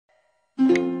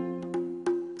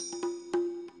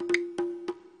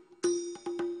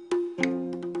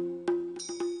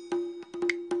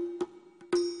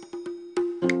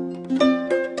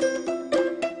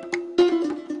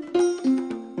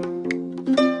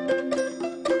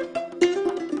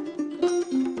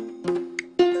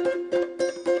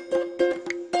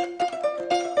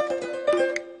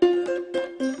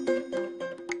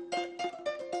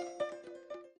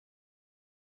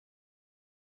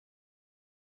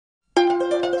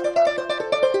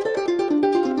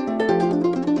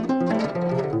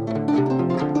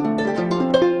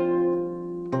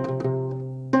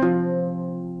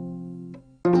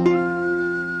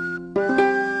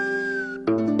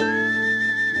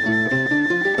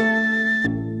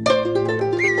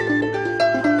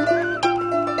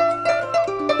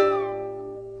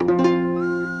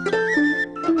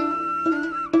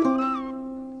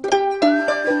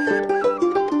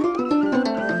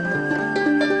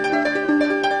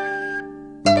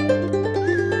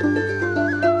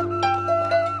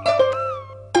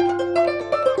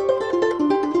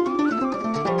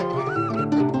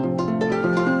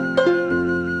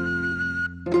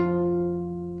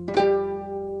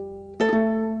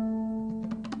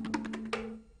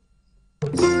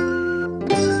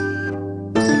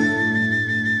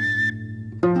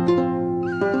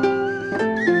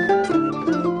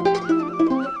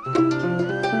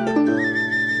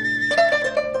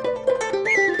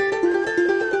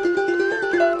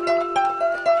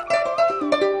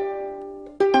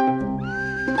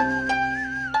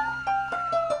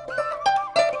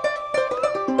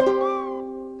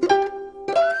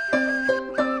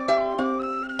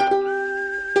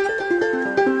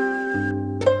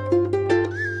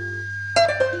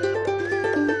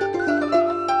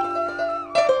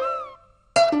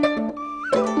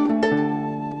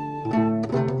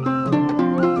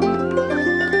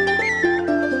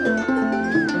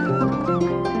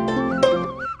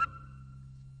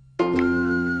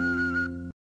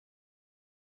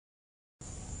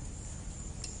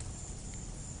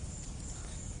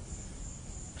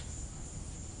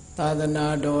သာသနာ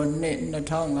တော်နှစ်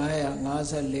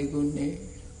2554ခုနှစ်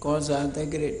ကောဇာတက္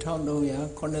ကရာ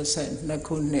1382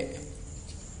ခုနှစ်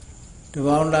တ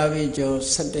ပေါင်းလာပြီကျော်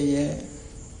17ရက်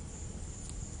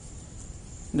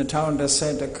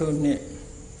2011ခုနှစ်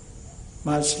မ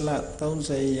တ်လ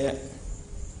30ရက်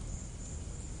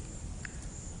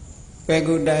ပေ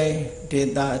ဂုတိုင်းဒေ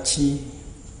သချီ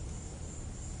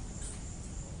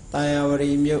တာယာဝ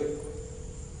ရီမြို့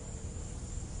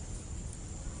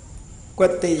ကွ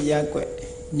က်တိရက်ကွက်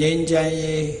ငြိမ်းချမ်း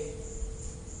ရေး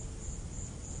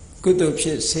ကုသိုလ်ဖြ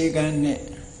စ်စေကမ်းနဲ့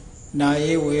နာ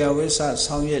ရေးဝေယဝိဆ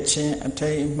ဆောင်ရွက်ခြင်းအထိ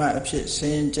မ်းအမှတ်အဖြစ်ဆ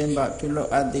င်ကျင်းပပြုလု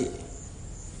ပ်အပ်သည့်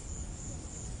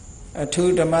အ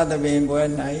ထူးဓမ္မသဘင်ပွဲ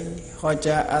၌ဟော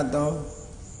ကြားအပ်သော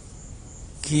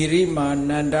ဂိရိမာ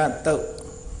နန္ဒသုတ်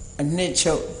အနှစ်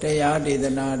ချုပ်တရားဒေသ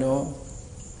နာတော်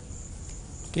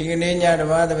ဒီကနေ့ညဓ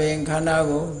မ္မသဘင်ခန္ဓာ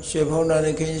ကိုရွှေဘုံတော်သ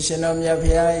ခင်ရှင်တော်မြတ်ဖ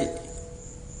ရာ၏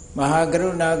မဟာကရု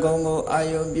ဏာဂုဏ်ကိုအာ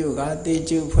ယုပြုကာတိ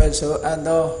ကျဖွဲ့ဆိုအပ်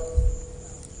သော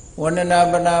ဝန္ဒနာ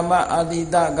ပနာမအာတိ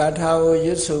တဂါထာကို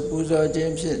ရွတ်ဆိုပူဇော်ခြ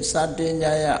င်းဖြင့်စတင်ကြ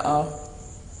ရအောင်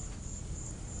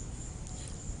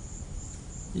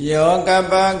ယောက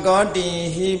ပကောတိ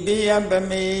ဟိပိယပ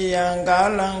မေယံကာ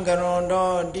လံကရွန်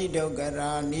တောတိဒုက္ခ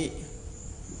ရာနိ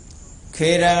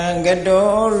ခေရံကတော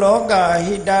လောက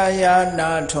ဟိတယာ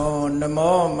နာထောန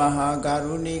မောမဟာကာ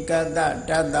ရုဏိကတ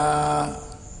တတ္တ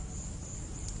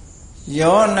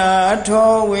ယောနာ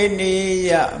ထောဝိနိ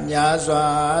ယမြာစွာ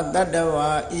တတ္တ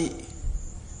ဝါဤ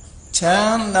ချ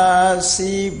မ်းသာ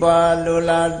စီးပွားလို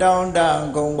လားတောင်းတ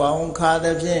ဂုံပေါင်းခါသ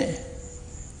ဖြင့်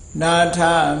နာထ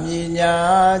မြညာ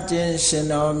ခြင်းရှင်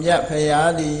တော်မြတ်ဖရာ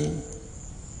သည်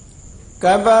က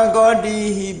ပ္ပကောတိ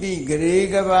ဟိပိဂရေ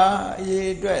ကဘာအရေး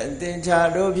အတွက်သင်္ချာ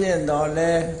တို့ဖြင့်တော်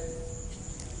လဲ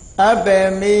အပေ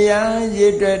မေယံရေ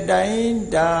အတွက်တိုင်း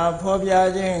တာဖော်ပြ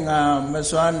ခြင်းကမ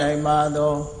စွမ်းနိုင်ပါ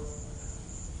သော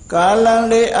ကာလံ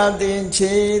လေးအသင်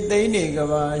ချေသိမ့်နေက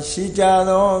ဘာရှိကြ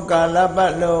သောကာလပ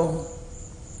တ်လုံး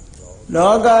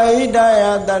လောကဣတယ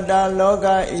တတ္တလောက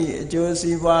ဤအကျိုး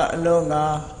စီးပွားအလုံးငါ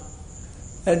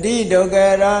အတိဒုက္ခ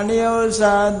ရာနိဥ္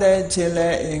စာတဲ့ချေလဲ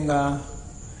အင်္ဂါ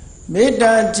မေတ္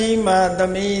တာကြီးမှသ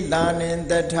မိတာနှင့်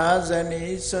တထာဇနီ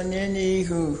စွန်ញင်းကြီး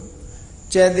ဟု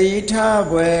ကျတိထ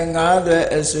ဘွယ်ငါးသွဲ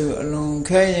အစုအလွန်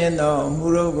ခဲရင်သောအမှု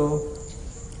တို့ကို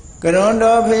ကရွန်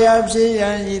တော်ဖရာဖြစ်ရ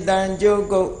န်ဤတန်ကြုတ်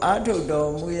ကုတ်အာထု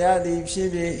တော်မူရသည်ဖြစ်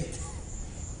ဖြစ်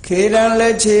ခေရန်လ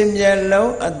က်ချေမျက်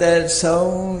လုံးအသက်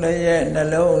ဆုံးလည်းရဲ့နှ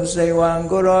လုံးစိတ်ဝံ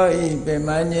ကိုရောဤပင်မ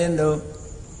ညင်းတို့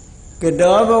က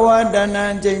တော်ဘဝတဏ္ဏ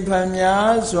ကျိန်ဖန်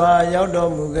များစွာရောက်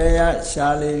တော်မူခဲ့ရရှာ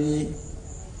လေပြီ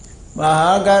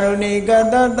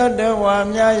Mahakarunikata Tadawa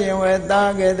Myayenwe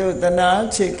Tagedu Tana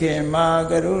Chike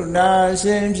Makaruna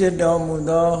Shin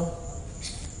Chidomudo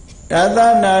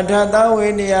Tadana Tata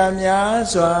Vidya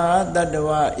Swa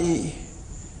Tadawa I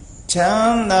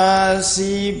Chanda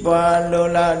Sipa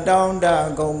Lola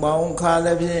Downda Gombong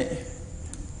Kalabi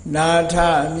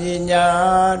Nata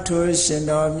Minya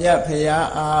Tushindo Myapaya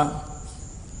A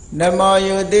Namo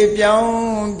Yudi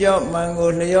Pyong Pyok Mango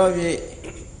Lyovi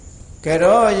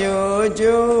Kero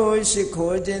Yojo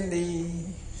Shiko Jindi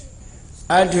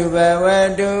Atuba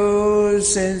Wadu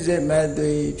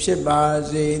Sinzimadui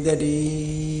Shibazi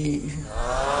Dadi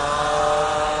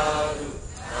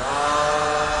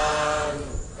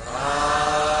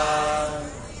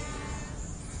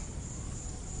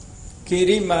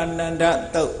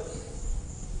Kirimananda Tau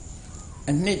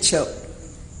Anicho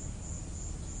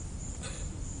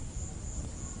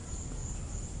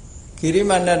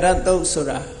Kirimananda Tau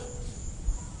Surah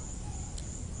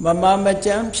Mama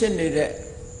Macham Shinide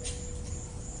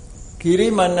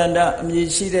Kirimananda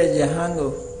Mishide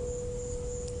Jahango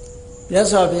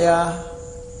Yasavia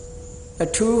a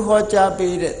true Hoja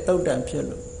beat at Todan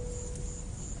Pillow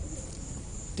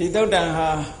Tidodan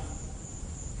Ha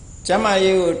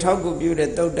Jamayu talk of you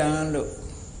that Todan look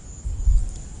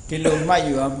Tilo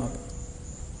Mayu Amma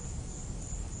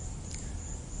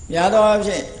Yado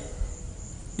Ashin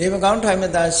they were gone time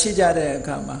at that Sijade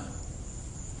Kama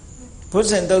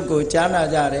Pusin Dogo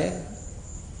Jana Jare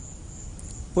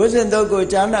Pusin Dogo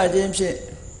Jana Jimshi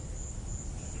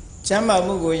Chama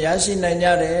Mugu Yashi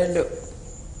Nanyare look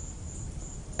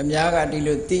Amyaga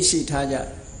Dilu Tishi Taja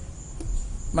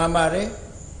Mamare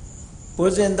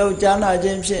Pusin Do Jana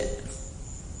Jimshi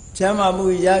Chama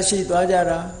Mu Yashi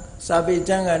Dwajara Sabi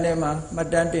Janga Nema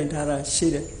Madantin Tara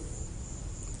Shide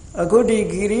A goody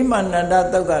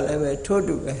Girimananda Toga Leve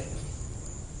Todu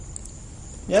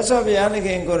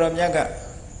Yasavianikin Goramyaga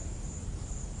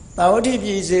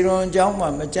Taoti Zero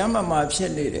Jama Majama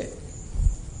Mapshide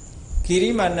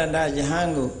Kirimananda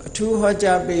Jahangu, a 2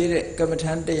 Hoja Bede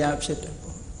Gamatante Yapshita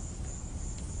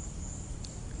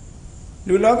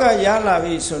Luloga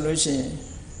Yalavi solution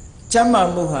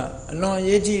Chama Muha, along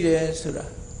Yeji Sura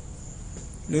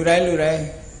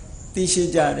Lurai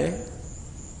Tishi Jade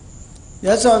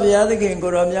Yasavianikin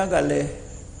Goramyaga Le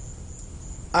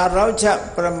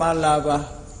Araucha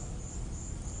Pramalava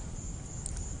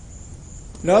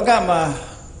Logama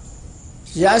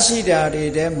Yashida de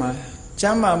Dema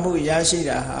Chamamu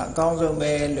Yashida Gonzo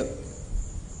Melo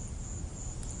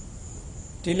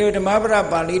Tilu the Mabra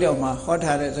Balidoma Hot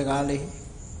had a Zagali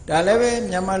Daleve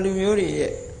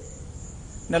Yamalumuri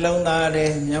Nalona de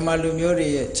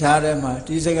Yamalumuri Charema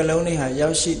Tizagaloni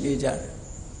Yashi Nija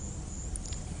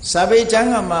Sabi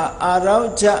Jangama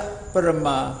Araucha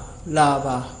Prama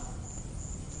Lava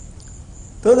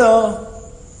Todo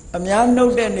a man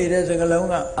no dead needed a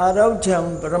galonga,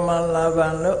 Araucham, Brahman Lava,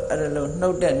 and look at a low,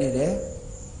 no dead needed.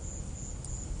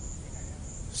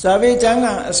 Sabi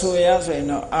Janga, Soya,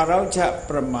 no, Araucha,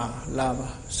 Brahma, Lava.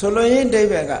 Soloin de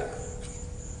Vega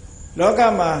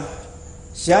Logama,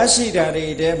 Yashida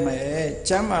de me,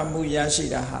 Chama Mu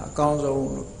Yashida,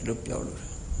 Gonzo Lupio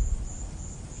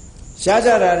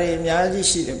Shajara, Yaji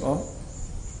Shidabo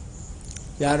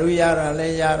Yaru Yara,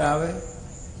 Le Yarawe.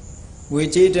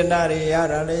 Wijidanari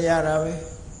Yara Yarawe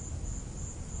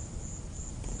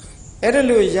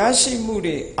Edelu Yashi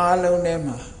Moody Alo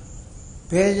Nema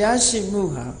Pe Yashi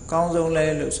Muha Gonzo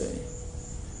Lelo say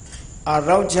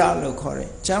Arauja Lokore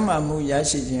Chama Mu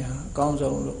Yashi Jiha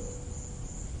Gonzo Lo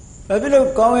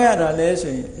Babilo Goyara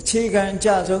Lesson Chigan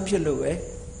Jazo Pilue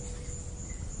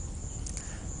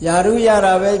Yaru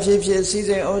Yarawe Pip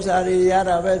Season Osari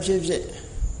Yarawe Pip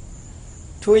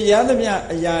To Yadamia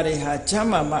Yari had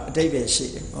Chama David Shi.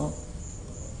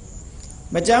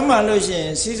 Majama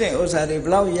Lucian, season Osari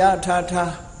Blau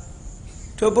Yatata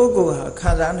Tobogo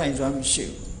Kazana is one shoe.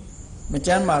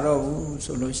 Majama Row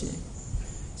solution.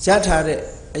 Satare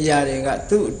Yari got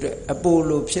two a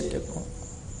bolo pitable.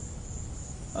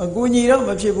 A Guniro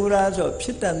Machiburas or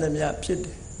Pit and the Mia Pit.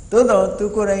 Todo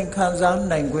Tukuran Kazan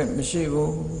language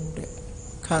Machibu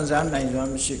Kazan is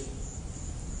one shoe.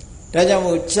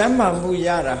 Dajamu Chama Mu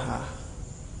Yaraha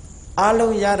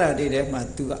Alo Yara de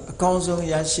Matua, a Gonzo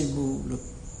Yashibu.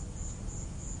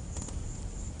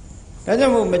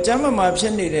 Dajamu Majama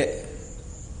Mapseni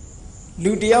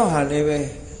Ludio Haleve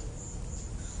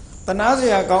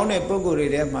Panazia Gone Boguri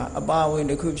Dema, a bar in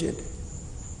the coopshit.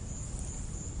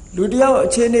 Ludio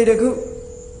Chene de Coop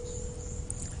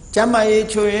Chama Ye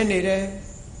Choyeni de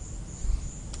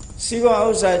Sigo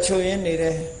outside Choyeni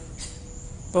de.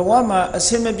 But one ma a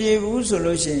similar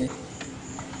solution.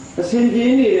 A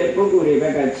simple Boguri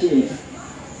Bagachi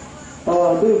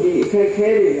သူဒီအခက်ခဲ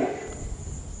တွေက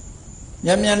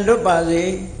မြန်လွတ်ပါစေ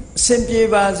အဆင်ပြေ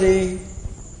ပါစေ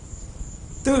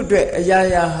သူ့အတွက်အရာ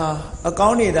ရာဟာအကော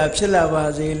င်းနေတာဖြစ်လာပါ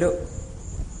စေလို့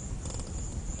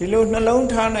ဒီလိုနှလုံး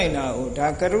ထားနိုင်တာကိုဒါ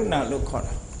ကရုဏာလို့ခေါ်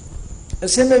တာအ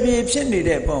စင်မပြေဖြစ်နေ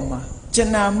တဲ့အပေါ်မှာကျင်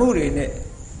နာမှုတွေနဲ့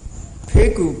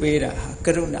ဖေးကူပေးတာဟာက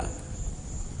ရုဏာ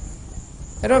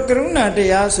အဲ့တော့ကရုဏာတ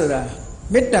ရားဆိုတာ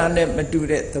မေတ္တာနဲ့မတူ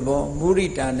တဲ့သဘောမုဒိ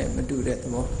တာနဲ့မတူတဲ့သ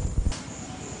ဘော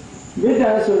မေတ္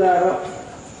တာဆိုတာတော့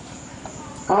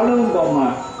အလုံးပေါ်မှာ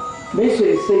မိတ်ဆွေ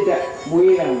စိတ်ဓာတ်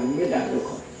မွေးတာမေတ္တာလို့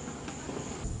ခေါ်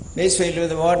မိတ်ဆွေလို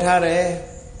သဘောထားတယ်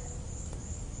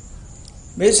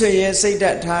မိတ်ဆွေရဲ့စိတ်ဓာ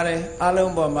တ်ထားတယ်အ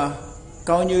လုံးပေါ်မှာ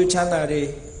ကောင်းကျိုးချမ်းသာတွေ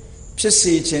ဖြစ်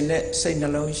စေခြင်းနဲ့စိတ်နှ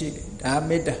လုံးရှိတယ်ဒါ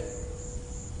မေတ္တာ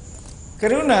က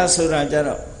ရုဏာဆိုတာကြ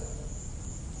တော့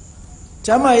ကျ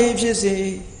မ်းမာရေးဖြစ်စေ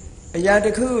အရာတ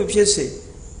စ်ခုဖြစ်စေ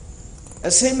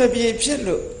အစင်မပြေဖြစ်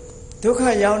လို့ဒုက္ခ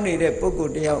ရောက်နေတဲ့ပုဂ္ဂို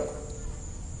လ်တယောက်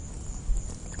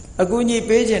အကူအညီ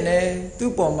ပေးခြင်းနဲ့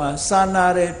သူ့ပေါ်မှာစာနာ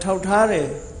တယ်ထောက်ထားတယ်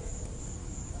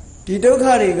ဒီဒုက္ခ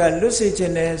တွေကလွတ်စေခြ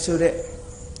င်းနဲ့ဆိုတဲ့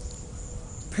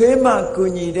ဖေးမှကူ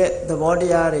ညီတဲ့သဘောတ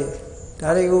ရားတွေဒါ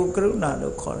တွေကိုကရုဏာ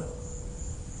လို့ခေါ်တယ်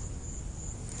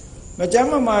မကြမ်း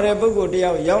မမာတဲ့ပုဂ္ဂိုလ်တ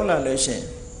ယောက်ရောက်လာလို့ရှိရင်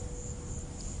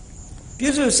ပြ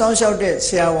ည့်စုံစောင့်ရှောက်တဲ့ဆ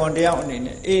ရာဝန်တယောက်အနေ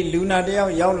နဲ့အေးလူနာတယော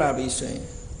က်ရောက်လာပြီဆိုရင်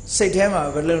စိတ်ထဲမှာ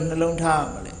ဘယ်လိုနှလုံးထားရ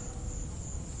မလဲ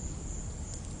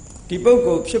ဒီပုဂ္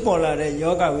ဂိုလ်ဖြစ်ပေါ်လာတဲ့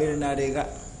ယောဂဝေဒနာတွေက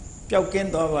ပျောက်ကင်း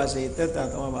သွားပါစေသက်သာ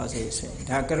သွားပါစေဆိုရင်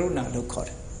ဒါကရုဏာလို့ခေါ်တ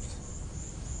ယ်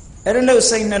အဲ့ဒါလို့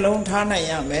စိတ်နှလုံးထားနိုင်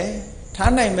ရမယ်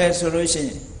ထားနိုင်မယ်ဆိုလို့ရှိရ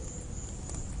င်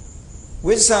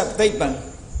ဝိသသိပ္ပံ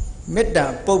မေတ္တာ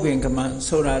ပုပ္ပင်ကမံ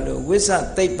ဆိုတာလို့ဝိသ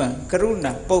သိပ္ပံကရု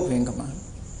ဏာပုပ္ပင်ကမံ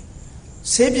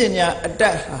စေပညာအတ္တ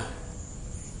ဟာ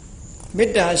မေ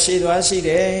တ္တာရှိသွားရှိတ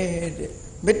ယ်တဲ့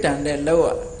မေတ္တာနဲ့လော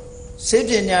က်ရစေ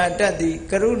ပညာအတ္တသည်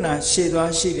ကရုဏာရှိ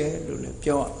သွားရှိတယ်လို့လည်း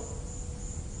ပြောရ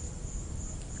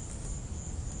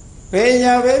ဘယ်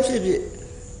ညာပဲဖြစ်ဖြစ်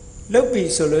လုပ်ပြီ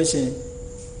ဆိုလို့ရှိရင်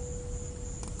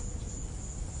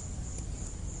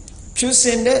ဖြူစ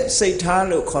င်တဲ့စိတ်ထား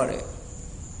လို့ခေါ်တယ်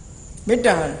မေတ္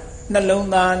တာနှလုံး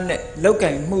သားနဲ့လောက်က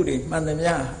င်မှုတွေမှန်သ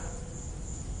မျှ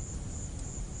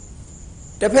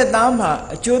တစ်ဖက်သားမှာ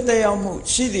အကျိုးသက်ရောက်မှု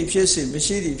ရှိသည်ဖြစ်စေမ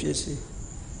ရှိသည်ဖြစ်စေ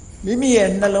မိမိရဲ့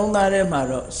နှလုံးသားထဲမှာ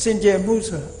တော့စင်ကြယ်မှု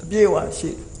ဆိုတာအပြည့်အဝ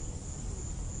ရှိတယ်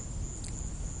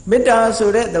မေတ္တာဆို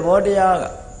တဲ့သဘောတရားက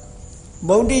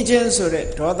မုန်းတိခြင်းဆိုတဲ့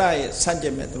ဒေါသရဲ့ဆန့်ကျ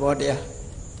င်မဲ့သဘောတရား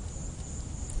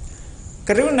က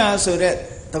ရုဏာဆိုတဲ့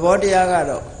သဘောတရားက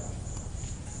တော့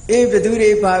အေးဘသူ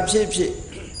တွေဘာဖြစ်ဖြစ်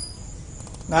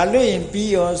ငါလွတ်ရင်ပြီး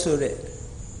ရောဆိုတဲ့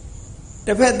တ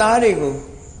စ်ဖက်သားတွေကို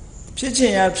ဖြစ်ချ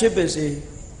င်ရဖြစ်ပါစေ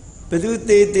ဘသူ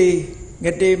သေးသေးင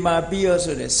တေမာပြီးရော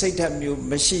ဆိုတဲ့စိတ်ဓာတ်မျိုး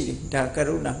မရှိဘူးဒါက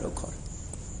ရုဏာလို့ခေါ်တယ်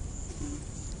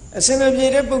အစင်မပြေ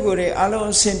တဲ့ပုဂ္ဂိုလ်တွေအလုံး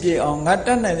အစင်ပြေအောင်ငါတ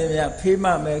တ်နိုင်တယ်များဖေးမ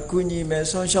မယ်ကူညီမယ်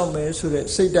ဆုံးရှုံးမယ်ဆိုတဲ့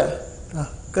စိတ်ဓာတ်ဒါ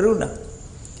ကရုဏာ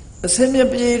အစင်မ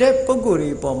ပြေတဲ့ပုဂ္ဂိုလ်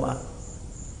တွေပေါ်မှာ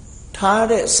ထား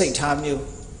တဲ့စိတ်ထားမျိုး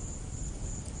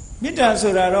မေတ္တာ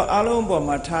ဆိုတာတော့အလုံးပေါ်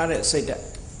မှာထားတဲ့စိတ်ဓာတ်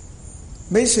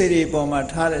မိတ်ဆွေတွေပေါ်မှာ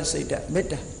ထားတဲ့စိတ်ဓာတ်မေတ္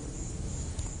တာ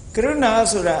ကရုဏာ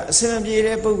ဆိုတာအစင်မပြေ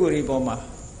တဲ့ပုဂ္ဂိုလ်တွေပေါ်မှာ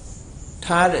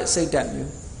ထားတဲ့စိတ်ဓာတ်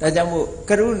မျိုးဒါကြောင့်မို့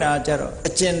ကရုဏာကြတော့အ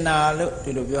ကျဉ်းနာလို့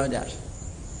ဒီလိုပြောကြတယ်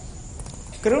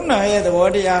ကရုဏာရဲ့သဘော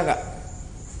တရားက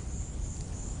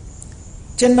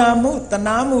ကျဉ်းနာမှုတ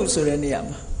နာမှုဆိုတဲ့နေရာ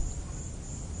မှာ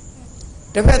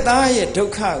တစ်ဖက်သားရဲ့ဒု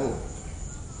က္ခကို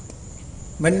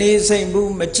မနေစိမ်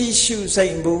ဘူးမကြည့်ရှုစိ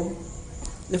မ်ဘူး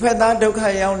တစ်ဖက်သားဒုက္ခ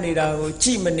ရောက်နေတာကိုကြ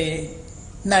ည့်မနေ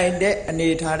နိုင်တဲ့အနေ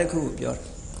အထားတစ်ခုကိုပြောတ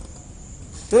ယ်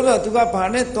သို့တော့သူကဘာ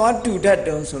နဲ့သွားတူတတ်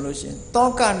တုံဆိုလို့ရှိရင်တော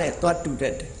ကနဲ့သွားတူတ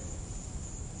တ်တယ်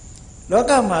လော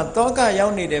ကမှာတောကရော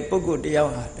က်နေတဲ့ပုဂ္ဂိုလ်တယော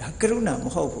က်ဟာဒါကရုဏာမ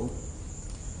ဟုတ်ဘူး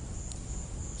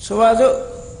ဆိုပါစို့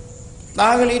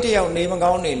သားကလေးတယောက်နေမ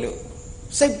ကောင်းနေလို့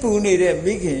စိတ်ပူနေတဲ့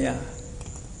မိခင်ရာ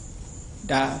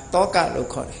ဒါတောကလို့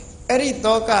ခေါ်တယ်အဲ့ဒီ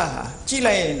တောကဟာကြည့်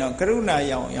လိုက်ရင်တော့ကရုဏာ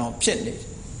ရောင်ဖြစ်နေတယ်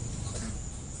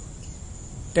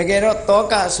တကယ်တော့တော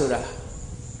ကဆိုတာ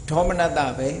ဒေါမနတ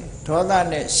ပဲဒေါသ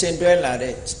နဲ့ရှင်တွဲလာ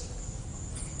တဲ့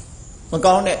မ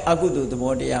ကောင်းတဲ့အကုသိုလ်သ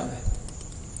ဘောတရားပဲ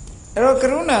အဲ့တော့က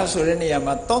ရုဏာဆိုတဲ့နေရာ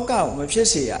မှာတောကကိုမဖြစ်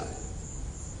စေရ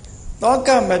တောက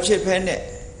မဖြစ်ဖဲနဲ့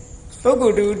ပုဂ္ဂို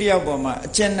လ်တူတယောက်ပေါ်မှာအ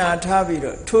ကျဉ်းနာထားပြီး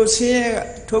တော့ထိုဆင်းရဲက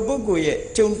ထိုပုဂ္ဂိုလ်ရဲ့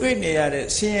ကြုံတွေ့နေရတဲ့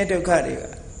ဆင်းရဲဒုက္ခတွေကဘ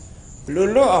ယ်လို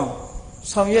လွတ်အောင်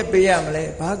ဆောင်ရွက်ပေးရမလဲ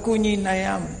ဘာကူညီနိုင်ရ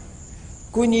မလဲ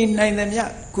ကူညီနိုင်သမျှ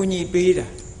ကူညီပေးတာ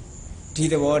ဒီ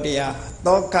သဘောတရား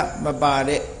တောကမပါ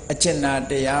တဲ့အကျဉ်းနာ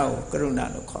တရားကိုကရုဏာ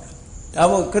လို့ခေါ်တယ်ဒါ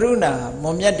မို့ကရုဏာ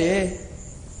မွန်မြတ်တယ်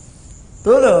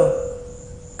သို့တော့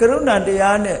ကရုဏာတ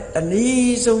ရားနဲ့အန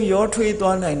ည်းဆုံးရောထွေး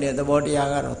သွားနိုင်တဲ့သဘောတရား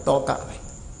ကတော့တောကပဲ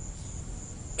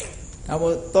ဒါ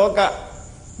မို့တောက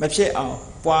မဖြစ်အောင်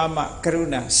ပွားမှကရု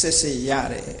ဏာစစ်စစ်ရ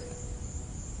တယ်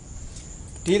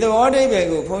ဒီသဘောအဓိပ္ပာယ်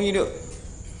ကိုဘုန်းကြီးတို့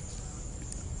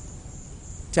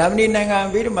ဂျာမနီနိုင်ငံ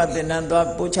ဗိဓမာသင်္นานသွား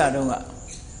ပို့ချတော့က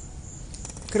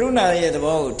ကရုဏာရဲ့သ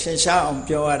ဘောကိုထင်ရှားအောင်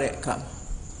ပြောရတဲ့အခါမှာ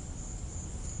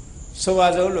ဆိုပါ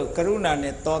စို့လို့ကရုဏာ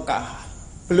နဲ့တောကဟာ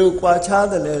ဘယ်လိုကွာခြား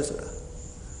တယ်လဲဆိုတာ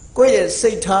ကိုယ့်ရဲ့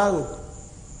စိတ်ထားကို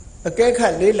အကဲခ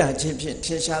တ်လေးလာခြင်းဖြင့်ထ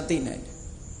င်ရှားသိနိုင်တယ်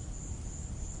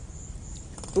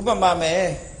ဥပမာမယ်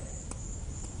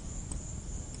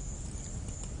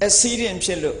accident ဖြ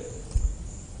စ်လို့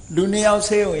လူနှစ်ယောက်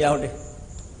ဆေးရုံရောက်တယ်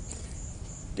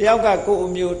တယောက်ကကိုယ်အ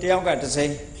မျိုးတယောက်ကတစိ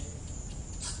မ့်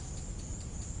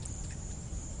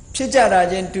ဖြစ်ကြတာ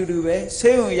ချင်းတူတူပဲ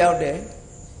ဆေးရုံရောက်တယ်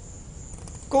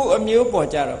ကိုယ်အမျိုးပေါ်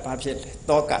ကြတော့ဘာဖြစ်လဲ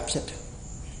တောကဖြစ်တယ်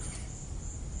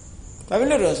ဘာဖြစ်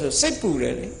လို့လဲဆိုစိတ်ပူတ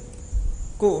ယ်လေ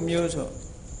ကိုယ်အမျိုးဆို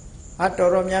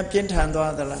တော်တော်များပြင်းထန်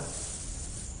သွားသလား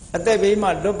အသက်ဘေးမှာ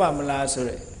လွတ်ပါမလားဆို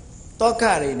တဲ့တောက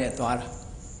တွေနဲ့သွားတာ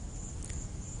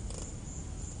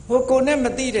ဟိုကိုနဲ့မ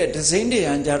သိတဲ့ဒဇင်းတွေဟ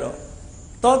န်ကြတော့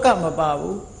တောကမပါ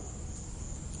ဘူး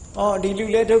ဒီလူ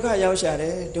လဲဒုက္ခရောက်ရှာတ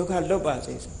ယ်ဒုက္ခလွတ်ပါ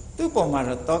စေဆိုသူ့ပေါ်မှာ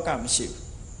တော့တောကမရှိဘူး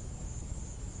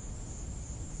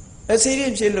အစီရ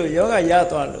င်ဖြစ်လို့ယောဂရ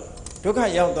သွားလို့ဒုက္ခ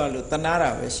ရောက်သွားလို့တဏှာတာ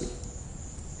ပဲရှိ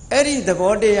အဲ့ဒီသ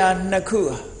ဘောတရားနှစ်ခု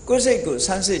ဟာကိုယ်စိတ်ကိုဆ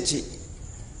န်းစစ်ကြည့်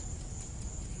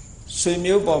ဆွေ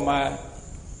မျိုးပေါ်မှာ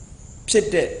ဖြစ်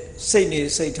တဲ့စိတ်နေ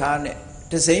စိတ်ထားနဲ့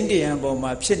ဒဇိန်တရားပေါ်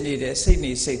မှာဖြစ်နေတဲ့စိတ်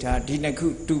နေစိတ်ထားဒီနှစ်ခု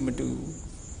တူမတူ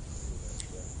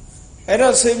အဲ့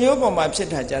တော့ဆွေမျိုးပေါ်မှာဖြစ်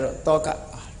တာကြတော့တောက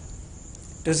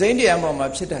ဒဇိန်တရားပေါ်မှာ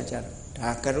ဖြစ်တာကြတော့ဒါ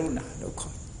ကရုဏာလို့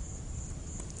ခေါ်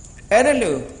အဲ့ဒါ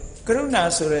လို့ကရုဏာ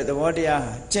ဆိုတဲ့သဘောတရား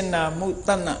ဟာကျင်နာမှုတ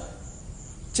ဏ္ဍ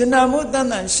ကျင်နာမှုတဏ္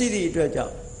ဍရှိသည့်အတွက်ကြော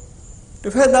င့်တ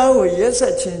စ်ဖက်သားကိုရက်ဆ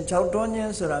က်ခြင်းကြောက်တွန်းခြ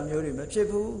င်းဆိုတာမျိုးတွေမဖြစ်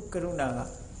ဘူးကရုဏာက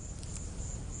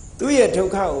သူ့ရဲ့ဒု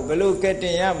က္ခကိုဘယ်လိုကယ်တ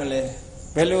င်ရမလဲ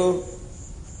ဘယ်လို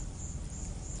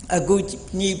အကူ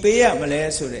ညီပေးရမလဲ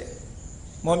ဆိုတဲ့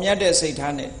မော်မြတ်တဲ့စိတ်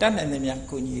ထားနဲ့တတ်နိုင်သမျှ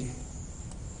ကူညီတယ်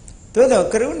သို့တော့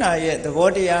ကရုဏာရဲ့သဘော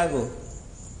တရားကို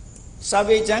စာ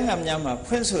ပေကျမ်းဂန်များမှာ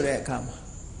ဖွင့်ဆိုတဲ့အခါမှာ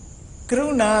ကရု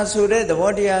ဏာဆိုတဲ့သ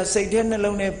ဘောတရားစိတ်ထဲနှ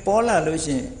လုံးထဲပေါ်လာလို့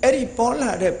ရှိရင်အဲ့ဒီပေါ်လာ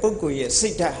တဲ့ပုဂ္ဂိုလ်ရဲ့စိ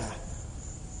တ်ဓာတ်ဟာ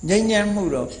ငြိမ်းချမ်းမှု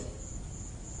တော့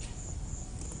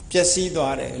ပျက်စီး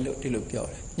သွားတယ်လို့ဒီလိုပြော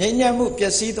တယ်ငြိမ်းချမ်းမှုပျ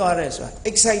က်စီးသွားတယ်ဆိုတာ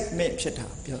excitement ဖြစ်တာ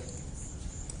ပြောတယ်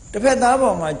တစ်ဖက်သား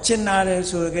ပေါ်မှာကျင်နာတယ်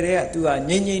ဆိုကြတဲ့က तू က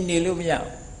ငြိမ်းငြိမ်းနေလို့မရ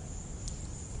ဘူး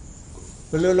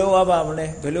ဘယ်လိုလုပ်ရပါမလဲ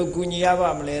ဘယ်လိုကူညီရပါ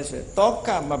မလဲဆိုတော့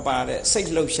တောကမပါတဲ့စိတ်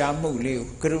လှုပ်ရှားမှုလေးကို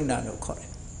ကရုဏာလို့ခေါ်တယ်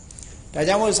ဒါ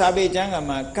ကြောင့်မို့စာပေကျမ်းဂန်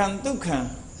မှာကံတုခံ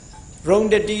ရုံ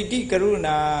တတိတိကရု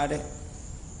ဏာတဲ့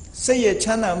စိတ်ရဲ့ချ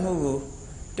မ်းသာမှုကို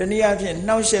တနည်းအားဖြင့်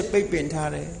နှောက်ယှက်ပိတ်ပင်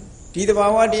ထားတယ်ဒီတဘာ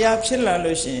ဝတရားဖြစ်လာ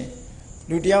လို့ရှိရင်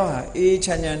လူတယောက်ဟာအေးချ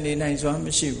မ်းချမ်းနေနိုင်စွာမ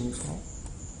ရှိဘူးပေါ့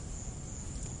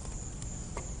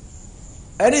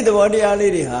အဲ့ဒီသဘောတရား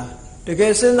လေးတွေဟာတက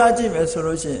ယ်စဉ်းစားကြည့်မယ်ဆို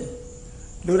လို့ရှိရင်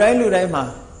လူတိုင်းမှာ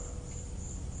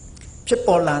ဖြစ်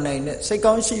ပေါ်လာနိုင်တဲ့စိတ်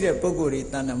ကောင်းရှိတဲ့ပုဂ္ဂိုလ်တွေ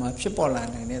တဏ္ဍာမှာဖြစ်ပေါ်လာ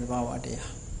နိုင်တဲ့သဘာဝတ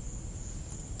ရား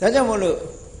ဒါကြောင့်မို့လို့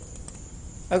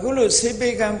အခုလို့ဆေးပေ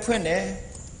ကံဖွင့်တယ်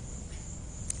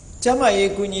ကျမ်းမာ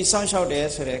ရေးကူညီဆောင်ရှောက်တယ်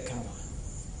ဆိုတဲ့အခါမှာ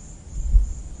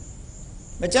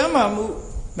မကျမ်းမာ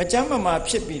မှာ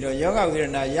ဖြစ်ပြီးတော့ယောဂဝေဒ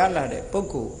နာရလာတဲ့ပုဂ္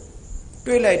ဂိုလ်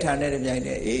တွေးလိုက်တာနဲ့တပြိုင်တ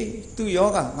ည်းသူယော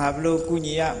ဂငါဘယ်လိုကူ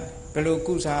ညီရဘယ်လို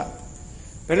ကုစား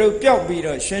ဘယ်လိုပျောက်ပြီး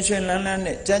တော့ရွှင်ရွှင်လန်းလန်း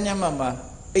နဲ့ကျမ်းမာ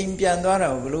အိမ်ပြန်သွားတာ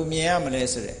ကိုဘယ်လိုမြင်ရမလဲ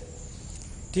ဆိုတဲ့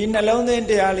ဒီနှလုံးသွင်း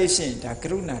တရားလေးရှင်းဒါက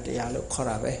ရုဏာတရားလို့ခေါ်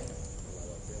တာပဲ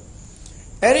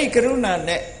အဲ့ဒီကရုဏာ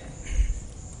နဲ့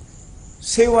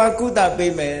စေဝါကုသ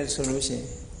ပေးမယ်ဆိုလို့ရှိရင်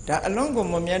ဒါအလုံးကို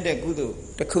မမြတ်တဲ့ကုသိုလ်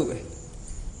တစ်ခုပဲ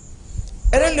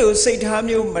အဲ့ဒါလို့စိတ်ထား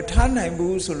မျိုးမထားနိုင်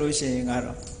ဘူးဆိုလို့ရှိရင်က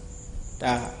တော့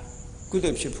ဒါကု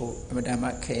သိုလ်ဖြစ်ဖို့အမှန်တမ်း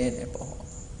ခဲရတယ်ပေါ့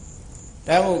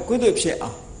ဒါမို့ကုသိုလ်ဖြစ်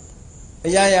အောင်အ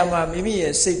ရာရာမှာမိမိ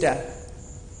ရဲ့စိတ်ဓာတ်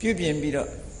ပြုပြင်ပြီးတော့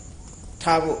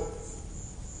ထားဖို့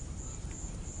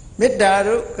မေတ္တာ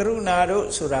တို့ကရုဏာတို့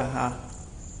ဆိုတာဟာ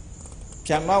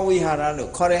ဗျမ္မဝိဟာရ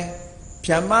လို့ခေါ်တယ်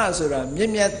ဗျမ္မဆိုတာမြ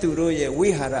င့်မြတ်သူတို့ရဲ့ဝိ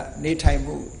ဟာရနေထိုင်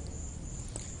မှု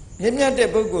မြင့်မြတ်တဲ့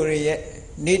ပုဂ္ဂိုလ်ရဲ့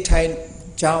နေထိုင်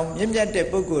ကြောင်းမြင့်မြတ်တဲ့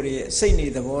ပုဂ္ဂိုလ်ရဲ့စိတ်နေ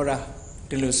သဘောထား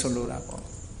ဒီလိုဆိုလိုတာပေါ့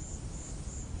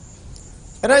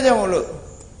အဲ့ဒါကြောင့်မလို့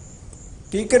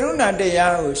ဒီကရုဏာတ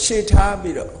ရားကိုရှေ့ထား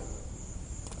ပြီးတော့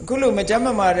အခုလိုမကြမ်းမ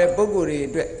မာတဲ့ပုဂ္ဂိုလ်တွေ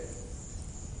အတွက်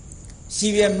ရှိ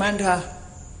ပြမှန်းထား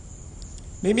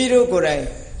မိမိတို့ကိုယ်တိုင်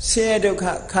ဆင်းရဲဒုက္ခ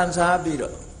ခံစားပြီး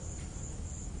တော့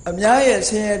အများရဲ့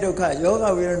ဆင်းရဲဒုက္ခယောဂ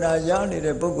ဝေဒနာရောက်နေ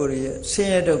တဲ့ပုဂ္ဂိုလ်ရဲ့ဆ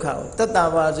င်းရဲဒုက္ခကိုသက်သာ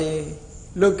ပါစေ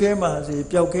လွတ်ကင်းပါစေ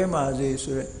ပျောက်ကင်းပါစေ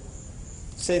ဆိုရက်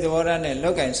စိတ်တော်ရနဲ့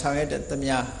လောက်ကင်ဆောင်ရတဲ့သ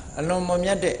မားအလွန်မမြ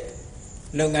တ်တဲ့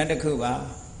လုပ်ငန်းတစ်ခုပါ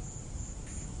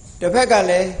တစ်ဖက်က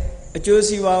လည်းအကျိုး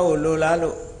စီးပွားကိုလိုလား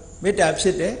လို့မေတ္တာဖြ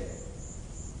စ်တယ်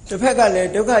တစ်ဖက်ကလည်း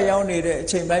ဒုက္ခရောက်နေတဲ့အ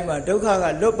ချိန်တိုင်းမှာဒုက္ခက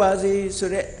လွတ်ပါစေဆို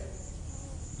တဲ့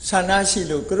ဆန္ဒရှိ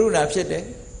လို့ကရုဏာဖြစ်တယ်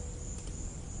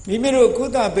မိမိတို့ကု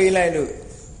သပေးလိုက်လို့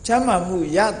ချမ်းသာမှု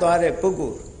ရသွားတဲ့ပုဂ္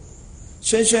ဂိုလ်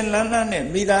ရွှင်ရွှင်လန်းလန်းနဲ့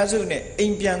မိသားစုနဲ့အိ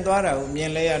မ်ပြန်သွားတာကိုမြ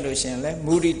င်လဲရလို့ရှင်လဲ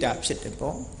မုဒိတာဖြစ်တယ်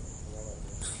ပေါ့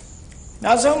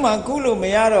နောက်ဆုံးမှာကုလို့မ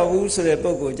ရတော့ဘူးဆိုတဲ့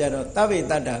ပုဂ္ဂိုလ်ကြတော့သဗ္ဗေ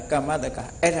တ္တကမ္မတက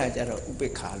အဲ့ဒါကြတော့ဥပေ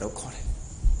က္ခလို့ခေါ်တယ်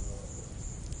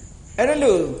အဲ့ဒါ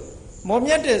လို့မော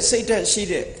မြတ်တဲ့စိတ်ဓာတ်ရှိ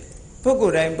တဲ့ပုဂ္ဂို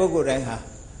လ်တိုင်းဟာ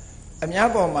အများ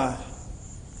ပေါ်မှာ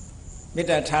မေတ္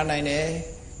တာထားနိုင်တယ်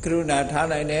ကရုဏာထား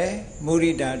နိုင်တယ်မု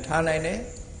ဒိတာထားနိုင်တယ်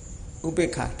ဥပေ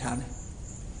က္ခထားနိုင်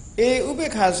ဥပေ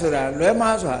က္ခဆိုတာလွဲ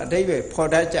မှားစွာအတိတ်ပဲဖော်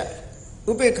တတ်ကြ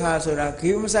ဥပေက္ခဆိုတာ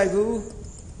ဂိူးမဆိုင်ဘူး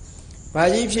ဘာ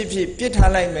ကြီးဖြစ်ဖြစ်ပြစ်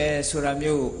ထားလိုက်မယ်ဆိုတာ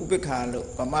မျိုးကိုဥပေက္ခလို့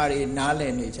ဗမာတွေနားလ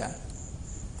ည်နေကြ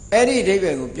အဲ့ဒီအတိတ်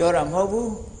ပဲကိုပြောတာမဟုတ်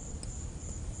ဘူး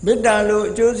မေတ္တာလို့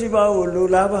အကျိုးစီးပွားကိုလို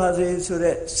လားပါစေဆို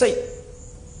တဲ့စိတ်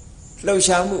လှုပ်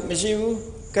ရှားမှုမရှိဘူး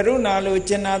ကရုဏာလို့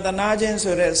ကျင်နာသနာခြင်း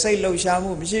ဆိုတဲ့စိတ်လှုပ်ရှား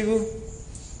မှုမရှိဘူး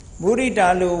မုဒိတာ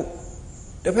လို့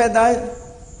တစ်ဖက်သား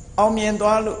အောင်မြင်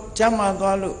သွားလို့ကြမ်းမာ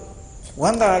သွားလို့ဝ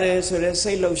မ်းသာတယ်ဆိုတဲ့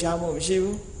စိတ်လှုပ်ရှားမှုမရှိ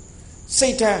ဘူးစိ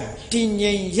တ်ဓာတ်တည်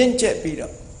ငြိမ်ရင့်ကျက်ပြီး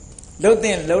တော့လှုပ်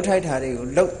တဲ့လှုပ်ထိုက်တာတွေကို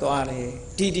လှုပ်သွားတယ်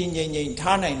တည်တည်ငြိမ်ငြိမ်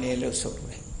ထားနိုင်တယ်လို့ဆို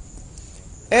တယ်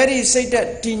အဲ့ဒီစိတ်ဓာတ်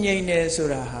တည်ငြိမ်တယ်ဆို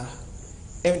တာဟာ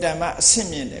အင်တန်မှအဆင့်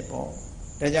မြင့်တယ်ပေါ့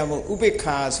ဒါကြောင့်မို့ဥပေက္ခ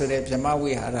ဆိုတဲ့ဗြဟ္မ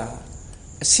ဝိဟာရ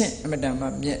အဆင့်အင်တန်မှ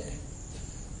မြင့်တယ်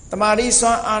တမာရီစွ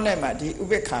မ်းအားနဲ့မှဒီဥ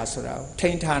ပေက္ခဆိုတာကိုထိ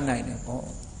န်းထားနိုင်တယ်ပေါ့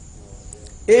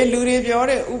လူတွေပြော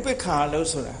တဲ့ဥပေက္ခလို့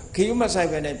ဆိုတာခီးမဆိုင်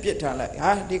ပဲနဲ့ပြစ်ထားလိုက်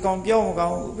ဟာဒီကောင်ပြောမကော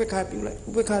င်းဥပေက္ခပြုလိုက်ဥ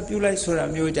ပေက္ခပြုလိုက်ဆိုတာ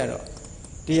မျိုးကြတော့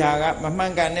ဒီဟာကမမှ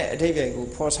န်ကန်တဲ့အဓိပ္ပာယ်ကို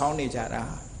ဖော်ဆောင်နေကြတာ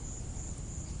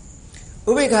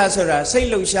ဥပေက္ခဆိုတာစိတ်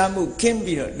လှုပ်ရှားမှုခင်း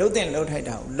ပြီးတော့လှုပ်တဲ့လှုပ်ထိုက်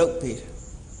တာကိုလှုပ်ပေးတာ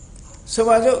ဆို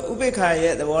ပါစို့ဥပေက္ခ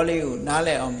ရဲ့သဘောလေးကိုနားလ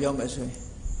ည်အောင်ပြောမယ်ဆိုရင်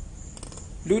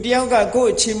လူတယောက်ကကို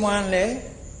ယ်ချီးမွမ်းလဲ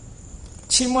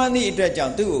ချီးမွမ်းသည့်အတွက်ကြော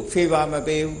င့်သူ့ကိုဖေဘာမ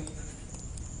ပေးဘူး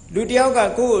လူတယောက်ကကို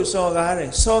ယ်ကိုစော်ကားတ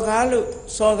ယ်စော်ကားလို့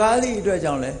စော်ကားသည့်အတွက်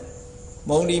ကြောင့်လဲ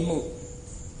မုန်းတီးမှု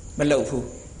မလုပ်ဘူး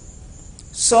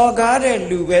စော်ကားတဲ့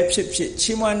လူပဲဖြစ်ဖြစ်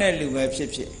ချီးမွမ်းတဲ့လူပဲဖြစ်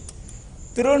ဖြစ်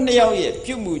သူတို့နှစ်ယောက်ရဲ့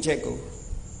ပြုမှုချက်ကို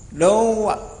လုံးဝ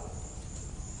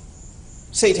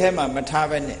စိတ်ထဲမှာမထား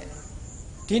ဘဲနဲ့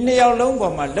ဒီနှစ်ယောက်လုံး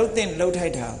ပေါ်မှာလှုပ်တဲ့လှုပ်ထို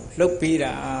က်တာကိုလှုပ်ပေး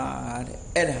တာတဲ့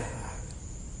အဲ့ဒါ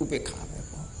ဥပေက္ခပဲ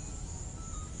ပေါ့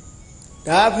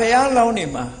ဒါဖယားလောင်းနေ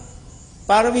မှာ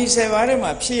ပါရမီ7ပါးထဲ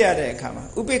မှာဖြစ်ရတဲ့အခါမှာ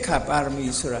ဥပေက္ခပါရမီ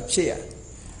ဆိုတာဖြစ်ရ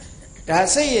ဒါ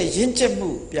စိတ်ရဲ့ရင့်ကျက်မှု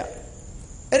ပြ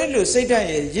အဲ့ဒါလို့စိတ်ဓာတ်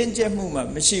ရဲ့ရင့်ကျက်မှုမှ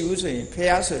မရှိဘူးဆိုရင်ဖ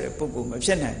ယားဆိုတဲ့ပုဂ္ဂိုလ်မဖြ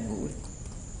စ်နိုင်ဘူး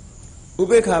ဥ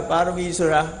ပေက္ခပါရမီဆို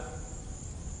တာ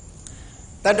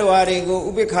တတ္တဝါတွေကို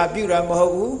ဥပေက္ခပြုတာမဟု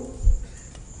တ်ဘူး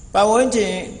ပတ်ဝန်းကျ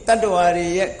င်တတ္တဝါတွေ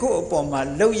ရဲ့ကိုယ့်အပေါ်မှာ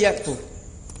လှုပ်ရက်ကို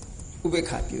ဥပေက္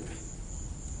ခပြုတယ်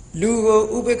လူကို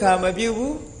ဥပေက္ခမပြု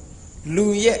ဘူးလူ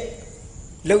ရဲ့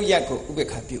လှုပ်ရက်ကိုဥပေက္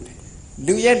ခပြုတယ်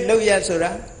လူရဲ့လှုပ်ရက်ဆို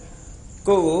တာ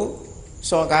ကိုယ့်ကို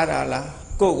စော်ကားတာလား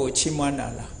ကိုယ့်ကိုချီးမွမ်းတာ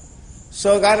လား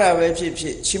စော်ကားတာပဲဖြစ်ဖြ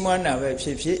စ်ချီးမွမ်းတာပဲဖြ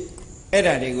စ်ဖြစ်အဲ့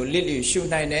ဒါတွေကိုလစ်လျူရှု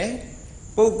နိုင်တယ်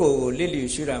ပုဂ္ဂိုလ်ကိုလစ်လျူ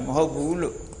ရှုတာမဟုတ်ဘူး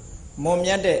လို့မွန်မြ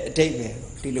တ်တဲ့အဓိပ္ပာယ်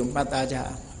ဒီလိုမှတ်သားကြ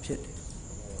အောင်ဖြစ်တယ်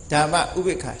ဓမ္မဥ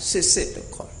ပေက္ခစစ်လို့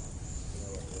ခေါ်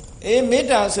တယ်မေတ္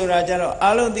တာဆိုတာကြတော့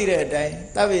အားလုံးသိတဲ့အတိုင်း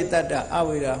သဗ္ဗေတ္တအ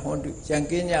ဝိရာဟွန်တုရန်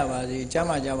ကင်းကြပါစေကျမ်း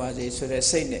မာကြပါစေဆိုတဲ့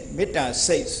စိတ်နဲ့မေတ္တာ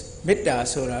စိတ်မေတ္တာ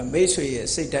ဆိုတာမိတ်ဆွေရဲ့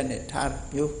စိတ်ဓာတ်နဲ့ထားတာ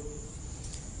မျိုး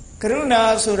ကရုဏာ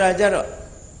ဆိုတာကြတော့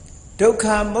ဒုက္ခ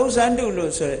မုစ္ဆန္တု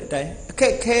လို့ဆိုတဲ့အတိုင်းအခ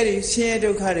က်ခဲတွေဆင်းရဲ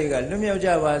ဒုက္ခတွေကလွတ်မြောက်ကြ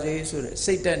ပါစေဆိုတဲ့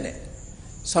စိတ်ဓာတ်နဲ့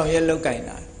ဆောင်ရွက်လုပ်ကိုင်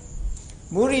တာ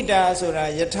မုရိတာဆိုတာ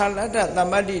ယထာလတ္တသ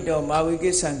မတ္တိတော်မာဝိ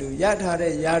ကိစ္ဆန္တုရထား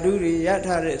တဲ့ယာဓုတွေရ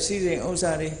ထားတဲ့စီစဉ်ဥစ္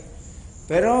စာတွေ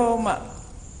ဘယ်တော့မှ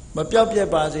မပြောက်ပြက်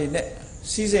ပါစေနဲ့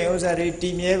စီစဉ်ဥစ္စာတွေတ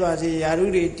ည်မြဲပါစေယာဓု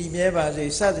တွေတည်မြဲပါစေ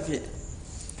စသဖြင့်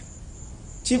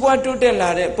ကြီးပွားတိုးတက်လာ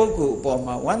တဲ့ပုဂ္ဂိုလ်အပေါ်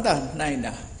မှာဝမ်းသာနိုင်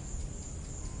တာ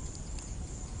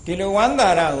ဒီလိုဝမ်းသာ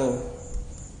တာကို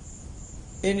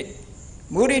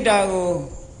မုရိတာကို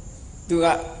သူက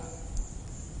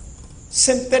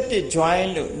sympathetic joy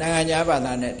လို့နိုင်ငံခြားဘာ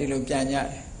သာနဲ့ဒီလိုပြန်ကြတယ်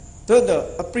သို့တော့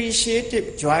appreciative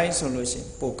joy ဆိုလို့ရှိရင်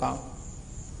ပိုကောင်း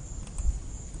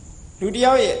လူတ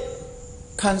ယောက်ရဲ့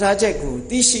ခံစားချက်ကို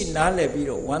သိရှိနားလည်ပြီး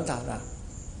တော့ဝမ်းသာတာ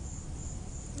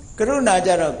ကရုဏာကြ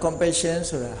တော့ compassion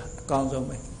ဆိုတာအကောင်းဆုံး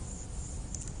ပဲ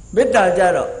မေတ္တာကြ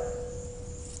တော့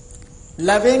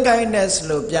loving kindness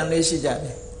လို့ပြန်လေးရှိကြတ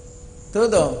ယ်သို့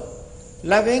တော့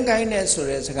loving kindness ဆို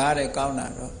တဲ့စကားတွေကောင်းတာ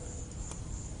တော့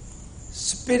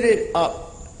spirit of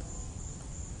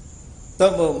the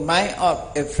mind of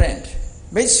a friend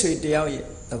မိတ်ဆွေတယောက်ရဲ့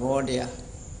သဘောတရား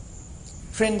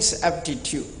friends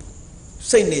aptitude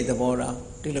စိတ်နေသဘောထား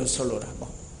ဒီလိုဆိုလိုတာ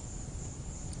ပေါ့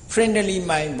friendly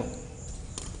mind ပေါ့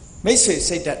မိတ်ဆွေ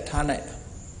စိတ်ဓာတ်ထားနိုင်တာ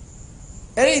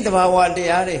အဲ့ဒီသဘာဝတ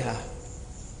ရားတွေဟာ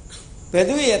ဘယ်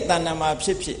သူရဲ့တဏ္ဍာမှာဖြ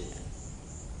စ်ဖြစ်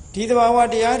ဒီသဘာဝ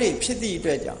တရားတွေဖြစ်သည့်အ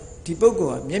တွက်ကြောင့်ဒီပုဂ္ဂို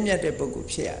လ်ဟာမြင့်မြတ်တဲ့ပုဂ္ဂိုလ်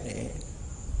ဖြစ်ရတယ်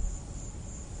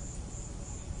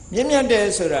မြင့်မြတ်တယ်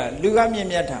ဆိုတာလူကမြင့်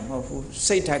မြတ်တာမဟုတ်ဘူး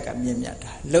စိတ်ဓာတ်ကမြင့်မြတ်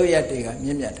တာလောက်ရတွေကမြ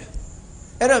င့်မြတ်တာ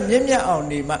အဲ့တော့မြင့်မြတ်အောင်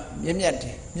နေမှမြင့်မြတ်တ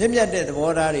ယ်မြင့်မြတ်တဲ့သ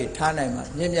ဘောထားတွေထားနိုင်မှ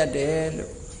မြင့်မြတ်တယ်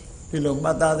လို့ဒီလိုမှ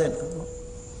တ်သားသင့်တယ်ပေါ့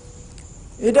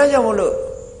အဲဒါကြောင့်မလို့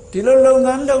ဒီလိုလုပ်င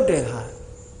န်းလုပ်တဲ့ဟာ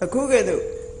အခုကဲ့သို့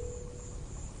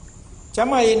ကျ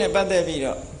မကြီးနဲ့ပတ်သက်ပြီး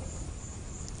တော့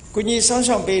ကုညီဆောင်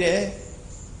ရှောက်ပေးတယ်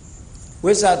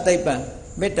ဝိဇ္ဇာသိပ္ပံ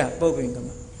မေတ္တာပုပ္ပင်ကမ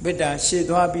မေတ္တာရှေ့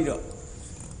သွားပြီးတော့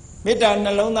မေတ္တာနှ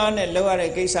လုံးသားနဲ့လုပ်ရ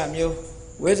တဲ့ကိစ္စမျိုး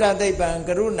ဝိဇ္ဇာသိပ္ပံက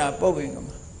ရုဏာပုပ္ပင်ကမ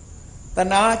တ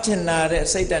နာချင်နာတဲ့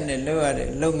စိတ်ဓာတ်နဲ့လုပ်ရတဲ့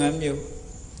လုပ်ငန်းမျိုး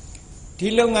ဒီ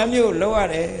လုပ်ငန်းမျိုးလုပ်ရ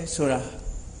တယ်ဆိုတာ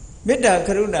မေတ္တာက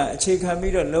ရုဏာအခြေခံ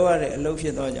ပြီးတော့လုပ်ရတဲ့အလုပ်ဖြ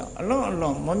စ်သောကြောင့်အလွန်အလွ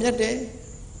န်မွန်မြတ်တဲ့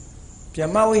ဗျ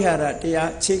မဝိဟာရတရား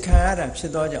အခြေခံရတာဖြ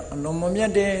စ်သောကြောင့်အလွန်မွန်မြ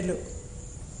တ်တယ်လို့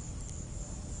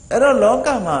အဲ့တော့လောက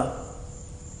မှာ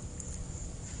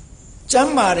ကျ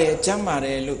မ်းပါတ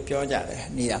ယ်လို့ပြောကြတယ်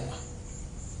နေရာမှာ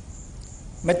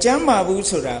မကျမ်းမာဘူး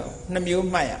ဆိုတာကိုနှစ်မျိုး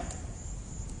မှတ်ရ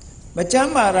မကျ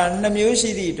မ်းမာတာနှစ်မျိုးရှိ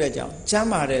သည့်အတွက်ကြောင့်ကျမ်း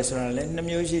မာတယ်ဆိုတာလည်းနှစ်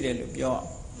မျိုးရှိတယ်လို့ပြောအောင်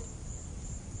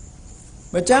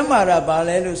မကျမ်းမာတာဘာ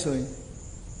လဲလို့ဆိုရင်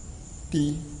ဒီ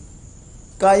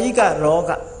ကာယိကရော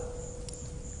ဂ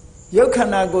ရုပ်ခ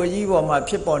န္ဓာကိုယ်ကြီးပေါ်မှာ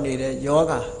ဖြစ်ပေါ်နေတဲ့ယော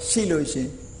ဂရှိလို့ရှိရ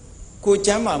င်ကိုကျ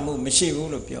မ်းမာမှုမရှိဘူး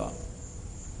လို့ပြောအောင်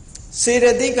စေတ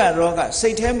သိက်ကရောဂစိ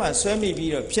တ်ထဲမှာဆွဲမိ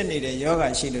ပြီးတော့ဖြစ်နေတဲ့ယောဂ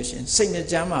ရှိလို့ရှိရင်စိတ်မ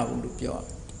ကျမ်းမာဘူးလို့ပြောအောင်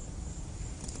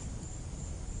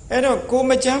အဲ့တော့ကို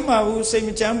မကျမ်းမာဘူးစိတ်မ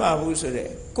ကျမ်းမာဘူးဆိုတဲ့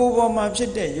ကိုယ်ပေါ်မှာဖြ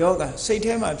စ်တဲ့ယောဂစိတ်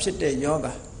ထဲမှာဖြစ်တဲ့ယောဂ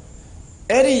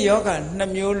အဲ့ဒီယောဂနှ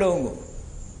စ်မျိုးလုံး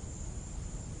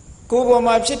ကိုယ်ပေါ်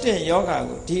မှာဖြစ်တဲ့ယောဂ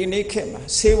ကိုဒီနေ့ခေတ်မှာ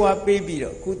ဆေးဝါးပေးပြီး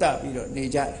တော့ကုသပြီးတော့နေ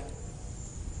ကြတယ်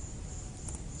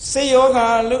စိတ်ယောဂ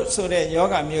လို့ဆိုတဲ့ယော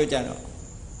ဂမျိုးကြတော့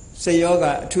စိတ်ယောဂ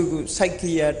အထုကု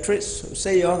psychiatrist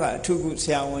စိတ်ယောဂအထုကုဆ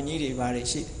ရာဝန်ကြီးတွေပါတယ်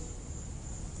ရှိတယ်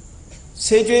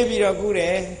ဆေးကျွေးပြီးတော့ကုတ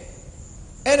ယ်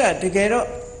အဲ့ဒါတကယ်တော့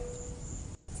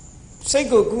စိတ်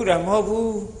ကိုကုတာမဟုတ်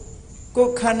ဘူးကို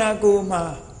ယ်ခန္ဓာကိုယ်မှာ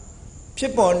ဖြ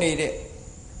စ်ပေါ်နေတဲ့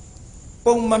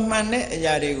ပုံမမှန်တဲ့အ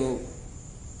ရာတွေကို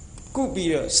ကုပြီး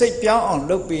တော့စိတ်ပြောင်းအောင်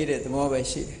လုပ်ပေးတဲ့သဘောပဲ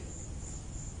ရှိတယ်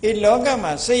။ဒီလောက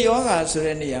မှာစိတ်ယောဂဆို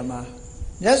တဲ့နေရာမှာ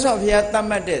မြတ်စွာဘုရားသတ်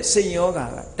မှတ်တဲ့စိတ်ယောဂ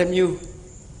ကတစ်မျိုး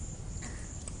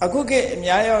အခုခေတ်အ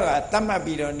များယောဂသတ်မှတ်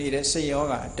ပြီးတော့နေတဲ့စိတ်ယော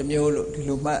ဂတစ်မျိုးလို့ဒီ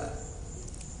လိုမှတ်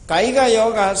ကာယိကယော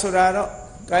ဂဆိုတာတော့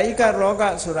ကာယိကရောဂ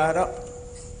ဆိုတာတော့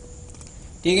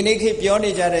ဒီကနေ့ခေတ်ပြော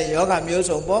နေကြတဲ့ယောဂမျိုး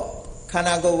စုံပေါ့ခန္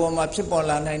ဓာကိုယ်ပေါ်မှာဖြစ်ပေါ်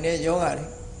လာနိုင်တဲ့ယောဂတွေ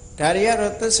ဒါတွေက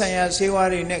တော့သက်ဆိုင်ရာဆေးဝါး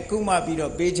တွေနဲ့ကုမပြီး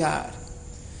တော့ပေးချရတယ်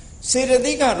စေတ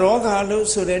သိက်ကရောဂါလို့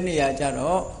ဆိုတဲ့နေရာကြ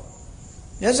တော့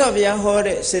မြတ်စွာဘုရားဟော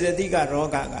တဲ့စေတသိက်ကရော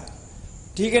ဂါက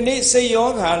ဒီကနေ့စိတ်ယော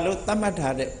ဂါလို့သတ်မှတ်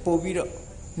ထားတဲ့ပို့ပြီးတော့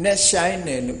net shine တ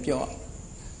ယ်လို့ပြော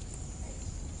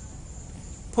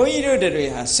ဘုန်းကြီးတို့တွေ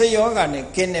ဟာစိတ်ယောဂါနဲ့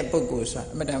ကင်းတဲ့ပုဂ္ဂိုလ်ဆိုတာ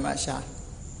အမှန်တမ်းရှာ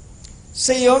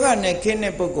စိတ်ယောဂါနဲ့ကင်း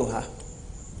တဲ့ပုဂ္ဂိုလ်ဟာ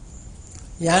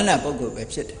ယန္နာပုဂ္ဂိုလ်ပဲ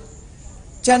ဖြစ်တယ်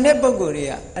။ဉာဏ်တဲ့ပုဂ္ဂိုလ်တွေ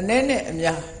ကအနည်းနဲ့အ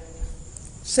များ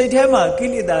စိတ်ထဲမှာကိ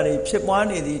လေသာတွေဖြစ်ပွား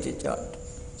နေသည့်ကြောင့်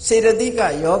စေတသိက်က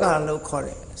ယောဂါလို့ခေါ်တ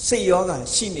ယ်စိတ်ယောဂါ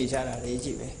ရှိနေကြတာလေ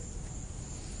ကြီးပဲ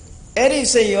အဲ့ဒီ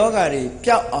စိတ်ယောဂါတွေ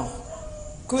ပျောက်အောင်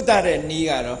ကုသတဲ့နည်း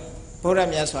ကတော့ဘုရား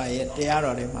မြတ်စွာရဲ့တရား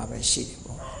တော်တွေမှာပဲရှိတယ်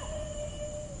ပေါ့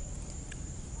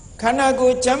ခန္ဓာကို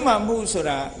ယ်ကျမ်းမာမှုဆို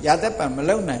တာရာသက်ပံမ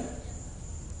လုံနိုင်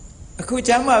အခု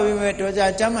ကျမ်းမာပြီမဲ့တော်ကြ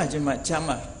ကျမ်းမာခြင်းမှကျမ်း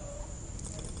မာ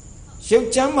ရုပ်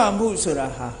ကျမ်းမာမှုဆိုတာ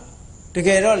ဟာတက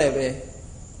ယ်တော့လည်းပဲ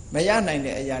မရနိုင်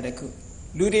တဲ့အရာတစ်ခု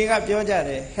လူတွေကပြောကြတ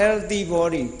ယ် healthy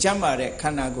body ကျန်းမာတဲ့ခ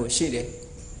န္ဓာကိုယ်ရှိတယ်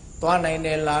သွားနိုင်တ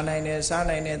ယ်လာနိုင်တယ်စား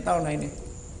နိုင်တယ်တောက်နိုင်တယ်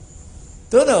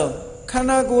သို့တော့ခန္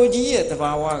ဓာကိုယ်ကြီးရဲ့သ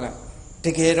ဘာဝကတ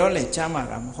ကယ်တော့လည်းကျန်းမာ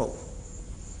တာမဟုတ်ဘူး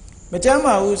မကျန်း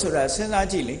မာဘူးဆိုတာစဉ်းစား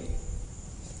ကြည့်လေ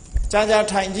ကြာကြာ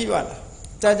ထိုင်ကြည့်ပါလား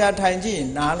ကြာကြာထိုင်ကြည့်ရင်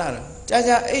နားလာတာကြာ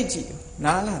ကြာအိတ်ကြည့်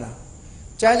နားလာတာ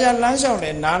ကြာကြာလမ်းလျှောက်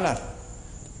လဲနားလာတာ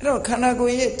အဲ့တော့ခန္ဓာကို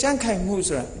ယ်ရဲ့ကြန့်ခိုင်မှု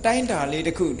ဆိုတာအတိုင်းတာလေးတ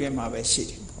စ်ခုအတွင်းမှာပဲရှိ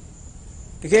တယ်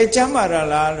တကယ်ကျမ်းမာတာ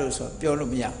လားလို့ဆိုပြော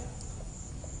လို့မရ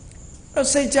ဘူး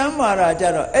စိတ်ကျမ်းမာတာကြ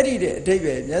တော့အဲ့ဒီတဲ့အဓိပ္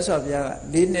ပာယ်မြတ်စွာဘုရား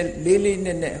ကလေး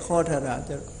နဲ့ဟောထားတာ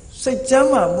ကြတော့စိတ်ကျမ်း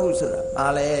မာမှုဆိုတာဘာ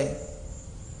လဲ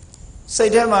စိ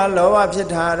တ်ထဲမှာလောဘဖြစ်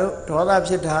တာတို့ဒေါသ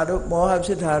ဖြစ်တာတို့မောဟဖြ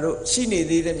စ်တာတို့ရှိနေ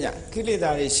သေးတယ်မြတ်ကိလေသာ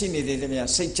တွေရှိနေသေးတယ်မြတ်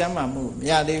စိတ်ကျမ်းမာမှုမ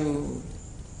ရသေးဘူး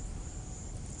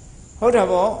ဟုတ်တာ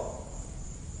ပေါ့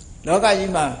လောက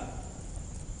ကြီးမှာ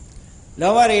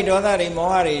လောဘတွေဒေါသတွေမော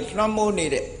ဟတွေလွှမ်းမိုးနေ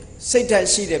တဲ့စိတ်ဓာတ်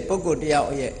ရှိတဲ့ပုဂ္ဂိုလ်တယော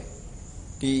က်ရဲ့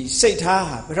ဒီစိတ်ထား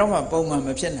ဟာဘယ်တော့မှပုံမှန်မ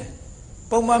ဖြစ်နိုင်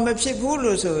ပုံမှန်မဖြစ်ဘူး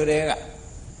လို့ဆိုကြတဲ့က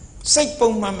စိတ်ပုံ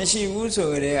မှန်မရှိဘူးဆို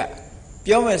ကြတဲ့က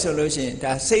ပြောမယ်ဆိုလို့ရှိရင်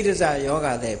ဒါစိတ်ဒဇယောဂ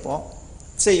တဲ့ပေါ့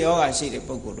စိတ်ယောဂရှိတဲ့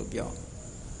ပုဂ္ဂိုလ်လို့ပြော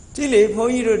ဒီလေဘု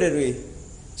န်းကြီးတို့တွေ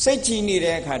စိတ်ကြည်နေ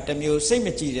တဲ့အခါတစ်မျိုးစိတ်မ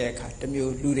ကြည်တဲ့အခါတစ်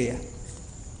မျိုးလူတွေက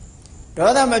ဒေါ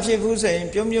သမဖြစ်ဘူးဆိုရင်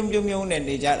ပြုံးနဲ့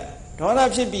နေကြတာဒေါသ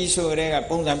ဖြစ်ပြီဆိုကြတဲ့က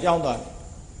ပုံစံပြောင်းသွားတယ်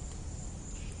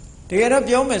တကယ်တော့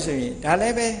ပြောမယ်ဆိုရင်ဒါလ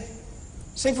ည်းပဲ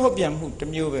စိတ်ဖောက်ပြန်မှုတ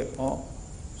စ်မျိုးပဲပေါ့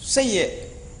စိတ်ရဲ့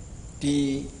ဒီ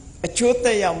အကျိုးသ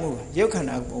က်ရောက်မှုရုပ်ခန္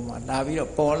ဓာပုံမှာလာပြီး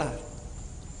တော့ပေါ်လာ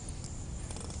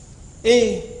အေး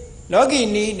လောကီ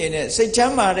နည်းအနေနဲ့စိတ်ချ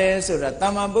မ်းပါတယ်ဆိုတာတာ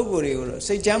မန်ပုဂ္ဂိုလ်တွေကိုလို့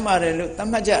စိတ်ချမ်းပါတယ်လို့သတ်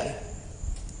မှတ်ကြတယ်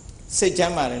စိတ်ချ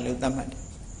မ်းပါတယ်လို့သတ်မှတ်တယ်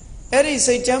အဲ့ဒီ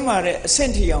စိတ်ချမ်းပါတယ်အဆ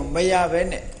င့်ထိအောင်မရဘဲ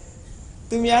နဲ့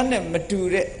သူများနဲ့မတူ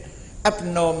တဲ့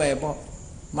abnormal ပေါ့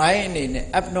mind အနေနဲ့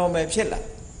abnormal ဖြစ်လာ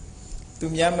သူ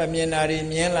များမမြင်တာတွေ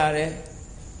မြင်လာတယ်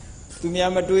သူ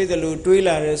များမတွေးသလိုတွေး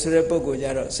လာတယ်ဆိုတဲ့ပုဂ္ဂိုလ်ကြ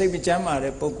တော့စိတ်မချမ်းသာ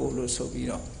တဲ့ပုဂ္ဂိုလ်လို့ဆိုပြီး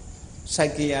တော့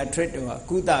psychiatric တို့က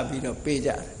ကုသပြီးတော့ပေး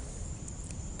ကြတယ်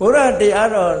ဘုရားတရား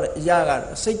တော်ရကတော့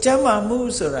စိတ်ချမ်းသာမှု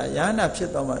ဆိုတာယန္တာဖြစ်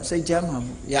တော့မှစိတ်ချမ်းသာ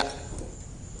မှုရ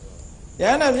ယ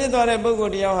န္တာဖြစ်သွားတဲ့ပုဂ္ဂို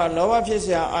လ်တရားဟာလောဘဖြစ်เ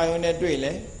สียအာယုန်နဲ့တွေ့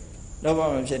လဲလောဘ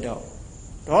မဖြစ်တော့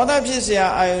ဒေါသဖြစ်เสีย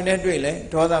အာယုန်နဲ့တွေ့လဲ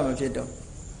ဒေါသမဖြစ်တော့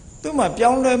သူ့မှာ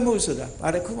ပြောင်းလဲမှုဆိုတာဘာ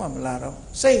တစ်ခုမှမလာတော့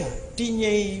စိတ်ဟာတည်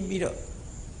ငြိမ်ပြီးတော့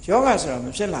ယောဂဆိုတာမ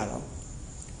ဖြစ်လာတော့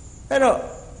အဲ့တော့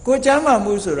ကိုယ်ချမ်းသာ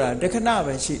မှုဆိုတာတခဏ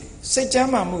ပဲရှိတယ်စိတ်ချ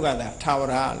မ်းသာမှုကသာထာဝ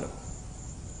ရလို့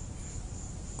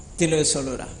ဒီလိုဆို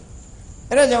လိုတာ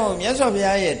အဲ့ဒါကြောင့်မြတ်စွာဘု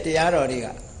ရားရဲ့တရားတော်တွေက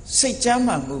စိတ်ချမ်း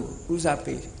သာမှုကိုဦးစား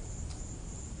ပေးတယ်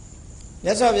မြ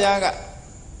တ်စွာဘုရားက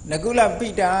နကုလပိ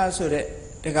တာဆိုတဲ့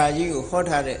တရားကြီးကိုဟော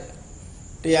ထားတဲ့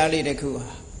တရားလေးတစ်ခုဟာ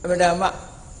အမှန်တမ်း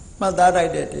မှတ်သားလို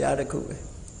က်တဲ့တရားတစ်ခုပဲ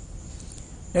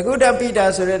နကုတပိတာ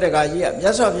ဆိုတဲ့တရားကြီးကမြ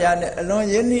တ်စွာဘုရားနဲ့အလွန်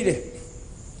ရင်းနှီးတယ်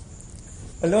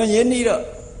အလွန်ရင်းနှီးတော့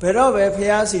ဘယ်တော့ပဲဘု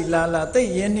ရားစီလာသိ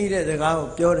ရင်းနှီးတဲ့တရားကို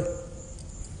ပြောတယ်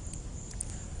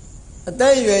အသ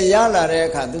က်အရွယ်ရလာတဲ့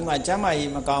အခါသူမှကျမ်းမာ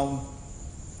ရေးမကောင်းဘူး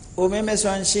။အိုမင်းမစွ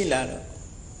မ်းရှိလာတော့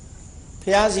ဘု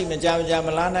ရားစီမကြမ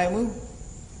လာနိုင်ဘူး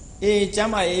။အေးကျ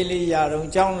မ်းမာရေးလေးရတော့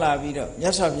ကြောင်းလာပြီးတော့မြ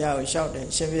တ်စွာဘုရားကိုလျှောက်တယ်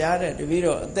ရှင်ဘုရားတဲ့တပည့်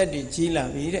တော်အသက်တွေကြီးလာ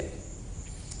ပြီတဲ့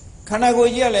။ခန္ဓာကို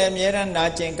ယ်ကြီးကလည်းအမြဲတမ်းနာ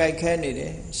ကျင်ကြိုက်ခဲနေတ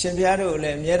ယ်။ရှင်ဘုရားတို့လ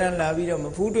ည်းအမြဲတမ်းလာပြီးတော့မ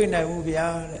ဖူးတွေ့နိုင်ဘူးဘု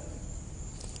ရားတဲ့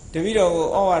။တပည့်တော်ကို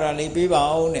ဩဝါဒလေးပေးပါ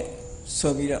အောင်တဲ့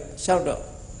ဆိုပြီးတော့လျှောက်တော့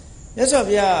မြတ်စွာ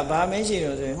ဘုရားကဗာမင်းရှိ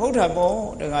လို့ဆိုရင်ဟုတ်တာပေါ့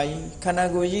တခါကြီးခန္ဓာ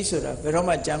ကိုယ်ကြီးဆိုတာဘယ်တော့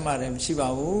မှကျမ်းမာတယ်မရှိပါ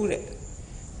ဘူးတဲ့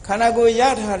ခန္ဓာကိုယ်ရ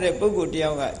ထားတဲ့ပုဂ္ဂိုလ်တ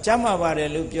ယောက်ကကျမ်းမာပါတယ်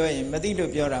လို့ပြောရင်မသိ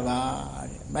လို့ပြောတာပါ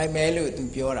တဲ့မိုက်မဲလို့သူ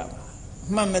ပြောတာပါ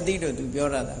အမှန်မသိလို့သူပြော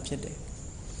တာဖြစ်တယ်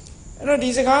အဲ့တော့ဒီ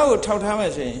စကားကိုထောက်ထားမ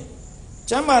ယ်ဆိုရင်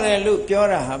ကျမ်းမာတယ်လို့ပြော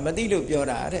တာဟာမသိလို့ပြော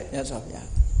တာတဲ့မြတ်စွာဘုရား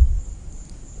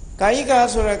ကာယက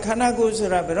ဆိုတာခန္ဓာကိုယ်ဆို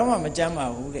တာဘယ်တော့မှမကျမ်းမာ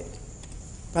ဘူးတဲ့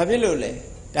ဘာဖြစ်လို့လဲ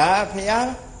ဒါဘုရား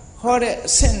ဟောတဲ့အ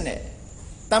ဆင့်နဲ့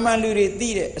တမန်လူတွေသိ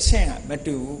တဲ့အဆင့်ကမ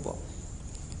တူဘူးပေါ့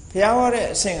ဘုရားဟောတဲ့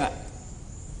အဆင့်က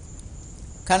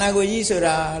ခန္ဓာကိုယ်ကြီးဆို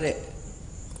တာတဲ့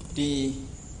ဒီ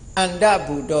အန္တ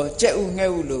ဘူတော်ကြက်ဥငှ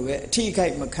က်ဥလိုပဲအထိခို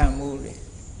က်မခံဘူးလေ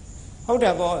ဟုတ်တ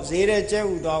ယ်ပေါ့ဈေးတဲ့ကြက်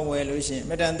ဥသွားဝယ်လို့ရှိရင်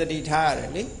မတန်တတိထားရတ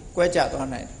ယ်လေကွဲကြသွား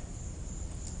နိုင်တယ်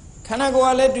ခန္ဓာကို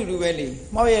ယ်ကလည်းတူတူပဲလေ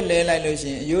မှောက်ရက်လဲလိုက်လို့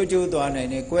ရှိရင်အယိုးကျိုးသွားနိုင်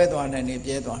တယ်ကွဲသွားနိုင်တယ်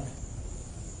ပြဲသွားနိုင်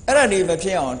အဲ့ဒါတွေမဖြ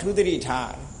စ်အောင်ထူးသတိ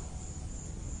ထား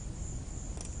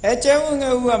ကျဲဥငှ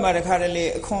က်ဥကမှတခါတလေ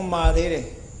အခွန်မာသေးတယ်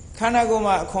ခန္ဓာကိုယ်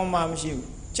မှာအခွန်မာမရှိဘူး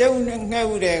ကျဲဥငှက်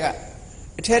ဥတွေက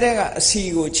အထဲထဲကအစီ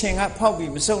ကိုခြင်ကဖောက်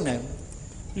ပြီးမစုပ်နိုင်ဘူး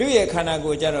လူရဲ့ခန္ဓာ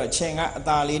ကိုယ်ကြတော့ခြင်ကအ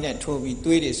သာလေးနဲ့ထိုးပြီး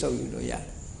သွေးတွေစုပ်ယူလို့ရတယ်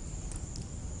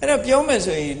အဲ့တော့ပြောမယ်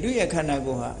ဆိုရင်လူရဲ့ခန္ဓာ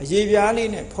ကိုယ်ဟာအရေပြားလေး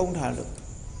နဲ့ဖုံးထားလို့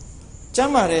ကျ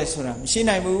မ်းမာတယ်ဆိုတာမရှိ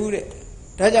နိုင်ဘူးတဲ့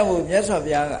ဒါကြောင့်မို့မြတ်စွာ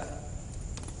ဘုရားက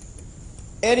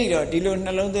အဲ့ဒီတော့ဒီလိုနှ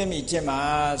လုံးသွင်းပြီးကျင့်ပါ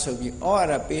ဆိုပြီးဩဝါ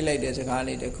ဒပေးလိုက်တဲ့စကား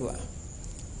လေးတစ်ခုอ่ะ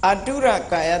အတုရ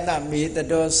ကာယတမေတ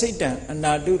တော်စိတ်တံအ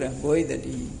နာတုရဘောဟိတ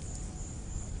တိ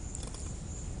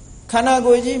ခန္ဓာ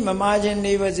ကိုယ်ကြီးမမာခြင်း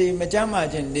နေပါစေမကြမ်းမာ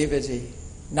ခြင်းနေပါစေ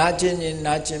နာခြင်း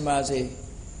နာခြင်းပါစေ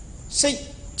စိတ်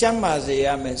ကြမ်းမာစေရ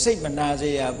မယ်စိတ်မနာစေ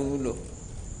ရဘူးလို့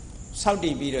စောင့်တ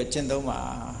ည်ပြီးတော့ကျင့်သုံးပါ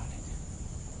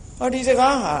ဟောဒီစ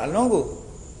ကားဟာအလုံးကို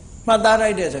မှတ်သားလို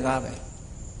က်တဲ့စကားပဲ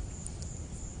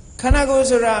ခန္ဓာကိုယ်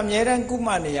ဆိုတာအမြဲတမ်းကုမ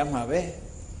နေရမှာပဲ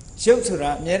ရုပ်ဆိုတာ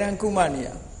အမြဲတမ်းကုမနေရ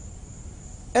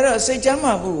အဲ့တော့စိတ်ချမ်း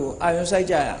သာမှုကိုအာရုံစိုက်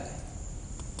ကြရမယ်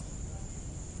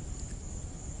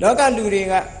လောကလူတွေ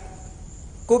က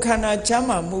ကိုယ်ခန္ဓာချမ်း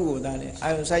သာမှုကိုသာလေအာ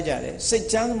ရုံစိုက်ကြတယ်စိတ်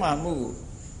ချမ်းသာမှုကို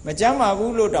မချမ်းသာ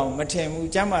ဘူးလို့တောင်မထင်ဘူး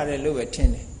ချမ်းသာတယ်လို့ပဲထင်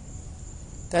တယ်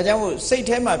ဒါကြောင့်မို့စိတ်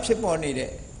ထဲမှာဖြစ်ပေါ်နေ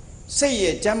တဲ့စိတ်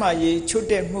ရဲ့ချမ်းသာရေးချွတ်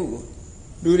တဲ့မှုကို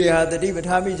လူတွေဟာတတိပဋ္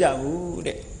ဌာန်းမိကြဘူး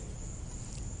တဲ့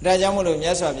ဒါကြောင့်မို့လို့မြ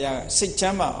တ်စွာဘုရားကစိတ်ချ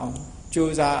မ်းသာအောင်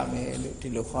ကြိုးစားရမယ်လို့ဒီ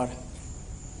လိုခေါ်တာ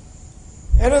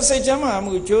အဲ့တော့စိတ်ချမ်းသာ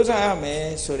မှုကြိုးစားရမယ်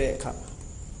ဆိုတဲ့အခါ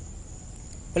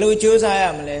ဘယ်လိုကြိုးစားရ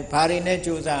မလဲဘာတွေနဲ့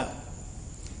ကြိုးစား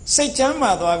စိတ်ချမ်း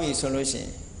သာသွားပြီဆိုလို့ရှိရ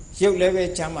င်ရုပ်လည်းပဲ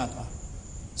ချမ်းသာသွား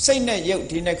စိတ်နဲ့ရုပ်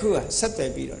ဒီနှစ်ခုဟာဆက်သွ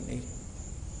ယ်ပြီးတော့နေတယ်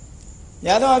။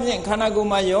ညာတော့အပြင်ခန္ဓာကိုယ်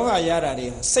မှာယောဂရတာတွေ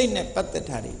ဟာစိတ်နဲ့ပတ်သက်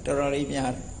တာတွေတော်တော်လေး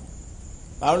များတယ်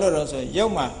။ဘာလို့လဲဆိုရု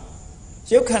ပ်မှာ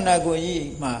ရုပ်ခန္ဓာကိုယ်ကြီး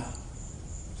မှာ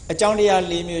အကြောင်းတရား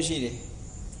၄မျိုးရှိတယ်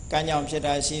။ကံကြောင့်ဖြစ်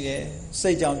တာရှိတယ်၊စိ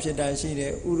တ်ကြောင့်ဖြစ်တာရှိတ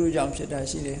ယ်၊ဥရုကြောင့်ဖြစ်တာ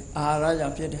ရှိတယ်၊အာဟာရကြော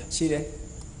င့်ဖြစ်တာရှိတယ်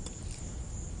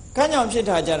။ကံကြောင့်ဖြစ်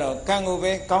တာကြတော့ကံကို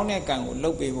ပဲကောင်းတဲ့ကံကိုလု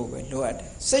ပ်ပေးဖို့ပဲလိုအပ်တယ်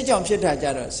။စိတ်ကြောင့်ဖြစ်တာကြ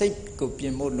တော့စိတ်ကိုပြ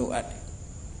င်ဖို့လိုအပ်တယ်။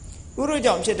ဥရု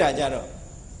ကြောင့်ဖြစ်တာကြတော့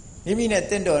မိမိနဲ့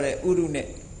တင့်တော်တဲ့ဥရုနဲ့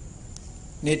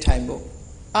နေထိုင်ဖို့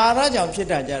အာဟာရကြောင့်ဖြစ်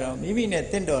တာကြတော့မိမိနဲ့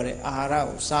တင့်တော်တဲ့အာဟာရ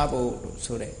ကိုစားဖို့လို့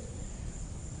ဆိုတဲ့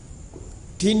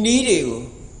ဒီနည်းတွေကို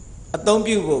အသုံး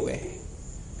ပြုဖို့ပဲ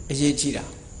အရေးကြီးတာ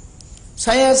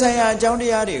ဆိုင်ရာအကြောင်းတ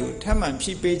ရားတွေကိုထပ်မံဖြ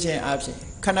ည့်ပေးခြင်းအပြင်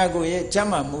ခန္ဓာကိုယ်ရဲ့ကျန်း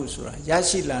မာမှုဆိုတာရ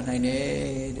ရှိလာနိုင်တ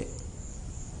ယ်တဲ့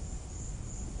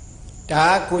ဒါ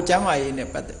ကကိုယ်ကျန်းမာရေးနဲ့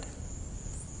ပတ်သက်တယ်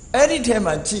အဲ့ဒီထဲ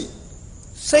မှာကြည့်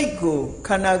စိတ်ကိုခ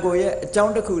န္ဓာကိုယ်ရဲ့အကြော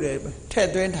င်းတစ်ခုတည်းထည့်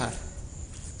သွင်းထားတယ်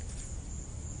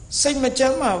စိတ်မကျ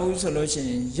န်းမာဘူးဆိုလို့ရှိ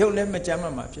ရင်ရုပ်လည်းမကျန်း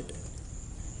မာမှာဖြစ်တယ်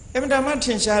အမှန်တမ်းထ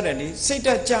င်ရှားတယ်လေစိတ်တ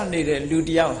က်ကြနေတဲ့လူ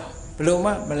တယောက်ဘယ်လို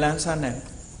မှမလန်းဆန်းနိုင်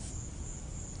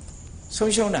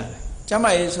ဆုံးရှုံးတာကျန်း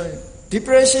မာရေးဆို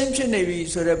depression ဖြစ်နေပြီ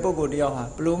ဆိုတဲ့ပုံကိုတယောက်ဟာ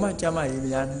ဘယ်လိုမှကျန်းမာရေးမ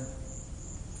ရနိုင်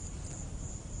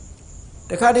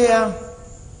တခါတည်း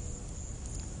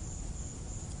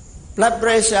blood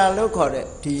pressure လို့ခေါ်တဲ့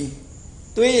ဒီ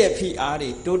သွေးရဲ့ဖိအားတွေ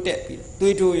တိုးတက်ပြီး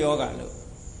သွေးတိုးယောဂလို့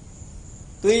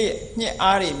သွေးရဲ့ညှက်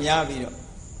အားတွေများပြီးတော့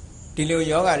ဒီလို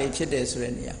ယောဂတွေဖြစ်တယ်ဆို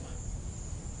တဲ့နေရာမှာ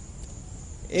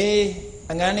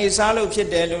အငံနေစားလို့ဖြစ်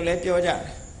တယ်လို့လည်းပြောကြတယ်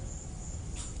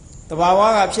တဘာဝ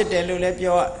ကဖြစ်တယ်လို့လည်း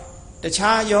ပြောတ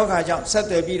ခြားယောဂကြောင့်ဆက်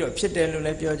သွယ်ပြီးတော့ဖြစ်တယ်လို့လ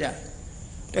ည်းပြောကြတယ်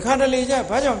တခါတလေကျ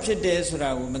ဘာကြောင့်ဖြစ်တယ်ဆိုတာ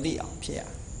ကိုမသိအောင်ဖြစ်ရ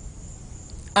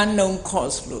unknown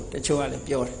cause လို့တချို့ကလည်း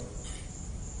ပြောတယ်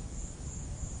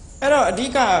အဲ့တော့အဓိ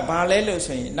ကဘာလဲလို့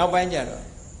ဆိုရင်နောက်ပိုင်းကျတော့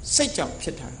စိတ်ကြောင့်ဖြ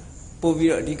စ်တာပို့ပြီး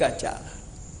တော့အဓိကကြာလာ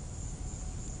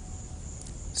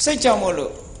စိတ်ကြောင့်မို့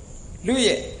လို့လူ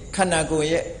ရဲ့ခန္ဓာကိုယ်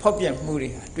ရဲ့ဖောက်ပြန်မှုတွေ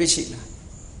ဟာတွေ့ရှိလာ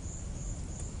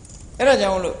အဲ့ဒါကြော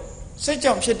င့်မို့လို့စိတ်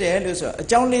ကြောင့်ဖြစ်တယ်လို့ဆိုတော့အ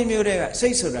ကြောင်း၄မျိုးတည်းကစိ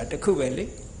တ်ဆိုတာတစ်ခုပဲလေ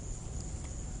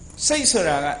စိတ်ဆို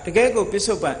တာကတကယ်ကိုပစ္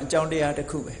စုပန်အကြောင်းတရားတစ်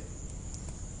ခုပဲ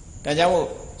ဒါကြောင့်မို့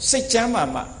စိတ်ချမ်းသာ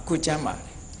မှကိုယ်ချမ်းသာတယ်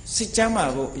စိတ်ချမ်းသာ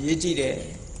ဖို့အရေးကြီးတယ်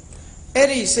အဲ့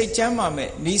ဒီစိတ်ချမ်းသာမဲ့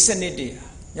ဤစနစ်တွေ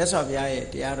မြတ်စွာဘုရားရဲ့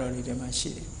တရားတော်တွေထဲမှာရှိ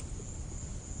တယ်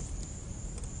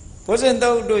ဘုဇင်တု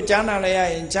တ်တို့ကြားနာလိုက်ရ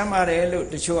ရင်ချမ်းသာတယ်လို့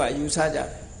တချို့ကယူဆကြ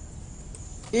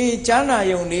တယ်ကြားနာ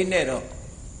ယုံလေးနဲ့တော့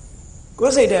ကို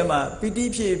ယ်စိတ်ထဲမှာပီတိ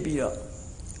ဖြစ်ပြီးတော့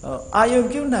အာယုံ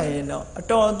ပြုတ်နိုင်ရင်တော့အ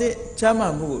တော်အသင့်ချမ်းသာ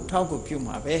မှုကိုထောက်ကူပြု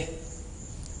မှာပဲ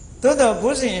သို့တော့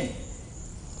ဘုဇင်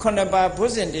9ပါးဘု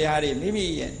ဇင်တရားတွေမိမိ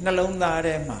ရဲ့နှလုံးသား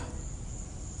ထဲမှာ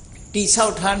တိဆော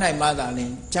က်ထားနိုင်မှသာလျှ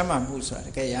င်ချမ်းသာမှုဆိုတာတ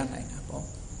ကယ်ရနိုင်တာပေါ့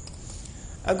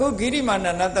အခုဂိရိမာန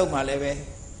န္ဒတုတ်မှာလည်းပဲ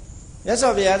မြတ်စွာ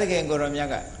ဘုရားသခင်ကိုရောမြတ်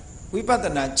ကဝိပဿ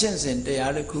နာကျင့်စဉ်တ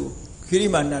ရားတစ်ခုဂိရိ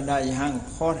မာနန္ဒယဟန်ကို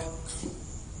ဟောတာ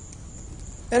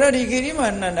အဲ့တော့ဒီဂိရိမာ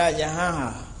နန္ဒယဟန်ဟာ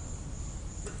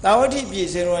တာဝတိပြည်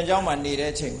စေရွန်ကျောင်းမှာနေ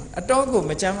တဲ့အချိန်မှာအတော်ကို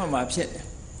မချမ်းသာဖြစ်တယ်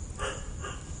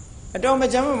အတော်မ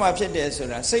ချမ်းသာဖြစ်တယ်ဆို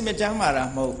တာစိတ်မချမ်းသာတာ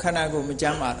မဟုတ်ခန္ဓာကိုယ်မချ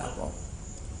မ်းသာတာပေါ့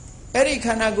အဲ့ဒီခ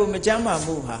န္ဓာကိုယ်မချမ်းသာ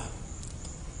မှုဟာ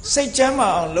စိတ်ချမ်းသာ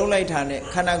အောင်လုပ်လိုက်တာနဲ့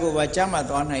ခန္ဓာကိုယ်ပါချမ်းသာ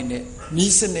သွားနိုင်တဲ့ဤ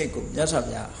စနစ်ကိုမြတ်စွာ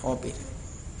ဘုရားဟောပေးတယ်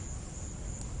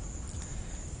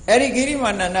အဲ့ဒီဂိရိ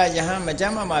မာနန္ဒယဟန်မချ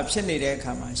မ်းသာဖြစ်နေတဲ့အ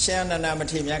ခါမှာရှင်အနန္ဒမ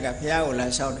ထေရမြတ်ကဘုရားကိုလာ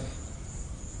လျှောက်တယ်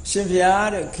ရှင်ဘုရား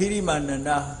တဲ့ဂိရိမာနန္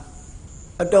ဒ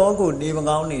အတော်ကိုနေမ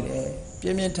ကောင်းနေတယ်ပြ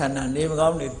င်းပြင်းထန်ထန်နေမကော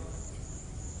င်းနေတယ်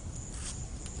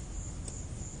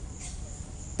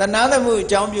တဏှာသမှုအ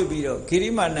ကြောင်းပြုပြီးတော့ဂိရိ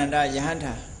မာနန္ဒယဟန်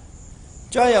ထာ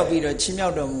ကြွရောက်ပြီးတော့ချီးမြှော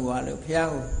က်တော်မူပါလို့ဘုရား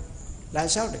ကိုလာ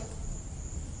လျှောက်တယ်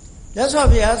မြတ်စွာ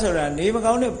ဘုရားဆိုတာနေမ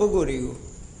ကောင်းတဲ့ပုဂ္ဂိုလ်တွေကို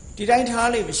ဒီတိုင်းထား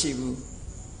လို့မရှိဘူး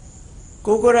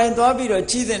ကိုယ်တိုင်သွားပြီးတော့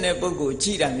ကြီးတဲ့ပုဂ္ဂိုလ်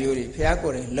ကြီးတာမျိုးတွေဘုရားကို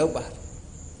ယ်တိုင်လုပ်ပါတယ်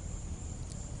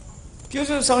ပြု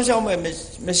စုဆောင်ရှောက်မဲ့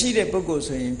မရှိတဲ့ပုဂ္ဂိုလ်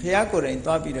ဆိုရင်ဘုရားကိုယ်တိုင်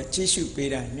သွားပြီးတော့ကြီးရှုပေး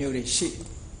တာမျိုးတွေရှိ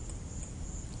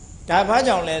ဒါဘာ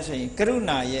ကြောင့်လဲဆိုရင်ကရု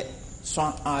ဏာရဲ့စွ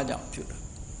မ်းအားကြောင့်ပြုတာ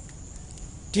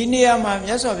ဒီနေရာမှာ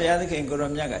မြတ်စွာဘုရားသခင်ကို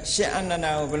ရောမြတ်ကရှင်အာနန္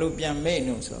ဒာကိုဘယ်လိုပြန်မေ့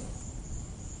လို့ဆို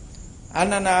အာ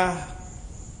နန္ဒာ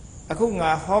အခု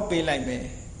ငါဟောပေးလိုက်မယ်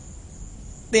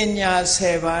တင်ညာ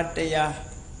10ပါးတရား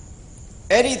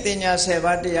အဲ့ဒီတင်ညာ10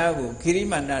ပါးတရားကိုဂိရိ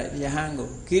မာနန္ဒယဟန်ကို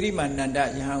ဂိရိမာနန္ဒ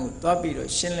ယဟန်ကိုသွားပြီးတော့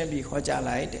ရှင်းလင်းပြီးဟောကြား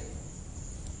လိုက်တဲ့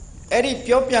အဲ့ဒီ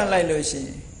ပြောပြလိုက်လို့ရှိရ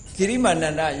င်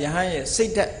Kirimananda Yahan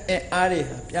sit at Ari,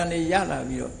 Piani Yala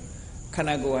Vio,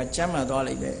 Kanagoa, Chama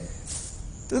Dolibe.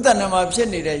 To the number of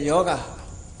Chinny yoga,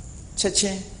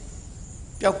 Chachin,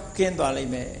 Pyokin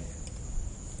Dolibe.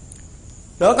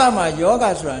 Logama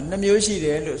yogas run, the music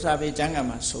de Sabi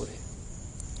Jangama Suri.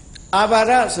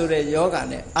 Abara Sure Yoga,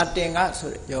 Atenga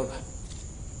Sure Yoga.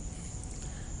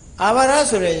 Abara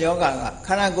Sure Yoga,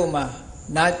 Kanaguma,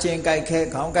 Nachin Kai,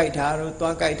 Kongai Taru,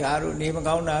 Tokai Taru,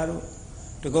 Nimagaunaru,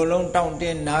 to go long town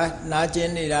tin,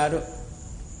 Nachin Nidaru.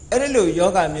 Erilu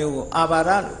Yoga Mu,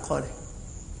 Abara call it.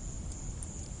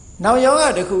 Now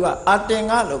Yoga de Kuga,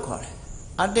 Atenga local.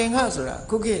 Atenga Sura,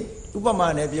 cookie,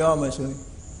 Upaman of Yomasu.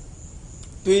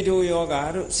 Tuidu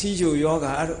Yoga, Siju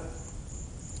Yoga.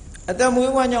 At the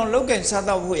Muwan look and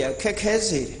Sayadaw,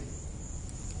 Kekesi.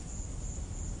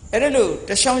 Erilu,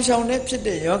 the Shang Nips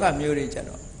the Yoga Muri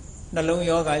General. Nalong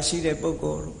Yoga, see the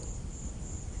Boko.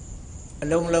 A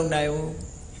long Naiu,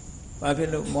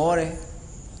 Babilo More.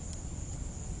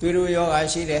 Tuidu Yoga,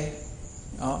 see the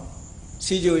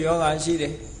Siju Yoga, see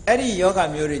the Eddie Yoga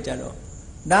Muri General.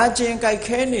 Najin Kai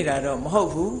Kenny, I don't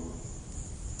hope.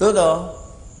 Todo,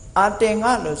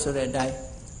 Atenga, so they die.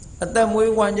 At the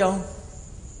Muwan young.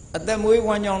 At the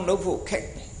Muwan look for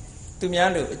cake. To me,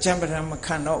 I look, Chamberlain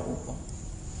cannot.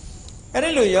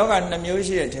 Erilu Yoga and the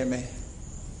music at me.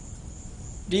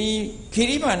 The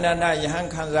Kirimananda Yahan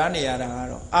Kanzani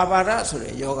Abara Sure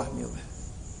Yoga Mube.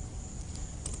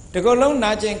 The Golong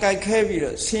Najin Kai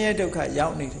Kaviro, Sayadaw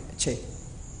Yauni Che.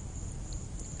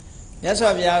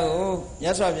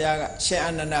 Yaswabiaga,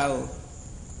 Shananao,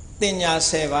 Tinya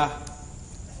Seva.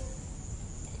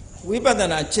 We better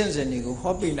not change the Nigo,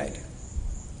 hobby light.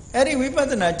 Eddie, we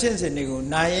better not change the Nigo,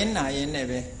 Nayan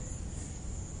Nebe.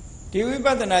 Do we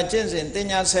better not change in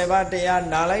Tinya Seva, they are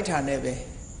Nalaita Nebe.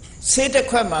 Say the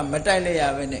Quema, Matale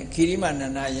Avene, Kiriman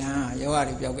and Naya,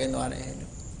 Yoari Yogeno.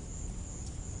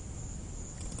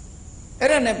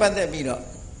 Erane Padabiro.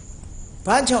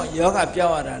 Pancho Yoga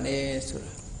Piawara Nesura.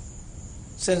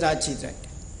 Since I cheated.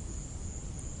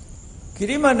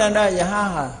 Kirimananda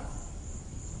Yaha.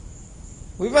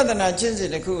 We better not change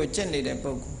the coup, gently the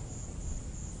book.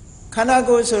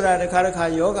 Kanago Sura, the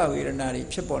Karaka Yoga, we are not a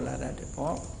chipola at the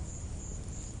port.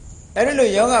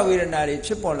 Erilu Yoga, we are not a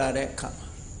chipola at come.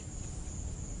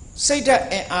 Sata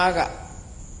and Aga.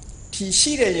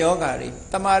 She the yoga,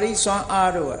 Tamari Swan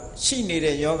Arua, she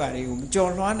needed yoga,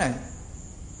 John Lana.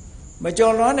 But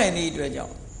John Lana need a job.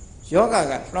 Yoga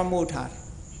got from Mutar.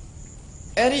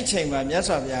 Any chamber,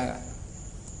 Yasab Yaga.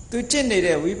 To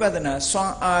Chinny, we better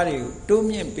Swan Aru, 2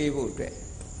 million people.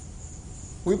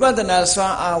 We better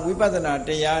Swan, we better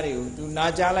Deyaru, do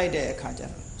Najala de Kaja.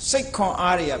 Sick con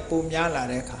aria, Pumyala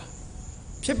Reka.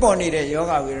 People need a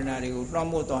yoga, we are not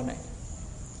from Mutone.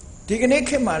 Dignity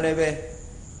came my leve.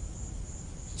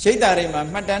 Shaydarima,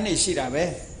 Madani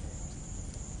Shirabe.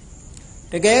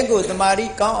 The Gago, the Mari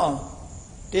gone.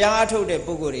 The Ato de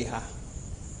Buguriha.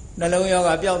 Nalo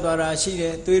Yoga Pialdora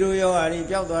Shire, Tuiru Yoga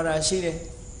Pialdora Shire.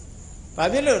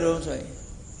 Babilo Rosway.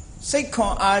 Say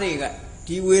con Ariga,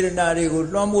 Di Wirinari,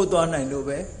 Lomudon and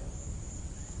Lube.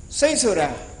 Say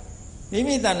Sura.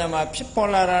 Mimi Danama,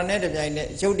 Pipolara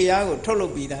Nedabine, Jodiago,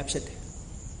 Tolobi that shit.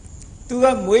 To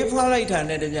a Muepa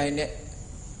Nedabine.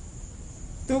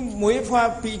 To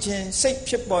Muepa Pichin, Say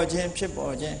Pipogen,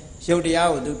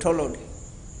 Jodiago, do Tolodi.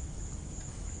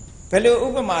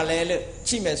 Pelo Ubamale,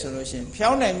 Chime solution,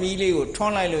 Piona Mili,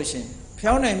 Tona Lucian,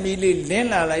 Piona Mili,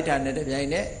 Lena Lighter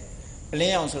Nedabine,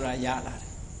 Leon Sura Yala.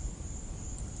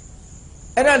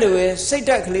 Anyway, say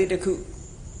that later cook.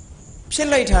 She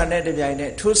later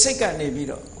Nedabine, to Sika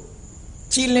Nebido.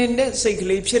 Chilene,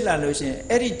 Sikli, Pilla Lucian,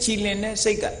 Eddie Chilene,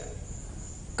 Sika.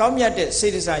 Come yet,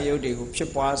 citizen Yodi,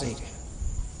 Chipoise.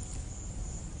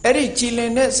 Eddie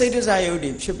Chilene, citizen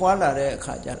Yodi, Chipola,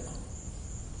 Kajal.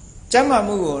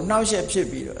 Jamamu, now she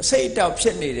pipiro, say it up,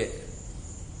 she needed.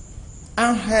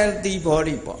 Unhealthy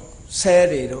body,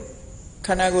 said it.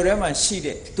 Kanagurema, she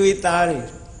did, to it.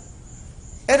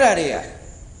 Eraria,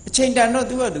 change that not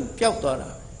do a do,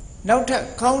 Piautora. Now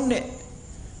count it,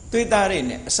 to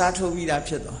it, Sato Vida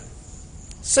Piedon.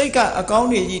 Seika, a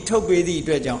county, he took with the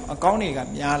dredge, a county of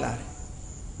Yala.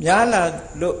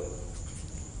 Yala, look,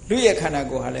 Luya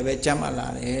Kanago, Haleve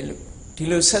Jamala,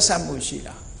 Tilo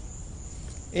Sasamushila.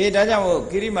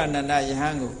 Dajawo Kirimananda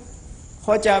Yahango,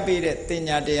 Hoja be the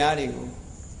Tinya de Arigo.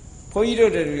 Poido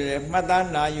de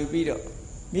Madana Yubido.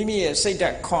 Mimi say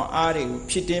that con Arigo,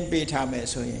 Pitin Beta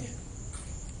Mesoye.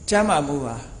 Jama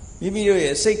Mua,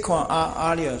 Mimi say con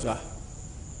Ariosa.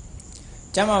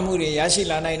 Jama Muri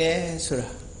Yashila Nine Sura,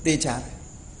 Decha.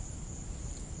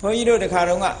 Poido de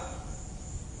Karunga.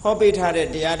 ဟောပေးထားတဲ့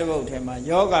တရားတစ်ပုဒ်ထဲမှာ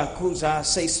ယောဂခုစား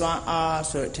စိတ်စွမ်းအား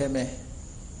ဆိုတဲ့အထဲမှာ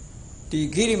ဒီ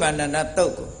ဂိရိမာနန္ဒတု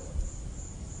တ်ကို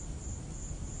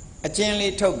အကျဉ်း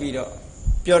လေးထုတ်ပြီးတော့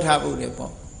ပြောထားဖို့လေ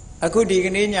ပေါ့အခုဒီက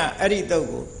နေ့ညအဲ့ဒီတုတ်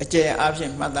ကိုအကျယ်အားဖြ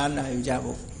င့်မှတ်သားနိုင်ကြ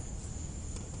ဖို့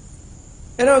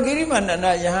အဲ့တော့ဂိရိမာနန္ဒ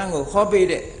ယဟန်ကိုဟောပေး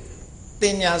တဲ့တ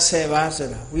င်ညာ10ပါးဆို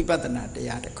တာဝိပဿနာတ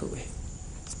ရားတစ်ခုပဲ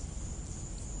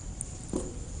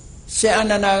ရှင်အ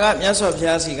နန္ဒာကမြတ်စွာဘု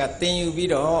ရားစီကသင်ယူပြီး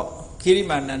တော့ဂိရိ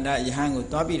မာနန္ဒယဟန်ကို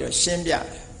သွားပြီးတော့ရှင်းပြတယ်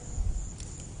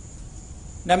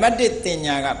နံပါတ်1တင်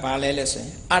ညာကဘာလဲလဲဆိုရ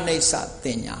င်အနိစ္စတ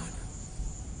င်ညာ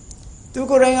သူ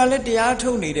ကိုယ်တိုင်ကလည်းတရားထု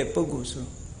တ်နေတဲ့ပုဂ္ဂိုလ်ဆို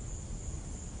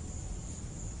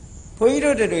ဘုန်းကြီး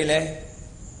တို့တွေလည်း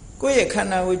ကိုယ့်ရဲ့ခန္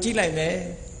ဓာကိုကြည့်လိုက်မယ်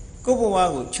ကိုယ့်ဘဝ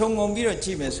ကိုခြုံငုံပြီးတော့ကြ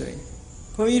ည့်မယ်ဆိုရင်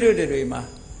ဘုန်းကြီးတို့တွေမှာ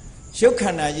ရုပ်ခ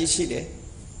န္ဓာကြီးရှိတယ်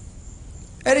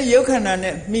အဲ့ဒီရုပ်ခန္ဓာ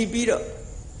နဲ့မှီပြီးတော့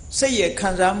စိတ်ရဲ့ခံ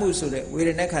စားမှုဆိုတဲ့ဝေဒ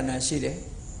နာခန္ဓာရှိတယ်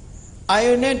အာ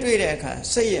ယုန်နဲ့တွေ့တဲ့အခါ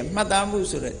စိတ်ရဲ့မှတ်သားမှု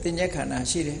ဆိုတဲ့သင်္ညက်ခန္ဓာ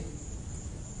ရှိတယ်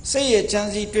စိတ်ရဲ့ကြံ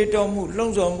စည်တွေးတောမှု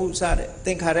လှုံ့ဆော်မှုစတဲ့သ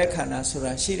င်္ခါရခန္ဓာဆို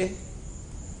တာရှိတယ်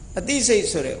အသိစိတ်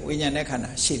ဆိုတဲ့ဝိညာဉ်နဲ့ခန္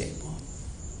ဓာရှိတယ်ပေါ့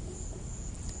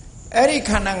အဲ့ဒီ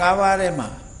ခန္ဓာ၅ပါးထဲမှာ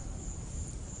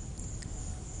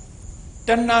တ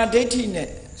ဏှာဒိဋ္ဌိနဲ့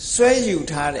ဆွဲယူ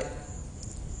ထားတဲ့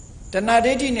တဏှာ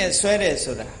ဒိဋ္ဌိနဲ့ဆွဲတယ်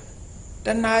ဆိုတာတ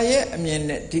ဏှာရဲ့အမြင်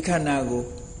နဲ့ဒီခန္ဓာကို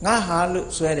ငါဟာလို့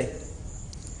ဆွဲတယ်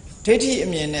ဒိဋ္ဌိအ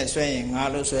မြင်နဲ့ဆွဲရင်ငါ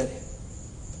လို့ဆွဲတယ်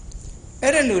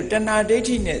အဲ့ဒါလို့တဏှာဒိဋ္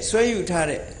ဌိနဲ့ဆွဲယူထား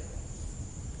တဲ့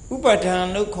ဥပါဒံ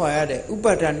လို့ခေါ်ရတဲ့ဥ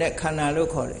ပါဒံနဲ့ခန္ဓာလို့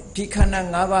ခေါ်တယ်ဒီခန္ဓာ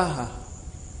၅ပါးဟာ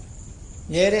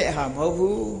မြဲတဲ့အဟာမဟုတ်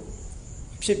ဘူး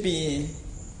ဖြစ်ပြီးရင်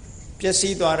ပျက်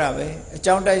စီးသွားတာပဲအ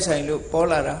ကြောင်းတိုက်ဆိုင်လို့ပေါ်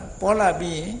လာတာပေါ်လာ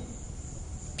ပြီးရင်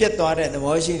ပြတ်သွားတဲ့သ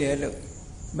ဘောရှိတယ်လို့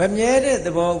မမြဲတဲ့သ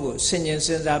ဘောကိုဆင်ញင်စ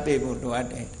ဉ်းစားပေးဖို့လိုအပ်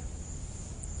တယ်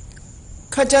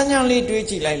ခက်ချမ်းချမ်းလေးတွေး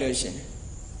ကြည့်လိုက်လို့ရှင်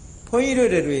ဘုန်းကြီး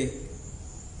တို့တွေ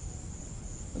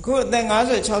အခုအသက်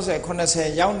50 60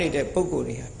 80ရောက်နေတဲ့ပုဂ္ဂိုလ်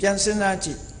တွေဟာပြန်စဉ်းစားကြ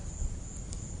ည့်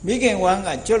မိခင်ဝမ်းက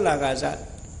ကျွတ်လာကစား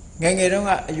ငယ်ငယ်တုန်း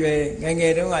ကအရွယ်ငယ်င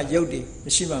ယ်တုန်းကရုပ်တည်မ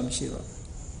ရှိမှမရှိပါဘူး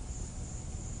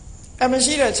အမ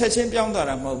ရှိတဲ့ချက်ချင်းပြောင်းသွား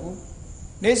တာမဟုတ်ဘူး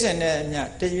နေ့စဉ်နဲ့အမျှ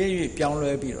တရွေ့ရွေ့ပြောင်း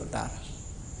လဲပြီးတော့တာ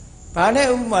ဘာနဲ့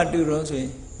ဥပမာတူတော့ဆိုရ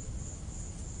င်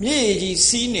မြစ်ရည်ကြီး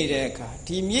စီးနေတဲ့အခါ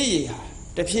ဒီမြစ်ရည်ဟာ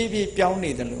တဖြည်းဖြည်းပြောင်း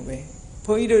နေတယ်လို့ပဲ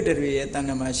ဘုန်းကြီးတို့တွေရဲ့တဏ္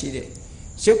ဍာမှာရှိတဲ့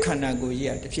ရုပ်ခန္ဓာကိုယ်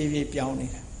ကြီးကတဖြည်းဖြည်းပြောင်းနေ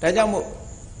တာဒါကြောင့်မို့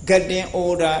getting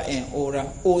older and older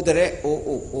older o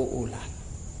လာ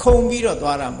ခုံပြီးတော့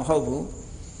သွားတာမဟုတ်ဘူး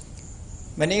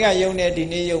မနေ့ကယုံနဲ့ဒီ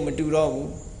နေ့ယုံမတူတော့ဘူး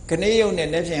ခနေ့ယုံနဲ့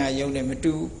လက်ဖြင့်ဟာယုံနဲ့မ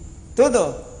တူသို့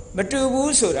တော့မတူ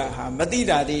ဘူးဆိုတာဟာမသိ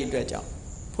တာတဲ့အတွက်ကြောင့်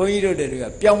ဘုန်းကြီးတို့တွေက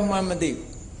ပြောင်းမှန်းမသိဘူး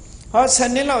ဟော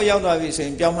7နှစ်လောက်ရောက်သွားပြီဆိုရ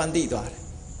င်ပြောင်းမှန်းသိသွားတယ်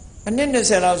အနှစ်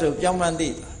20လောက်ဆိုပြောင်းမှန်းသိ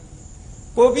သွား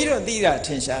ပို့ပြီးတော့သိတာထ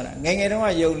င်ရှားတာငယ်ငယ်တုန်းက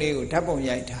ယုံလေးကိုဓာတ်ပုံ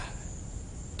ရိုက်တာ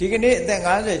ဒီကနေ့အသက်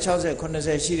50 60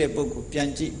 80ရှိတဲ့ပုဂ္ဂိုလ်ပြန်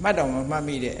ကြည့်မှတ်တော်မမှတ်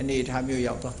မိတဲ့အနေအထားမျိုး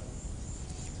ရောက်သွား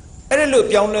အဲ့ဒါလို့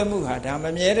ပြောင်းလဲမှုဟာဒါမ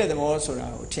မြဲတဲ့သဘောဆိုတာ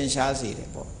ကိုထင်ရှားစေတယ်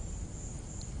ပေါ့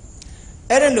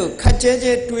အဲ့ဒါလို့ခက်ကြဲ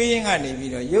ကြဲတွေးရင်းကနေ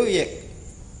ပြီးတော့ရုပ်ရဲ့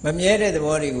မမြဲတဲ့သ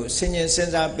ဘောတွေကိုဆင်ញင်စ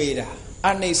ဉ်းစားပေးတာ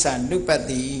အနိစ္စနုပတ္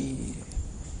တိ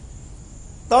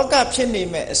တောကဖြစ်နေ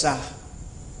မဲ့အစား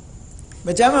မ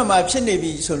ကြမ်းမှာဖြစ်နေ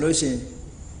ပြီဆိုလို့ရှိရင်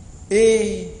အေး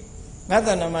ငါတ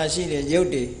ဏ္ဍာမှာရှိတဲ့ရုပ်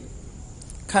တွေ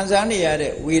ခံစားနေရ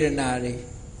တဲ့ဝေဒနာတွေ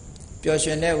ပျော်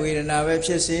ရွှင်တဲ့ဝေဒနာပဲ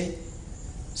ဖြစ်စေ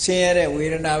ဆင်းရဲတဲ့ဝေ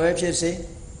ဒနာပဲဖြစ်စေ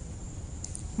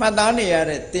မှတ်သားနေရ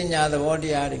တဲ့တင်ညာသဘောတ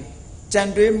ရားတွေကြံ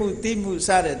တွေးမှုသိမှုစ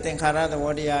တဲ့သင်္ခါရသ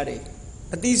ဘောတရားတွေ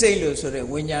အသိစိတ်လို့ဆိုတဲ့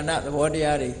ဝိညာဏသဘောတ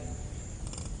ရားတွေ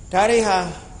ဒါတွေဟာ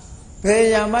ဘယ်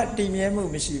ရာမှတည်မြဲမှု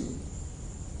မရှိဘူး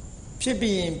ဖြစ်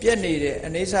ပြီးရင်ပြည့်နေတဲ့အ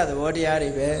နေဆသဘောတရားတွေ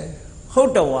ပဲဟု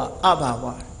တ်တော်ဝအဘာဝ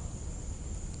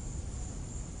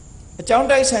အကြောင်း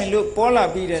တိုက်ဆိုင်လို့ပေါ်လာ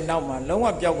ပြီးတဲ့နောက်မှာလုံးဝ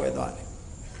ပျောက်ကွယ်သွားတယ်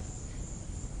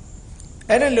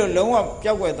အဲ့ဒါလို့လုံးဝ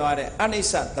ပျောက်ကွယ်သွားတဲ့အနိစ္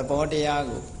စသဘောတရား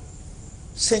ကို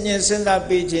ဆင်ញင်စဉ်းစား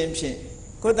ပေးခြင်းဖြင့်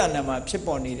ကိုယ်တဏ္ဍာမှာဖြစ်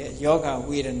ပေါ်နေတဲ့ယောဂ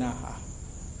ဝေဒနာဟာ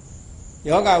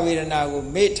ယောဂဝေဒနာကို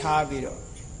မေ့ထားပြီးတော့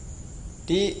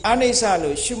ဒီအနိစ္စ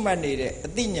လို့ရှုမှတ်နေတဲ့အ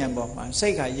သိဉာဏ်ပေါ်မှာစိ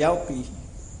တ်ကရောက်ပြီး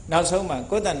နောက်ဆုံးမှာ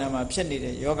ကိုယ်တဏ္ဍာမှာဖြစ်နေ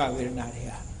တဲ့ယောဂဝေဒနာတွေ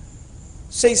ဟာ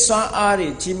စိတ်စွမ်းအားတွေ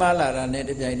ကြီးမားလာတာနဲ့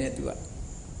တပြိုင်နက်သူက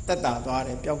တက်တာသွားတ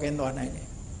ယ်ပျောက်ကင်းသွားနိုင်တယ်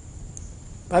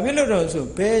ဘာဖြစ်လို့တော့ဆို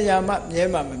ဘယ်အရာမှမြဲ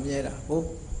မှမမြဲတာဟုတ်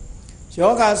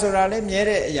ယောဂဆိုတာလည်းမြဲ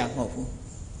တဲ့အရာမဟုတ်ဘူး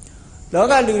လော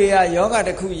ကလူတွေကယောဂတ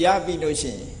စ်ခုရပြီလို့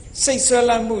ရှိရင်စိတ်ဆွဲ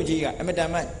လန်းမှုကြီးကအမတန်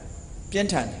မှပြင်း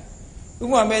ထန်တယ်ဥ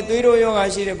ပမာမဲ့သွေးတို့ယောဂ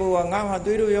ရှိတဲ့ပုဂ္ဂိုလ်ကငါမှ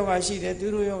သွေးတို့ယောဂရှိတယ်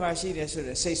သွေးတို့ယောဂရှိတယ်ဆို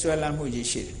တဲ့စိတ်ဆွဲလန်းမှုကြီး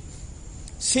ရှိတယ်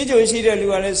စီးကြိုရှိတဲ့လူ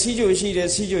ကလည်းစီးကြိုရှိတယ်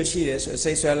စီးကြိုရှိတယ်ဆို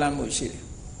စိတ်ဆွဲလန်းမှုရှိတယ်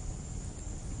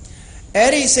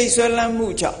အဲ့ဒီစိတ်ဆွဲလန်းမှု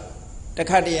ကြောင့်တ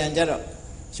ခါတရံကြတော့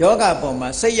ယောဂပေါ်မှာ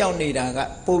စိတ်ရောက်နေတာက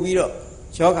ပို့ပြီးတော့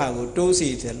ယောဂကိုတိုးစီ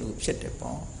တယ်လို့ဖြစ်တယ်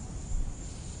ပေါ့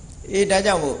အေးဒါ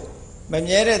ကြောင့်မို့မ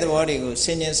မြဲတဲ့သဘောတွေကိုဆ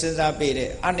င်ញင်စဉ်းစားပေးတဲ့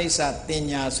အနိစ္စတင်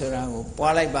ညာဆိုတာကို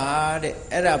ပွားလိုက်ပါတဲ့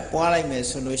အဲ့ဒါပွားလိုက်မယ်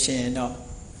ဆိုလို့ရှိရင်တော့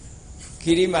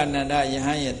ခိရိမာနန္ဒယဟ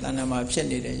န်ရဲ့တဏ္ဍာမှာဖြစ်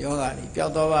နေတဲ့ယောဂတွေပျော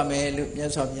က်သွားပါမယ်လို့မြ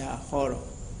တ်စွာဘုရားဟောတော့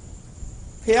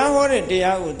ဘုရားဟောတဲ့တ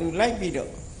ရားကိုသူလိုက်ပြီး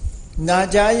တော့နာ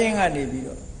ကြားရင်းကနေပြီး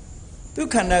တော့သူ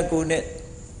ခန္ဓာကိုယ်နဲ့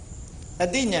အ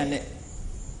တိညာနဲ့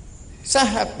စ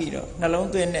ဟပ်ပြီးတော့နှလုံး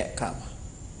သွင်းတဲ့အခါမှာ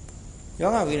ယော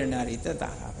ဂဝေဒနာတွေတက်တာ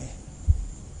ပဲ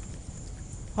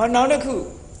ဟောနောက်တစ်ခု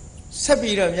ဆက်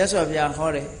ပြီးတော့မြတ်စွာဘုရားဟော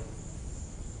တယ်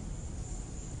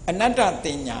အနတ္တတ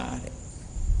င်ညာတဲ့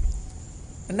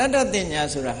အနတ္တတင်ညာ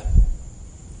ဆိုတာ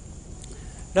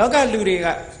လောကလူတွေက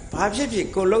ဘာဖြစ်ဖြစ်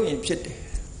ကိုယ်လုံးရင်ဖြစ်တယ်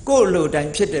ကိုယ်လိုတို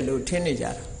င်းဖြစ်တယ်လို့ထင်နေကြ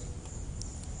တာ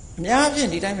အများဖြင့်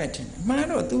ဒီတိုင်းပဲထင်တယ်အမှန်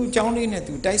တော့သူအကြောင်းလေးနဲ့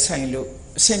သူတိုက်ဆိုင်လို့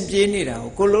အစဉ်ပြေးနေတာ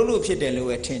ကိုလုံးလို့ဖြစ်တယ်လို့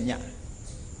ပဲထင်ကြ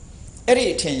အဲ့ဒီ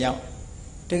အထင်ရောက်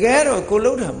တကယ်တော့ကို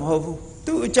လုံးတာမဟုတ်ဘူး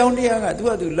သူအကြောင်းတရားကသူ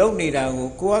ကသူလုံနေတာကို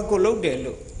ကိုလုံးတယ်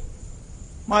လို့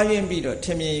မှားယွင်းပြီးတော့ထ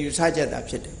င်မြင်ယူဆကြတာ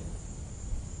ဖြစ်တယ်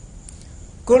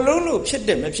ကိုလုံးလို့ဖြစ်တ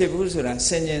ယ်မဖြစ်ဘူးဆိုတာဆ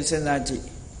င်ခြင်စဉ်းစားကြည့်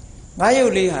ငါရု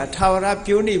ပ်လေးဟာထာဝရ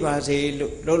ပြိုးနေပါစေ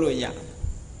လို့လုပ်လို့ရ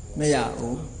မရ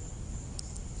ဘူး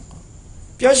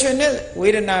ပျော်ရွှင်တဲ့ဝေ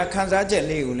ဒနာခံစားချက်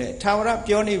လေးကိုလည်းထာဝရ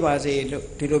ပြောနေပါစေလို့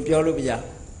ဒီလိုပြောလို့မရ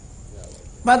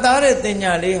မှတ်သားတဲ့တင်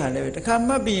ညာလေးဟာလည်းတခါ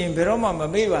မှတ်ပြီးရင်ဘယ်တော့မှမ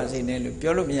မေ့ပါစေနဲ့လို့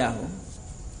ပြောလို့မရဘူး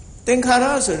သင်္ခါရ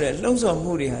ဆိုတဲ့လှုံ့ဆော်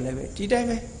မှုတွေဟာလည်းပဲဒီတိုင်း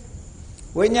ပဲ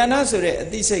ဝိညာဏဆိုတဲ့အ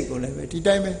သိစိတ်ကိုလည်းပဲဒီ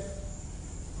တိုင်းပဲ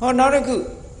ဟောနောက်တစ်ခု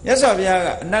မြတ်စွာဘုရားက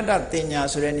အနတ္တတင်ညာ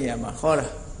ဆိုတဲ့နေရာမှာဟောတာ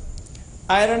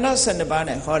အာရဏ12ပါး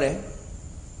နဲ့ဟောတယ်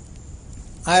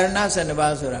အာရဏ12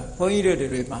ပါးဆိုတာဘုန်းကြီးတို့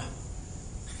တွေမှာ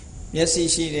မျက်စိ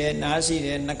ရှိတယ်နားရှိတ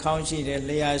ယ်နှာခေါင်းရှိတယ်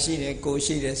လျှာရှိတယ်ကိုယ်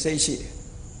ရှိတယ်စိတ်ရှိတယ်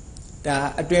ဒါ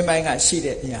အတွင်းပိုင်းကရှိ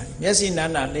တဲ့အရာမျက်စိ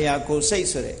နားနာလျှာကိုယ်စိတ်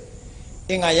ဆိုတဲ့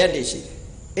အင်္ဂါရက်တွေရှိတယ်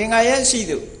အင်္ဂါရက်ရှိ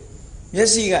သူမျက်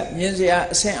စိကမြင်စရာ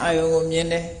အဆင့်အာယုံကိုမြင်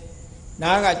တယ်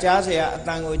နားကကြားစရာအတ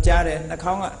န်ကိုကြားတယ်နှာ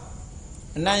ခေါင်းက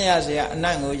အနံ့ရစရာအ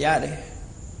နံ့ကိုရတယ်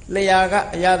လျှာက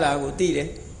အရသာကိုသိတယ်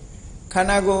ခန္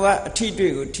ဓာကိုယ်ကအထိ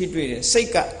တွေ့ကိုထိတွေ့တယ်စိတ်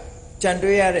ကကြံ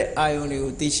တွေးရတဲ့အာယုံတွေ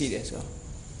ကိုသိရှိတယ်ဆိုတော့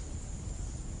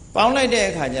ပေါင်းလိုက်တဲ့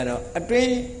အခါကျတော့အတွ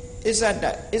င်းအစ္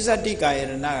ဆတိကာယရ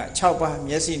ဏက6ပါး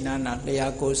မျက်စိနာနာလျှာ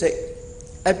ကိုယ်စိတ်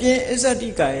အပြင်အစ္ဆတိ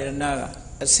ကာယရဏက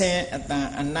အဆင်းအတန်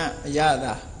အနံ့အရ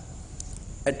သာ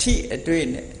အထိအတွေ့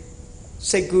နဲ့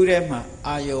စိတ်ကူးထဲမှာ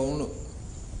အာယုံလို့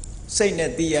စိတ်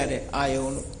နဲ့သိရတဲ့အာယုံ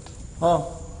လို့ဟော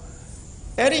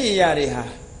အဲ့ဒီအရာတွေဟာ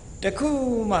တခု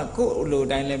မှကိုယ်အလို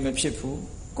တိုင်းလည်းမဖြစ်ဘူး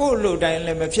ကိုယ်အလိုတိုင်းလ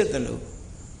ည်းမဖြစ်သလို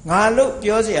ငါလို့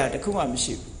ပြောစရာတခုမှမ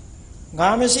ရှိဘူးငါ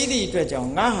မရှိသည့်အတွက်ကြော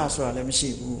င့်ငါဟာဆိုတာလည်းမရှိ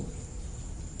ဘူး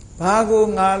ဘာကို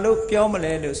ငါလို့ပြောမ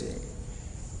လဲလို့ဆိုရင်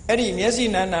အဲ့ဒီမျက်စိ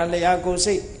နာနာလျှာကိုယ်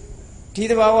စိတ်ဒီ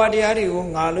တဘာဝတရားတွေကို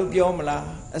ငါလို့ပြောမလား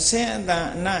အစင်းအတန်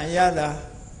အနံ့ရတာ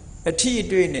အထီးအ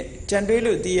တွေ့နဲ့ကြံတွေး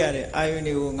လို့သိရတဲ့အာယုန်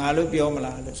တွေကိုငါလို့ပြောမ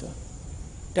လားလို့ဆို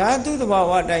ဒါသူ့တဘာ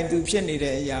ဝအတိုင်းသူဖြစ်နေ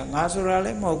တဲ့အရာငါဆိုတာလ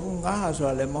ည်းမဟုတ်ဘူးငါဟာဆို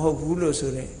တာလည်းမဟုတ်ဘူးလို့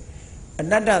ဆိုတဲ့အ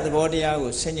နတ္တသဘောတရား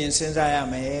ကိုဆင်ခြင်စဉ်းစားရ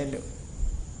မယ်လို့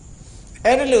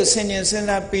အဲ့ဒါလို့ဆင်ခြင်စဉ်း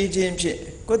စားပြီးခြင်းဖြင့်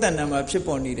ကိုယ်တဏ္ဍာမှာဖြစ်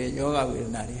ပေါ်နေတဲ့ယောဂဝေဒ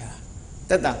နာတွေဟာ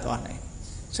တက်တာသွားနိုင်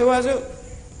ဆိုပါစို့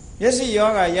မျက်စိယော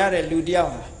ဂရတဲ့လူတယော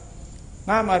က်ဟာ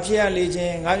ငါမှဖြစ်ရလေခြ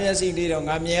င်းငါမျက်စိလေးတော့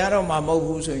ငါမြင်ရတော့မှမဟုတ်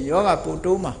ဘူးဆိုရင်ယောဂပို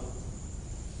တိုးမှာ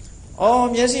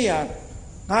မျက်စိဟာ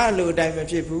ငါအလိုတိုင်းမ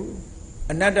ဖြစ်ဘူး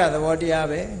အနတ္တသဘောတရား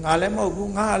ပဲငါလည်းမဟုတ်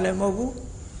ဘူးငါဟာလည်းမဟုတ်ဘူး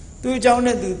သူအကြောင်း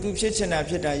နဲ့သူဖြစ်ချင်တာ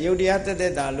ဖြစ်တာယုတ်တရားတက်တ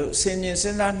က်တာလို့ဆင်ញင်စ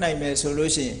ဉ်းစားနိုင်မယ်ဆို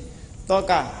လို့ရှိရင်တော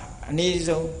ကအနည်း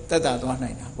ဆုံးတက်တာသွား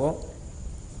နိုင်တာပေါ့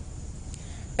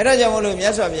အဲ့ဒါကြောင့်မလို့မြ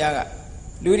တ်စွာဘုရားက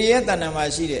လူတွေရဲ့တဏ္ဍာမှာ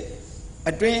ရှိတဲ့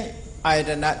အတွင်းအာယ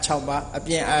တနာ6ပါးအ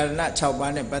ပြင်အာယတနာ6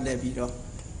ပါးနဲ့ပတ်သက်ပြီးတော့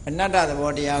အနတ္တသ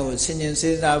ဘောတရားကိုဆင်ញင်စ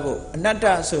ဉ်းစားဖို့အနတ္တ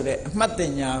ဆိုတဲ့အမှတ်တ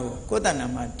င်ညာကိုကိုယ်တဏ္ဍာ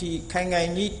မှာဒီခိုင်ခိုင်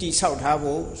ကြီးတိဆောက်ထား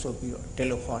ဖို့ဆိုပြီးတော့ဒီ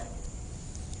လိုခေါ်တယ်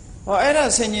အဲ့ဒါ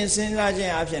ဆင်ញင်စဉ်းစားခြ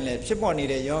င်းအပြင်လည်းဖြစ်ပေါ်နေ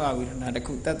တဲ့ယောဂဝိဒနာတစ်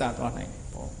ခုတက်တာသွားနိုင်တယ်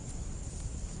ပေါ့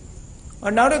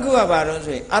နောက်တစ်ခုကဘာလို့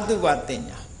ဆိုရင်အတုပတင်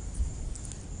ညာ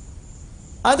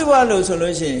အတုပလို့ဆို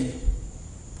လို့ရှိရင်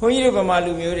ဘုန်းကြီးတို့ဗမာ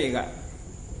လူမျိုးတွေက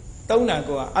သုံးတာက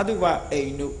အတုပအိ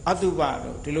မ်တို့အတုပ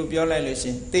တို့ဒီလိုပြောလိုက်လို့ရှိ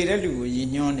ရင်တည်တဲ့လူကိုရည်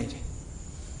ညွှန်းနေတယ်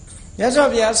မြတ်စွာ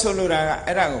ဘုရားဆိုလိုတာက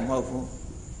အဲ့ဒါကိုမဟုတ်ဘူး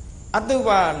အတုပ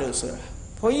လို့ဆိုတာ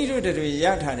ဘုန်းကြီးတို့တွေရ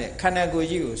ထားတဲ့ခန္ဓာကိုယ်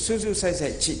ကြီးကိုစူးစူးဆိုက်ဆို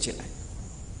က်ချိချလိုက်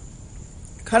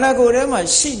ခန္ဓာကိုယ်ထဲမှာ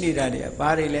ရှိနေတာတွေကဘာ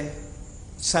တွေလဲ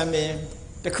ဆံပင်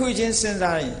တစ်ခုချင်းစဉ်း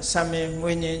စားရင်ဆံပင်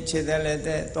မွေးညင်းခြေသက်လက်သ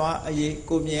က်သွားအရေး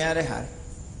ကိုမြင်ရတဲ့ဟာ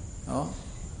နော်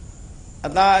အ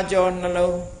သားအကျော်နှ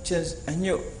လုံးချင်းအ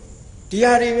ညွတ်ဒီ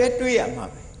ဟာတွေပဲတွေးရမှာ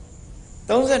ပဲ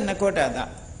32ခုတ္တ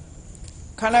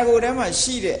ခန္ဓာကိုယ်ထဲမှာ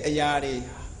ရှိတဲ့အရာတွေ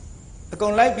အကု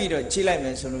န်လိုက်ပြီးတော့ကြီးလိုက်မ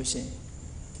ယ်ဆိုလို့ရှိရင်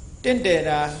တင့်တယ်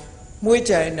တာမွေး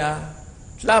ကြိုင်တာ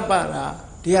လှပတာ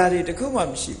ဒီဟာတွေတခုမှ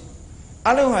မရှိဘူး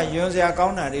အလုံးဟာယွန်စရာကော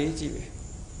င်းတာတွေကြီးပဲ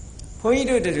ဘုန်းကြီး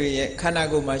တို့တွေရဲ့ခန္ဓာ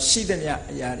ကိုယ်မှာရှိသမျှ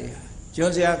အရာတွေဟာယွ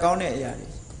န်စရာကောင်းတဲ့အရာတွေ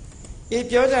အေး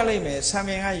ပြောကြလိုက်မယ်ဆံပ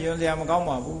င်ကယွန်စရာမကောင်း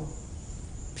ပါဘူး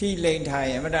ဖိလိန်ထား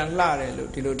ရင်အမတန်လှတယ်လို့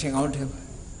ဒီလိုထင်ကောင်းထင်ပါ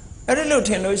အဲ့ဒီလိုထ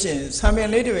င်လို့ရှိရင်ဆံပင်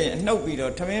လေးတွေအနှုတ်ပြီး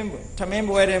တော့ထမင်း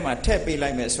ပွဲထဲမှာထည့်ပေးလို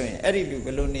က်မယ်ဆိုရင်အဲ့ဒီလူဘ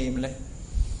ယ်လိုနေမလဲ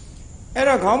အဲ့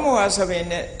တော့ခေါင်းမောကဆပင်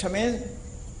နဲ့ထမင်း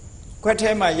ခွက်ထဲ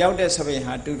မှာရောက်တဲ့ဆပင်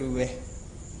ဟာတူတူပဲ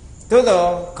သို့တော့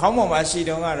ခေါင်းမောမှာရှိ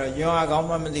တုန်းကတော့ယွန်အားကောင်း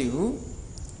မှမသိဘူး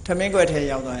ထမင်းခွက်ထဲ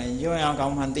ရောက်သွားရင်ယွန်အားကော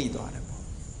င်းမှသိသွားတယ်ပေါ့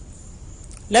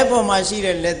လက်ပေါ်မှာရှိ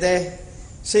တဲ့လက်သေး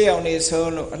ဆေးရောင်နေ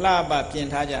ဆိုးလို့အလှပပြင်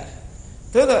ထားကြတယ်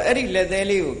သို့တော့အဲ့ဒီလက်သေး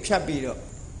လေးကိုဖြတ်ပြီးတော့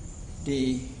ဒီ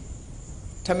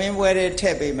ထမင်းပွဲထဲထ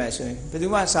ည့်ပေးမယ်ဆိုရင်ဘယ်သူ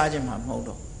မှစားခြင်းမှာမဟုတ်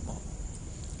တော့ပေါ့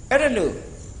အဲ့ဒါလို့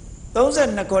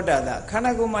32ခုတ္တသာခန္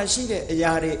ဓာကိုယ်မှာရှိတဲ့အ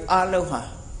ရာတွေအလုံးဟာ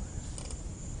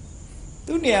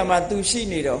သူ့နေရာမှာသူရှိ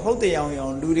နေတော့ဟုတ်တယ်အော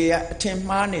င်လူတွေကအထင်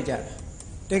မှားနေကြတာ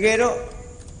တကယ်တော့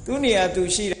သူ့နေရာသူ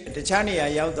ရှိတဲ့တခြားနေရာ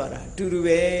ရောက်သွားတာအတူတူ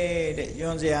ပဲတဲ့ယွ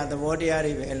န်စရာသဘောတရား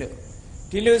တွေပဲလို့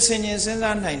ဒီလိုဆင်ញင်စဉ်း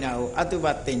စားနိုင်တာကိုအတုပ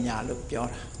တင်ညာလို့ပြော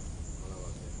တာ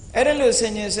အဲ့ဒါလို့ဆ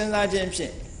င်ញင်စဉ်းစားခြင်းဖြ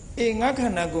င့်အေးငါခ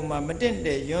န္ဓာကိုယ်မှာမတင့်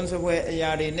တဲ့ယွန်စပွဲအရာ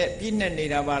တွေနဲ့ပြည့်နှက်နေ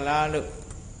တာပါလားလို့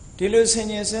ဒီလိုဆင်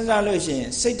ញင်စဉ်းစားလို့ရှိရ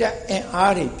င်စိတ်ဓာတ်အင်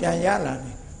အားတွေပြန်ရလာတ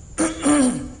ယ်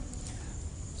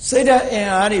စိတ်ဓာတ်အင်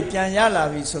အားတွေပြန်ရလာ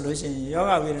ပြီဆိုလို့ရှိရင်ယော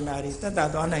ဂဝေဒနာတွေတက်တာ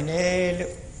သွားနိုင်တယ်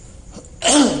လို့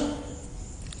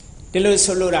ဒီလို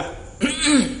ဆိုလိုတာ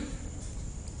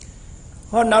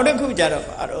ဟောနောက်တစ်ခုကြတော့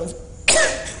ဘာတော့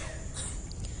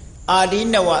အာဒီ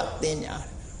နဝတင်ညာ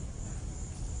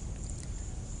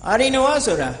အာဒီနဝ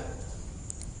ဆိုတာ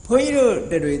ဘုန်းကြီးတို့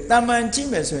တွေတာမန်ကြည့်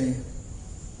မယ်ဆိုရင်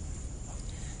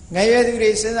ငယ်ရွယ်သူ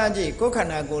တွေစဉ်းစားကြည့်ကိုယ်ခန္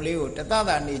ဓာကိုယ်လေးကိုတသ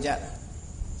တာနေကြတာ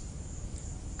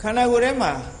ခန္ဓာကိုယ်ထဲ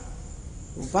မှာ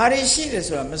ဘာတွေရှိတယ်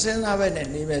ဆိုတာမစဉ်းစားဘဲနဲ့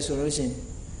နေမယ်ဆိုလို့ရှိရင်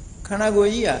ခန္ဓာကို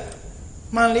ယ်ကြီးက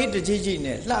မှန်လေးတကြီးကြီး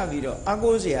နဲ့လှပြီးတော့အ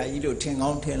ကိုးစရာကြီးလို့ထင်ကော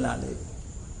င်းထင်လာလေ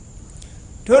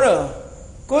ထို့တော့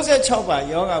96ပါ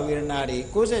ယောဂဝေဒနာတွေ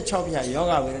96ဖြာယော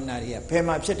ဂဝေဒနာတွေကဘယ်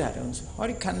မှာဖြစ်တာတုံးဆိုဟော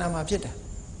ဒီခန္ဓာမှာဖြစ်တာ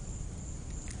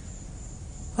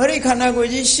ဟောဒီခန္ဓာကိုယ်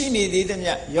ကြီးရှိနေသေးသ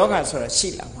မျှယောဂဆိုတာရှိ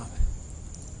လာမှာပဲ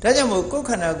ဒါကြောင့်မို့ကိုယ်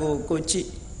ခန္ဓာကိုယ်ကိုကြ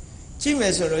ည့်မ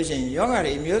ယ်ဆိုလို့ရှိရင်ယောဂ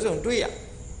တွေမျိုးစုံတွေ့ရ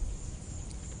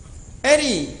အဲ့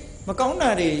ဒီမကောင်းတာ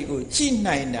တွေကိုကြည့်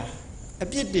နိုင်တာအ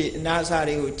ပြစ်တွေအနာစာ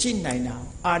တွေကိုကြည့်နိုင်တာ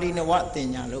အာဒီနဝတင်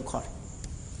ညာလို့ခေါ်တယ်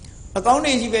အကောင်း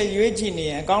တွေကြီးပဲရွေးကြည့်နေ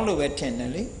ရင်အကောင်းလို့ပဲထင်တ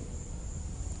ယ်လေ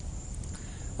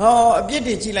ဟောအပြစ်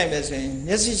တွေကြည့်လိုက်မယ်ဆိုရင်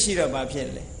မျက်စိရှိတော့ဘာဖြစ်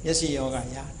လဲမျက်စိယောဂ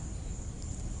ရတယ်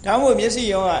ဒါမှမဟုတ်မျက်စိ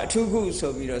ယောဂအထူးခု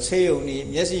ဆိုပြီးတော့ဆေးရုံကြီး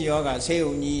မျက်စိယောဂဆေး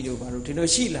ရုံကြီးတို့ဘာလို့ဒီလို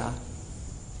ရှိလား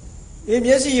အေး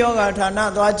မျက်စိယောဂဌာန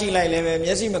သွားကြည့်လိုက်လည်းပဲမျ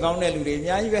က်စိမကောင်းတဲ့လူတွေအ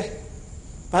များကြီးပဲ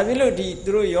ဘာဖြစ်လို့သူ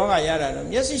တို့ယောဂရတာတော့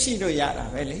မျက်စိရှိလို့ရတာ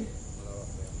ပဲလေ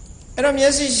အဲ့တော့မျ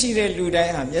က်စိရှိတဲ့လူတို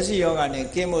င်းဟာမျက်စိယောဂနဲ့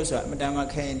ကင်းဖို့ဆိုတာအမတန်မှ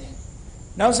ခဲနေ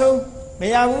နောက်ဆုံးမ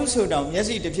ရဘူးဆိုတော့မျက်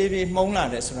စိတစ်ဖြည်းဖြည်းမှုံးလာ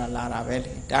တယ်ဆိုတာလာတာပဲ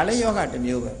လေဒါလည်းယောဂတစ်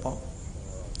မျိုးပဲပေါ့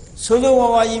ဆိုးဆိုး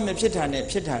ဝါးဝါးကြီးမဖြစ်တာနဲ့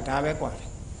ဖြစ်တာဒါပဲกว่าလေ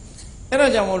အဲ့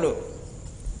တော့ကြောင့်မို့လို့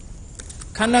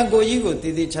ခန္ဓာကိုယ်ကြီးကိုတ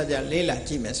ည်တည်ချာချာလေးလာ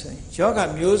ကြည့်မယ်ဆိုရင်ယောဂ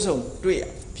မျိုးစုံတွေ့ရ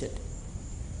ဖြစ်တယ်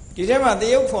ဒီထဲမှာတ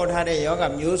ရုပ်ဖော်ထားတဲ့ယောဂ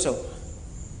မျိုးစုံ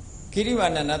ခိရိမာ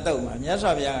နန္ဒတုတ်မှာမြတ်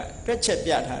စွာဘုရားကတွက်ချက်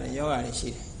ပြထားတဲ့ယောဂတွေရှိ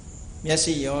တယ်မျက်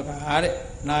စိယောဂတဲ့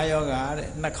နားယောဂတဲ့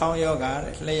နှာခေါင်းယောဂ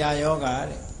တဲ့လျှာယောဂ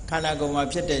တဲ့ခန္ဓာကိုယ်မှာ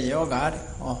ဖြစ်တဲ့ယောဂတဲ့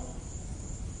ဟော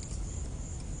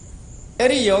အဲ့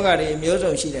ဒီယောဂတွေမျိုး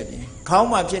စုံရှိတဲ့ပြင်ခေါင်း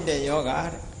မှာဖြစ်တဲ့ယောဂ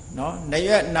တဲ့နော်န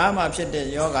ရွက်နားမှာဖြစ်တဲ့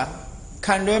ယောဂ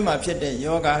ခံတွဲမှာဖြစ်တဲ့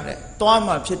ယောဂတဲ့သွား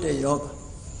မှာဖြစ်တဲ့ယောဂ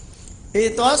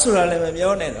အေးသွားဆိုတာလည်းမ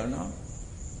ပြောနဲ့တော့နော်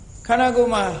ခန္ဓာကို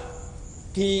ယ်မှာ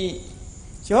ဒီ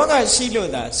ယောဂရှိလို့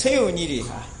သာဆေးရုံကြီးတွေ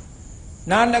ဟာ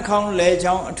နားနှာခေါင်းလဲ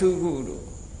ချောင်းအထူးခုတို့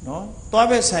နော်သွား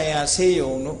ဘက်ဆိုင်ရာဆေး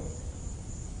ရုံတို့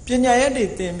ပညာရက်တွေ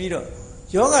သင်ပြီးတော့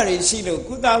ယောဂတွေရှိလို့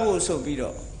ကုသဖို့ဆိုပြီး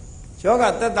တော့ယောဂ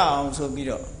တက်တာအောင်ဆိုပြီး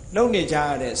တော့လုပ်နေကြရ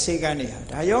တဲ့ဆေးကန်းတွေဟာ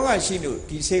ဒါယောဂရှိလို့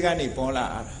ဒီဆေးကန်းတွေပေါ်လာ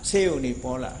တာဆေးရုံတွေ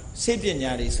ပေါ်လာဆေးပ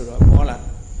ညာတွေဆိုတော့ပေါ်လာ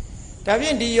ဒါဖြ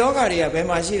င့်ဒီယောဂတွေကဘယ်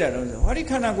မှာရှိတာတုံးဆိုဟောဒီ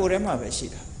ခန္ဓာကိုယ်ထဲမှာပဲရှိ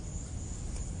တာ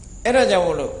အဲ့ဒါကြောင့်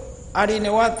မို့လို့အာဒီန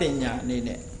ဝတင်ညာအနေ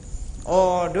နဲ့ဩ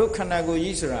ဒုခန္ဓာကိုယ်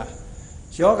ကြီးဆိုတာ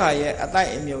ယောဂရဲ့အတို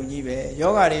က်အမြုံကြီးပဲ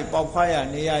ယောဂတွေပေါက်ဖွားရ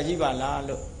နေရာကြီးပါလား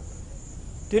လို့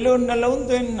ဒီလိုနှလုံး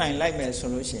သွင်းနိုင်လိုက်မယ်ဆို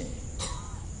လို့ရှိရင်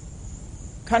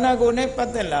ခန္ဓာကိုယ်နဲ့ပတ်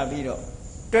သက်လာပြီးတော့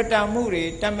တွေ့တာမှုတွေ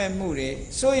တတ်မဲ့မှုတွေ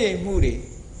စိုးရိမ်မှုတွေ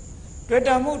တွေ့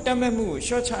တာမှုတတ်မဲ့မှုကို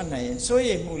ရှော့ချနိုင်ရင်စိုး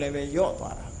ရိမ်မှုလည်းပဲညော့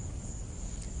သွားတာ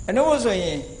အနုဆိုရ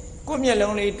င်ကိုယ်မျက်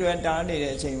လုံးလေးတွေ့တာနေ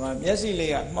တဲ့အချိန်မှာမျက်စိ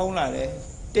လေးကမှုံးလာတယ်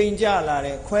တိမ်ကျလာတ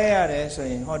ယ်ခွဲရတယ်ဆို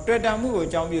ရင်ဟောတွေ့တာမှုကို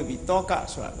အကြောင်းပြုပြီးတောက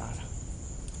ဆိုတာလာတာ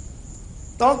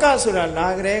တောကဆိုတာလာ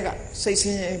ကြတဲ့ကစိတ်ဆ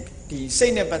င်းရဲဒီစိ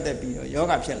တ်နဲ့ပတ်သက်ပြီးတော့ယော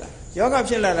ဂဖြစ်လာယောဂ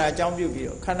ဖြစ်လာတာအကြောင်းပြုပြီး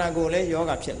တော့ခန္ဓာကိုယ်လည်းယော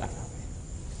ဂဖြစ်လာတာပဲ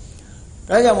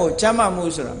ဒါကြောင့်မို့ကျမ်းမာမှု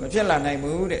ဆိုတာမဖြစ်လာနိုင်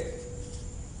ဘူးတဲ့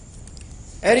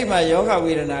အဲ့ဒီမှာယောဂ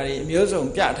ဝေဒနာတွေအမျိုးစုံ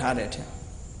ပြထားတဲ့ထက်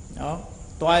နော်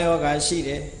သွားယောဂရှိတ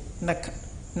ယ်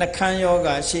နှခမ်းယောဂ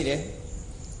ရှိတယ်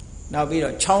နောက်ပြီး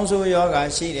တော့ချောင်းဆိုးယောဂ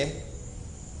ရှိတယ်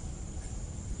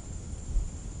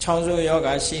ချောင်းဆိုးယောဂ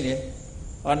ရှိတယ်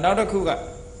နောက်တစ်ခုက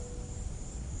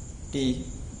ဒီ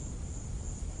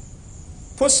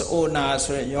ဖွတ်အိုနာ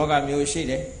ဆိုတဲ့ယောဂမျိုးရှိ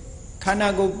တယ်ခန္ဓာ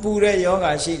ကိုယ်ပူတဲ့ယောဂ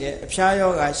ရှိတယ်အဖျား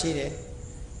ယောဂရှိတယ်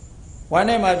ဝမ်း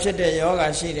ထဲမှာဖြစ်တဲ့ယောဂ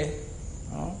ရှိတယ်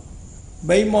နော်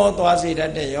မိန်မောသွားစေတ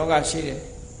တ်တဲ့ယောဂရှိတယ်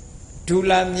ဒူ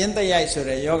လာမြင်းတရိုက်ဆို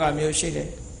တဲ့ယောဂမျိုးရှိတယ်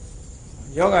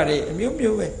ယောဂတွေအမျိုး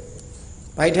မျိုးပဲ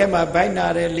ဗိုက်ထဲမှာဗိုက်နာ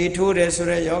တယ်လေထိုးတယ်ဆို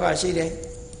တဲ့ယောဂရှိတယ်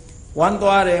ဝမ်း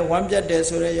သွားတယ်ဝမ်းပြတ်တယ်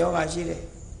ဆိုတဲ့ယောဂရှိတယ်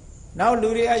နောက်လူ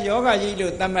တွေကယောဂကြီး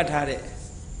လို့သတ်မှတ်ထားတဲ့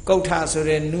ကုဋ္ဌဆို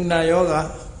တဲ့နူနာယောဂ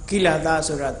ကိလသာ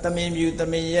ဆိုတာသမင်မြူသ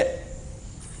မင်ရက်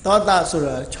သောတာဆို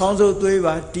တာချောင်းစိုးသွေး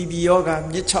ပါတီဘီယောဂ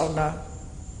မြစ်ချောင်းနာ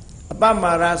အပ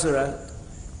မာရဆိုတာ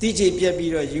တိကျပြက်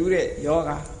ပြီးတော့ယူတဲ့ယော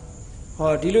ဂ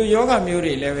ဒီလိုယောဂမျိုး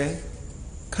တွေလည်းပဲ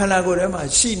ခန္ဓာကိုယ်ထဲမှာ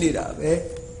ရှိနေတာပဲ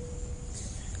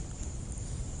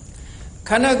ခ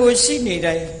န္ဓာကိုယ်ရှိနေ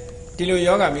တိုင်းဒီလို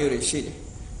ယောဂမျိုးတွေရှိတယ်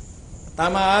တာ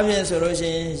မန်အားဖြင့်ဆိုလို့ရှိ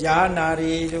ရင်ယာနာ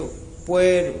တွေတို့ပွဲ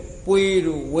တို့ပွေး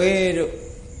တို့ဝဲတို့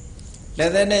လ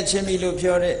က်သက်နဲ့ချင်းပြီးလို့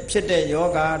ပြောတဲ့ဖြစ်တဲ့ယော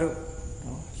ဂတို့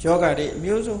ယောဂတွေအ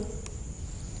မျိုးစုံ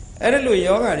အဲ့ဒါလို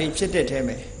ယောဂတွေဖြစ်တဲ့ထဲ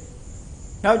မှာ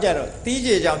နောက်ကြတော့တီး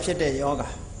ကြေကြောင့်ဖြစ်တဲ့ယောဂ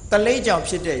တလိပ်ကြောင့်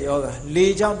ဖြစ်တဲ့ယောဂလေ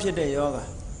ကြောင့်ဖြစ်တဲ့ယောဂ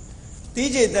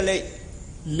တီးကြေတလိပ်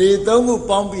လေသုံးခု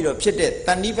ပေါင်းပြီးတော့ဖြစ်တဲ့တ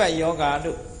ဏိပတ်ယောဂ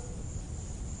လို့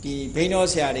ဒီဘိန်းတော်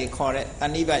ဆရာတွေခေါ်တဲ့တ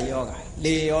ဏိပတ်ယောဂ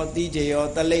လေရောတီးကြေရော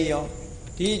တလိပ်ရော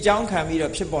ဒီအကြောင်းခံပြီး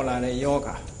တော့ဖြစ်ပေါ်လာတဲ့ယောဂ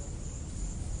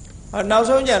နောက်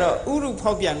ဆုံးကြတော့ဥရု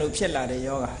ဖောက်ပြန်လို့ဖြစ်လာတဲ့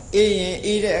ယောဂအေးရင်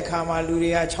အေးတဲ့အခါမှာလူ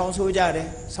တွေကချောင်းဆိုးကြတယ်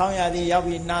ဆောင်းရာသီရောက်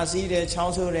ပြီးနှာစီးတယ်ချော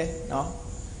င်းဆိုးတယ်နော်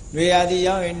နွေရာသီ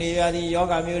ရောက်ရင်နေရာသီယော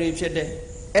ဂမျိုးတွေဖြစ်တယ်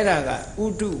အဲ့ဒါကဥ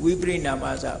တုဝိပရိနာမ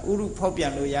စဥရုဖောက်ပြ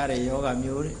န်လို့ရတဲ့ယောဂ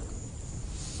မျိုးတွေ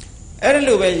အဲ့ဒါ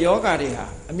လိုပဲယောဂတွေဟာ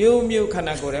အမျိုးမျိုးခန္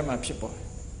ဓာကိုယ်ထဲမှာဖြစ်ပေါ်တယ်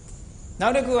နော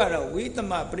က်တစ်ခုကတော့ဝိသ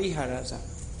မပရိဟာရစ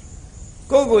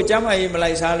ကိုယ့်ကိုကျမ်းမာရေးမ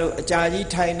လိုက်စားလို့အကြာကြီး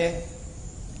ထိုင်တယ်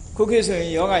ခုခေတ်ဆိုရ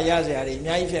င်ယောဂရစရာတွေအ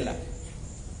များကြီးဖြစ်လာတယ်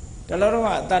တလောတော့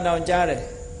အတန်တောင်ကြားတယ်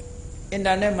အင်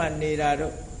တာနက်မှာနေတာ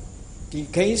တော့ဒီ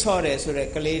ဂိမ်းဆော့တယ်ဆိုတဲ့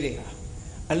ကလေးတွေဟာ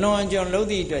အလွန်အကျွံလုံး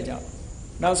သည့်အတွက်ကြောင့်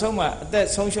နောက်ဆုံးမှအသက်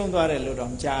ဆုံးရှုံးသွားတယ်လို့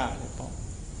တော့ကြားရတယ်ပေါ့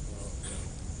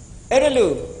အဲ့ဒါ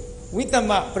လို့ဝိသ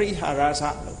မပရိဟာရစ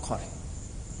လို့ခေါ်တယ်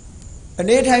အ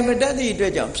နေထိုင်မတတ်သည့်အတွ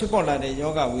က်ကြောင့်ဖြစ်ပေါ်လာတဲ့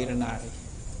ယောဂဝေဒနာတွေ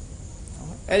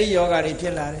အဲ့ဒီယောဂတွေဖြ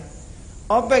စ်လာတယ်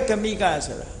ဩပက်ကမိက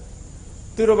ဆိုတာ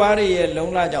သူတစ်ပါးရဲ့လုံ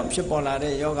လကြောင့်ဖြစ်ပေါ်လာ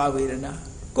တဲ့ယောဂဝေဒနာ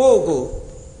ကိုယ့်ကို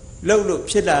လှုပ်လို့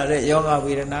ဖြစ်လာတဲ့ယောဂ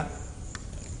ဝေဒနာ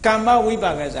ကမ္မဝိ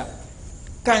ပါကစ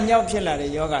ကံကြောင့်ဖြစ်လာတဲ့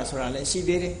ယောဂဆိုတာလည်းရှိ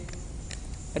သေးတယ်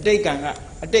အတိတ်ကံက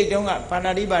အတိတ်တုန်းကပါ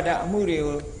ဏာတိပါဒအမှုတွေ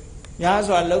ကိုများ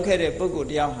စွာလုပ်ခဲ့တဲ့ပုဂ္ဂိုလ်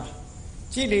တယောက်ဟာ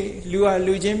ကြည့်လေလူဟာ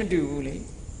လူချင်းမတူဘူးလေ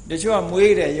တချို့က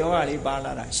မွေးတဲ့ယောဂလေးပါ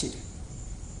လာတာရှိတယ်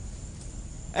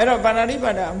အဲ့တော့ပါဏာတိ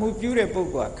ပါဒအမှုပြုတဲ့ပုဂ္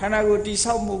ဂိုလ်ကခန္ဓာကိုယ်တိ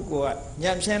ဆောက်မှုကို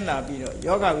ညံ့ဖျင်းလာပြီးတော့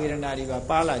ယောဂဝေဒနာတွေ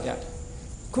ပါလာကြတယ်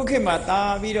ခုခေတ်မှာတာ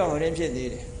ပြီးတော့ဟိုရင်ဖြစ်သေး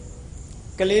တယ်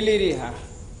ကလေးလေးတွေဟာ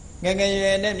ငယ်ငယ်ရွ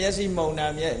ယ်နဲ့မျက်စိမှုန်တာ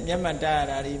မျက်မှန်တရ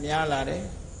တာတွေများလာတယ်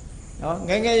နော်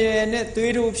ငယ်ငယ်ရွယ်နဲ့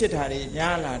သွေးထိုးဖြစ်တာတွေ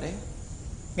များလာတယ်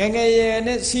ငယ်ငယ်ရွယ်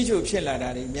နဲ့စီးချိုဖြစ်လာတာ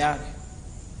တွေများတ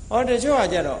ယ်တချို့က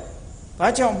ကြတော့ဘာ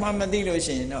ကြောင့်မှမသိလို့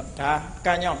ရှိရင်တော့ဒါ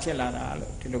ကံကြောင့်ဖြစ်လာတာ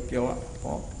လို့ဒီလိုပြောရမှာ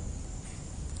ပေါ့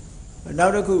နော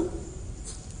က်တစ်ခု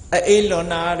အေးလွန်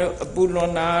နာတို့အပူလွ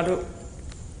န်နာတို့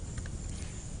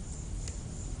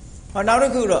နောက်တ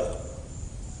စ်ခုတော့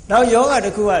နောက်ယောဂတ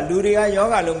စ်ခုကလူတွေကယော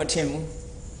ဂလို့မထင်ဘူး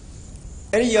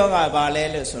အဲ့ဒီယောဂဘာလဲ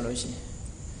လို့ဆိုလို့ရှိရင်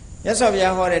မြတ်စွာဘု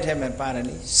ရားဟောတဲ့ထဲမှာပါတယ်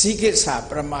လေဇိကိစ္ဆာ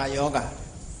ပရမယောဂ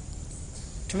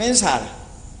ထမင်းစားတာ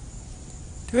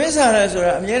ထမင်းစားတယ်ဆို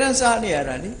တာအမြဲတမ်းစားနေရ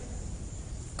တာလေ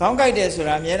ခေါင်းကိုက်တယ်ဆို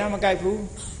တာအမြဲတမ်းမကိုက်ဘူး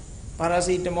ပါရာ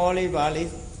စီတမောလေးပါလေး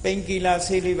ပိန်ကီလာ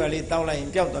ဆေးလေးပါလေးတောက်လိုက်ရ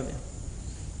င်ပျောက်သွားပြန်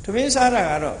ထမင်းစားတာ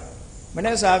ကတော့မ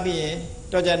နေ့စားပြီးရင်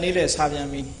တော်ကြနေ့လဲစားပြန်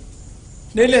ပြီ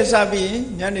နေ့လဲစားပြီးရင်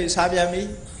ညနေစားပြန်ပြီ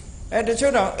တ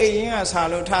ချို့တော့အိမ်ရင်းကစား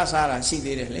လို့ထစားတာရှိ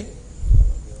သေးတယ်လေ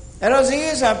အဲ့တော့ဇိ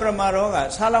ကိစ္ဆာပရမရောဂ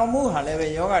ဆာလောင်မှုဟာလည်းပဲ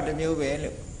ယောဂတစ်မျိုးပဲ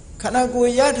လို့ခန္ဓာကို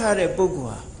ယ်ရထားတဲ့ပုဂ္ဂိုလ်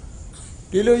ဟာ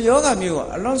ဒီလိုယောဂမျိုးက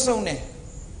အလွန်ဆုံးတယ်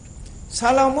ဆာ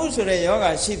လောင်မှုဆိုတဲ့ယောဂ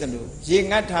ရှိတယ်လို့ရေ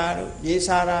ငတ်တာတို့ရေ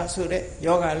စားတာဆိုတဲ့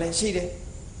ယောဂလည်းရှိတယ်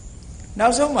နော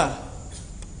က်ဆုံးမှာ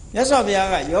မြတ်စွာဘုရား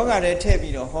ကယောဂတွေထည့်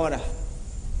ပြီးတော့ဟောတာ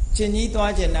ကျင်ကြီး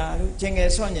သွားကျင်တာတို့ကျင်ငယ်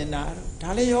ဆွန့်ကျင်တာတို့ဒါ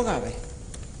လည်းယောဂပဲ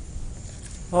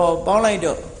ပေါင်းလိုက်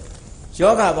တော့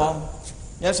ယောဂပေါင်း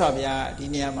မြတ်စွာဘုရားဒီ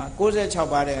နေရာမှာ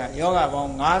96ပါးတဲ့ကယောဂပေါ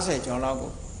င်း90ကျော်လောက်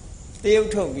ကိုတရုပ်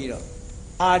ထုတ်ပြီးတော့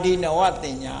အာဒီနဝတ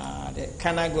င်ညာတဲ့ခ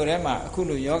န္ဓာကိုယ်ထဲမှာအခု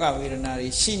လိုယောဂဝေဒနာတွေ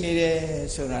ရှိနေတယ်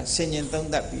ဆိုတာဆင်ញင်သုံး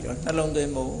သပ်ပြီးတော့နှလုံးသွ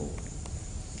င်းဖို့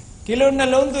ဒီလိုနှ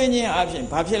လုံးသွင်းခြင်းအပြင်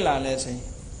ဘာဖြစ်လာလဲဆိုရင်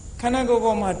ခန္ဓာကိုယ်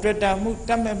ပေါ်မှာတွေ့တာမှုတ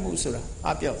တ်မဲ့မှုဆိုတာ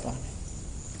အပြောက်သွားတယ်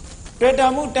တွေ့တာ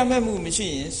မှုတတ်မဲ့မှုမရှိ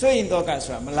ရင်စိုးရင်တော့က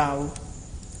ဆိုတာမလာဘူး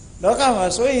လောကမှာ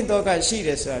စိုးရင်တော့ကရှိတ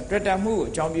ယ်ဆိုတာတွေ့တာမှုကို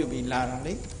အကြောင်းပြုပြီးလာတာ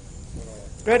လေ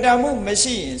တွေ့တာမှုမ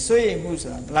ရှိရင်စိုးရင်မှု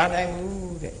ဆိုတာမလာနိုင်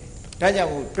ဘူးတဲ့ဒါကြော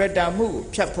င့်မို့တွေ့တာမှုကို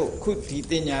ဖြတ်ဖို့ခုဒီ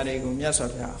တင်ညာတွေကိုမြတ်စွာ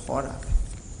ဘုရားဟောတာပဲ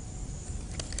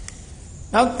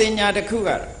နောက်တင်ညာတစ်ခုက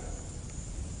တော့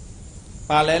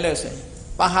ပါလဲလို့ဆိုရင်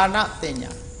ပါဟာနတင်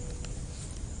ညာ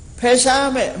ဖယ်ရှား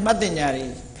မဲ့အမှတ်တင်ညာတွေ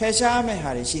ဖယ်ရှားမဲ့ဟာ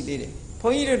တွေရှိသေးတယ်ဘု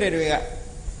န်းကြီးတို့တွေက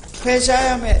ဖယ်ရှားရ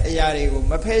မဲ့အရာတွေကို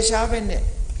မဖယ်ရှားဘဲနဲ့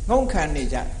ငုံခံနေ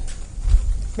ကြတယ်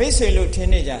မိတ်ဆွေလို့ထင်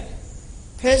နေကြတယ်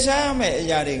ဖယ်ရှားရမဲ့အ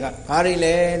ရာတွေကဘာတွေ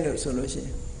လဲလို့ဆိုလို့ရှိရ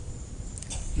င်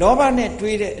လောဘနဲ့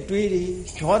တွေးတဲ့အတွေးတွေ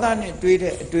ဒေါသနဲ့တွေး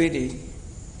တဲ့အတွေးတွေ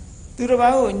သူတစ်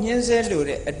ပါးကိုညှင်းဆဲလို့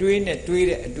တဲ့အတွေးနဲ့တွေး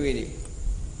တဲ့အတွေးတွေ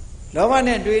လောဘ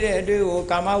နဲ့တွေးတဲ့အတွေးကို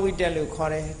ကာမဝိတ္တလို့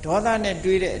ခေါ်တယ်ဒေါသနဲ့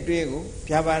တွေးတဲ့အတွေးကို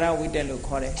ဗျာပါဒဝိတ္တလို့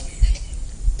ခေါ်တယ်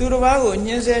သူတစ်ပါးကို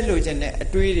ညှင်းဆဲလို့ခြင်းတဲ့အ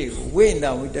တွေးတွေကိုဝိဉ္ဒ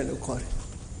ဝိတ္တလို့ခေါ်တယ်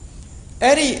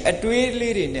အဲ့ဒီအတွေး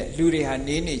လေးတွေနဲ့လူတွေဟာ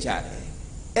နေကြတယ်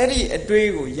အဲ့ဒီအတွေး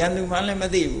ကိုယန္တုမှလည်းမ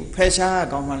သိဘူးဖယ်ရှား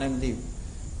ကောင်းမှလည်းမသိဘူး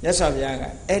မြတ်စွာဘုရားက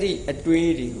အဲ့ဒီအ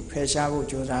တွေးတွေကိုဖယ်ရှားဖို့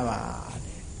ကြိုးစားပါ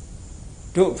တဲ့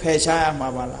တို့ဖယ်ရှားရမှာ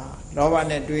ပါလားလောဘ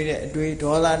နဲ့တွေးတဲ့အတွေး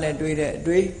ဒေါသနဲ့တွေးတဲ့အ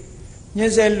တွေးညှ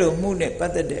င်းဆဲလို့မှုနဲ့ပ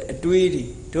တ်သက်တဲ့အတွေးတွေ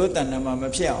တို့တဏ္ဍမှာမ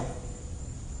ဖြစ်အောင်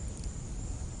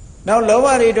နောက်လောဘ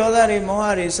တွေဒေါသတွေမောဟ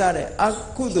တွေစတဲ့အ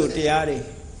ကုသိုလ်တရားတွေ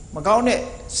မကောင်းတဲ့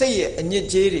စိတ်ရဲ့အညစ်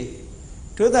အကြေးတွေ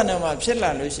တို့တဏ္ဍမှာဖြစ်လာ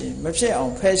လို့ရှိရင်မဖြစ်အော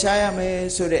င်ဖယ်ရှားရမယ်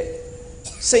ဆိုတဲ့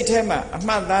စိတ်ထဲမှာအ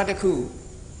မှတ်သားတစ်ခု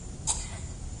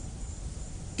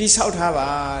တိဆောက်ထားပါ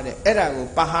တဲ့အဲ့ဒါကို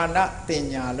ပါဟာနတင်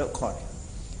ညာလို့ခေါ်တယ်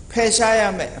ဖယ်ရှားရ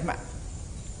မယ်အမှတ်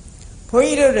ဘုန်း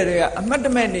ကြီးတို့တွေကအမှတ်တ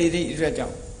မဲ့နေသည့်အတွက်ကြော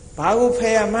င့်ဘာကိုဖ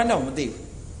ယ်ရမှန်းတော့မသိဘူး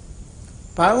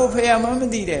ဘာကိုဖယ်ရမှန်းမ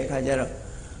သိတဲ့အခါကျတော့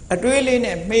အတွေးလေး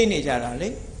နဲ့မှိနေကြတာလေ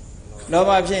လော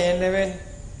ဘဖြစ်ရင်လည်းပဲ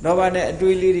လောဘနဲ့အ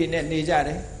တွေးလေးတွေနဲ့နေကြတ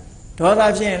ယ်ဒေါသ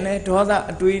ဖြစ်ရင်လည်းဒေါသ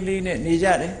အတွေးလေးနဲ့နေကြ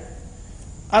တယ်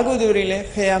အကုသိုလ်တွေလည်း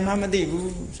ဖယ်ရမှန်းမသိဘူး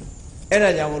ဆိုအဲ့ဒါ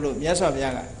ကြောင့်မို့လို့မြတ်စွာဘု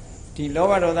ရားကဒီလော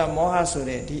ဘဒေါသမောဟဆို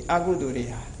တဲ့ဒီအကုသိုလ်တွေ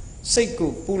ဟာစိတ်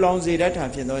ကိုပူလောင်စေတတ်တာ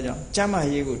ဖြစ်သောကြောင့်ကျမ်းမာ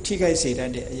ရေးကိုထိခိုက်စေတ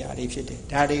တ်တဲ့အရာတွေဖြစ်တယ်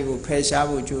ဒါတွေကိုဖယ်ရှား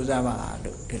ဖို့ကြိုးစားပါ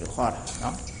လို့ဒီလိုခေါ်တာ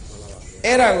နော်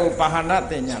အဲ့ဒါကိုပါဟာန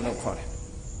တင်ညာလို့ခေါ်တယ်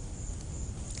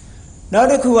နောက်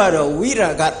တစ်ခုကတော့ဝိရာ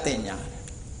ဂတင်ညာ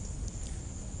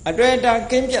အတွေ့အတာ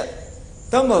ကင်းပြတ်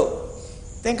သို့မဟုတ်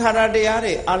သင်္ခါရတရား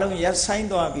တွေအလုံးရပ်ဆိုင်း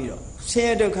သွားပြီးတော့ဆင်း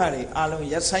ရဲဒုက္ခတွေအလုံး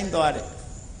ရပ်ဆိုင်းသွားတဲ့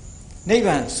နိဗ္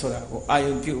ဗာန်ဆိုတာကိုအာ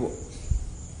ရုံပြုဖို့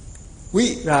ဝိ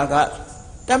ရာဂ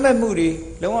တတ်မဲ့မှုတွေ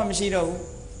လုံးဝမရှိတော့ဘူး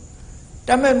တ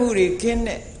တ်မဲ့မှုတွေကင်း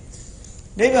တဲ့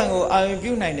နိဗ္ဗာန်ကိုအာရုံ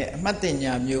ပြုနိုင်တဲ့အမှတ်တင်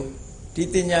ညာမျိုးဒီ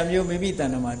တင်ညာမျိုးမိမိတဏ္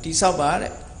ဍမှာတိဆောက်ပါ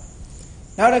တဲ့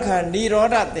နောက်တစ်ခါនិရော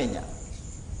ဓတင်ညာ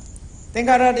သင်္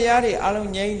ခါရတရားတွေအ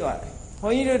လုံးငြိမ်းသွားတယ်ဘု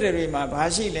န်းကြီးတို့တွေမှာဘာ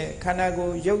ရှိလဲခန္ဓာကို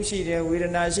ယ်ရုပ်ရှိတယ်ဝေဒ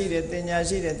နာရှိတယ်တင်ညာ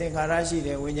ရှိတယ်သင်္ခါရရှိတ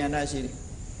ယ်ဝိညာဏရှိတယ်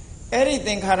အဲ့ဒီသ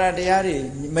င်္ခါရတရားတွေ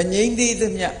မငြိမ်းသေးသ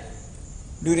မျှ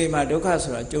လူတွေမှာဒုက္ခ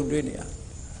ဆိုတာကြုံတွေ့နေရ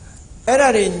အဲ့ဒါ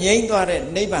တွေငြိမ်းသွားတဲ့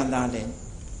နိဗ္ဗာန်သားလည်း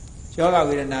ယောဂ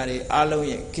ဝေဒနာတွေအလုံး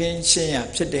ရဲ့ခင်းရှင်းရ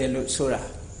ဖြစ်တယ်လို့ဆိုတာ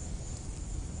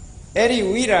အဲ့ဒီ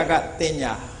ဝိရာဂတင်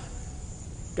ညာ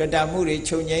တွေ့တာမှုတွေ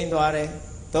ချုပ်ငြိမ်းသွားတယ်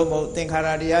သို့မဟုတ်သင်္ခါရ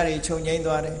တရားတွေချုပ်ငြိမ်း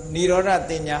သွားတယ်និရောဓ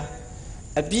တင်ညာ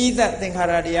အပြည့်သက်သင်္ခါ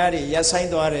ရတရားတွေရပ်ဆိုင်း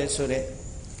သွားတယ်ဆိုတဲ့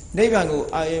နိဗ္ဗာန်ကို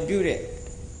အာရုံပြုတဲ့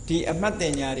ဒီအမှတ်တ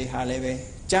င်ညာတွေဟာလည်းပဲ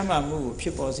ကျမ်းမာမှုကိုဖြ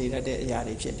စ်ပေါ်စေတတ်တဲ့အရာ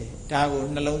တွေဖြစ်တယ်ဒါကို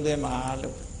နှလုံးသွင်းပါ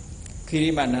လို့ခိရိ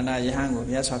မနန္ဒယဟန်ကို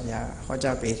မြတ်စွာဘုရားဟော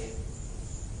ကြားပေးတယ်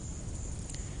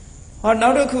ဟောနော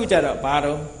က်တစ်ခုကျတော့ဘာ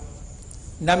တော့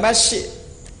နံပါတ်၈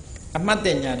အမှတ်တ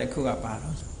င်ညာတစ်ခုကဘာ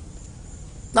တော့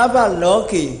သဗ္ဗလော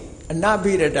ကေအန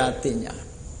ဘိရတတင်ညာ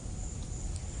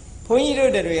ဘုန်းကြီး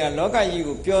တို့တွေကလောကကြီး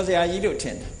ကိုပျော်စရာကြီးလို့ထ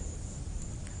င်တယ်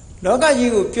လောက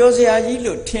ကြီးကိုပျော်စရာကြီး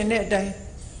လို့ထင်တဲ့အတိုင်း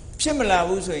ဖြစ်မလာ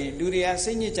ဘူးဆိုရင်လူတွေက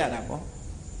စိတ်ညစ်ကြတာပေါ့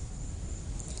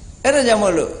အဲ့ဒါကြောင့်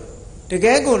မို့လို့တက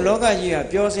ယ်ကိုလောကကြီးက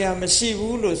ပျော်စရာမရှိ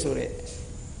ဘူးလို့ဆိုတဲ့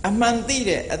အမှန်သိ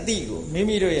တဲ့အသည့်ကိုမိ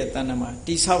မိတို့ရဲ့တဏ္ဍမှာ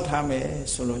တိဆောက်ထားမယ်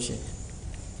ဆိုလို့ရှိရင်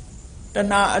တ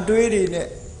ဏှာအတွေးတွေနဲ့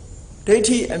ဒိဋ္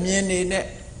ဌိအမြင်တွေနဲ့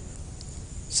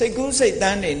စိတ်ကူးစိတ်တ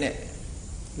န်းတွေနဲ့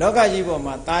လောကကြီးပေါ်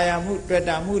မှာတာယာမှုတွေ့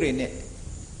တာမှုတွေနဲ့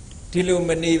ဒီလိုမ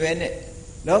နေပဲနဲ့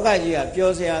လောကကြီးက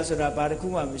ပျော်စရာဆိုတာဘာတစ်ခု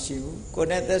မှမရှိဘူးကိုယ်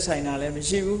နဲ့သက်ဆိုင်တာလည်းမ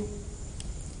ရှိဘူး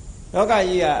လောက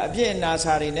ကြီးကအပြည့်အနာ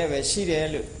စာတွေနဲ့ပဲရှိတယ်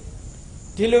လို့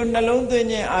ဒီလိုနှလုံးသွင်း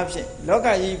ခြင်းအဖြစ်လောက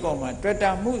ကြီးပေါ်မှာတွေ့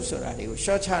တာမှုဆိုတာတွေကို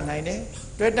ရှော့ချနိုင်တယ်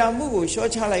ဒ တွေ့တာမှုကိုရှော့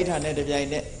ချလိုက်တာနဲ့တပြိုင်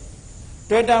နက်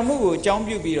တွေ့တာမှုကိုအကြောင်း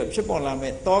ပြုပြီးတော့ဖြစ်ပေါ်လာ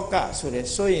မဲ့တောကဆိုတဲ့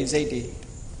စိုးရိမ်စိတ်တွေ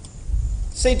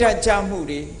စိတ်ဓာတ်ကြမှု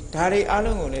တွေဒါတွေအ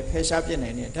လုံးကိုလည်းဖယ်ရှားပြ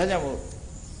နိုင်တယ်ဒါကြောင့်မို့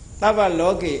သဗ္ဗ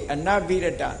လောကေအနဗိရ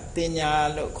တတင်ညာ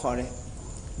လို့ခေါ်တယ်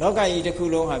လောကကြီးတစ်ခု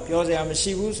လုံးဟာပြောစရာမ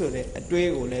ရှိဘူးဆိုတဲ့အတွေး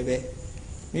ကိုလည်းပဲ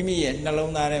မိမိရဲ့နှ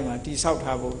လုံးသားထဲမှာတိဆောက်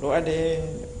ထားဖို့လိုအပ်တယ်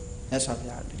မြတ်စွာဘု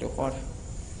ရားဒီလိုဟောတာ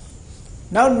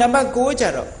နောက်နံပါတ်6ကျ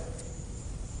တော့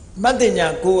မတ္တညာ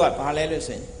9ကဘာလဲလို့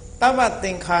ဆိုရင်သဗ္ဗသ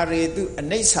င်္ခါရေတုအ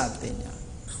နိစ္စတင်ညာ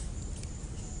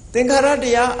သင်္ခါရတ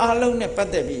ရားအလုံးနဲ့ပတ်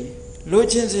သက်ပြီးလို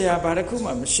ချင်စရာဘာတစ်ခု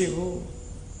မှမရှိဘူး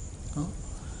နော်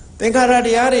သင်္ခါရတ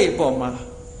ရားတွေအပေါ်မှာ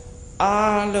အ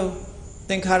လုံး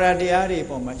သင်္ခါရတရားတွေအ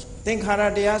ပေါ်မှာသင်္ခါရ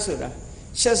တရားဆိုတာ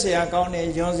ရှက်စရာကောင်းတယ်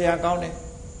ယွန်စရာကောင်းတယ်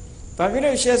ဘာဖြစ်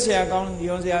လို့ရှက်စရာကောင်း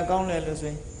ယွန်စရာကောင်းလဲလို့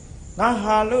ဆိုရင်ငါ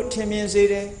ဟာလို့ထင်မြင်စေ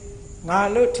တယ်ငါ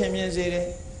လို့ထင်မြင်စေတယ်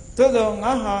သို့တော့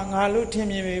ငါဟာငါလို့ထင်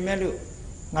မြင်ပေမဲ့လို့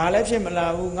ငါလည်းဖြစ်မလာ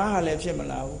ဘူးငါဟာလည်းဖြစ်မ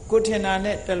လာဘူးကိုထင်တာ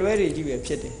နဲ့တလွဲတွေကြီးပဲ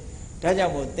ဖြစ်တယ်ဒါကြော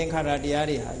င့်မို့သင်္ခါရတရား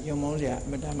တွေဟာယုံမုန်းစရာအ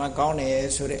မှန်တမ်းကောင်းတ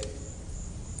ယ်ဆိုတဲ့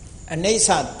အနိစ္စ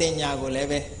တင်ညာကိုလည်း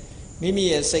ပဲမိမိ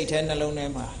ရဲ့စိတ်ထဲနှလုံးထဲ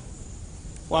မှာ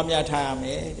ပွားများထားရမ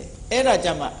ယ်တဲ့အဲ့ဒါကြ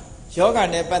မှာယောဂ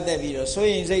နဲ့ပတ်သက်ပြီးတော့စိုး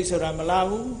ရိမ်စိတ်ဆိုတာမလာ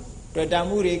ဘူးတွေ့တာ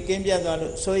မှုတွေကင်းပြတ်သွား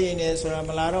လို့စိုးရိမ်နေဆိုတာ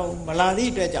မလာတော့ဘူးမလာသ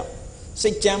ည့်အတွက်ကြောင့်စိ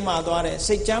တ်ကြမ်းမာသွားတယ်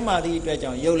စိတ်ကြမ်းမာသည့်အတွက်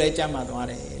ကြောင့်ရုပ်လည်းကြမ်းမာသွား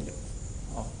တယ်လို့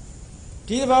ဟော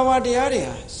ဒီသဘာဝတရားတွေ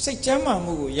ဟာစိတ်ကြမ်းမာ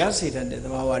မှုကိုရစေတဲ့သ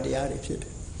ဘာဝတရားတွေဖြစ်တ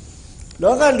ယ်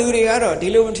လောကလူတွေကတော့ဒီ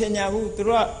လိုမထင်ကြဘူးသူ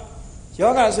တို့က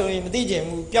ယောဂဆိုရင်မသိကျင်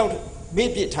ဘူးပျောက်မေ့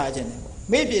ပစ်ထားခြင်းတယ်ပေါ့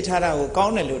မေ့ပစ်ထားတာကိုကော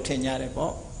င်းတယ်လို့ထင်ကြတယ်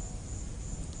ပေါ့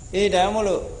အေးဒါမှမ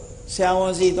ဟုတ်ဆရာဝ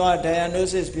န်စီသွား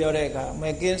diagnosis ပြောတဲ့အခါမ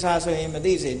ကင်းစားဆိုရင်မ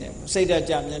သိစေနဲ့စိတ်ဓာတ်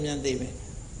ကြမြန်မြန်သိမယ်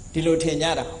ဒီလိုထင်ကြ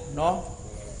တာနော်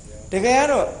တကယ်က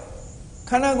တော့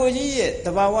ခန္ဓာကိုယ်ကြီးရဲ့သ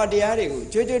ဘာဝတရားတွေကို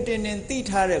ကြွကြွတင်တင်သိ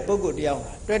ထားတဲ့ပုဂ္ဂိုလ်တယောက်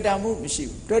ဟာတွေ့တာမှုမရှိ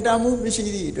ဘူးတွေ့တာမှုမရှိ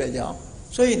သည့်အတွက်ကြောင့်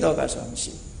ဆိုရင်တော့ကဆိုတာမ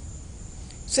ရှိ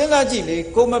စဉ်းစားကြည့်လေ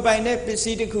ကိုမပိုင်တဲ့ပစ္စ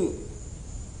ည်းတစ်ခု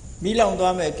မိလောင်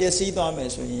သွားမယ်ပျက်စီးသွားမယ်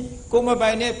ဆိုရင်ကိုမပို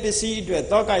င်တဲ့ပစ္စည်းအတွက်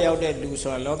တောကရောက်တဲ့လူ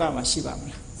ဆိုတာလောကမှာရှိပါမ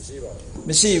လားမရှိပါဘူး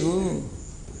မရှိဘူး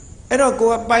အဲ့တော့ကို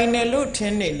ကပိုင်တယ်လို့ထ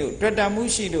င်နေလို့တွေ့တာမှု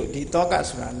ရှိလို့ဒီတောက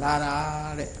ဆိုတာလာတာ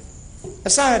တဲ့အ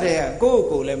စတည်းကကိုယ့်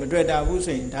ကိုယ်လည်းမတွေ့တာဘူး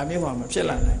ဆိုရင်ဒါမျိုးမှမဖြစ်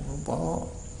လာနိုင်ဘူးပေါ့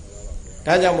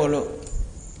ဒါကြောင့်မို့လို့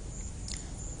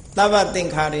သဗ္ဗသ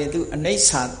င်္ခါရေတုအနိစ္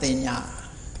စတင်ညာ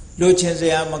လိုချင်စ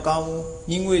ရာမကောင်းဘူး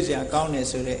ညှင်းငွေ့စရာကောင်းတယ်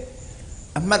ဆိုတဲ့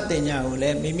အမှတ်တင်ညာကိုလ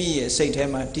ည်းမိမိရဲ့စိတ်ထဲ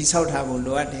မှာတိဆောက်ထားဖို့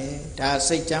လိုအပ်တယ်ဒါ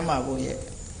စိတ်ကျမ်းမာဖို့ရဲ့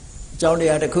အကြောင်းတ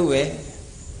ရားတစ်ခုပဲ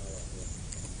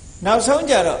နောက်ဆုံး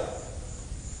ကြတော့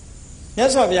မြ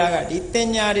တ်စွာဘုရားကဒီတင်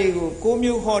ညာတွေကို9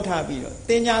မျိုးဟောထားပြီးတော့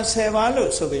တင်ညာ10ပါး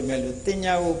လို့ဆိုပေမဲ့လို့တင်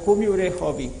ညာကို9မျိုးတည်း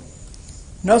ဟောပြီး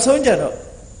နောက်ဆုံးကြတော့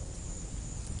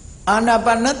အာနာ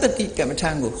ပါနတတိကမ္မထံ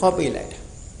ကိုဟောပေးလိုက်တာ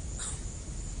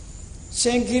ရှ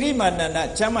င်ဂိရိမာနန္ဒ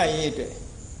ကျမ်းမာရေးအတွက်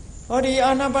ဟောဒီ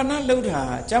အာနာပါနလှုပ်တာ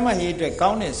ကျမ်းမာရေးအတွက်ကော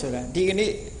င်းတယ်ဆိုတာဒီက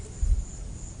နေ့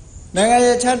နိုင်ငံ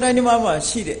ရဲ့ခြားတိုင်းမှာ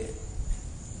ရှိတဲ့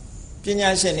ပညာ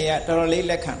ရှင်တွေကတော်တော်လေး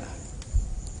လက်ခံလာ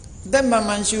သက်မှန်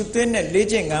မှန်ရှုသွင်းတဲ့လေ့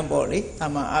ကျင့်ခန်းပေါ့လေအ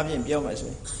မှန်အပြင်ပြောမှ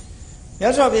ဆိုရင်မြ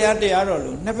တ်စွာဘုရားတရားတော်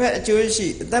လို့နှစ်ဖက်အကျိုးရှိ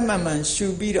အသက်မှန်မှန်ရှု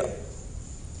ပြီးတော့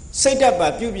စိတ်ဓာတ်ပါ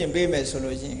ပြုပြင်ပေးမယ်ဆို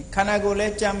လို့ရှိရင်ခန္ဓာကိုယ်လ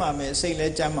ည်းကျမ်းမာမယ်စိတ်လ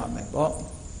ည်းကျမ်းမာမယ်ပေါ့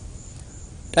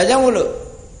ဒါကြောင့်မို့လို့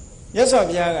မြတ်စွာ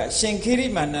ဘုရားကရှင်ခိရိ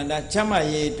မာနန္ဒကျမ်းမာ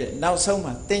ရေးအတွက်နောက်ဆုံး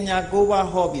မှာတင်ညာ9ပါး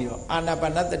ဟောပြီးတော့အာနာပါ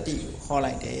နတတိကိုဟော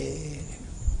လိုက်တယ်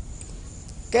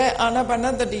ကဲအာနာပါန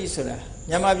တတိဆိုတာ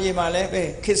မြန်မာပြည်မှာလည်းပဲ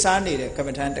ခေတ်စားနေတဲ့ကမ္မ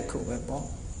ထန်တစ်ခုပဲပေါ့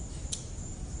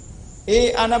အေး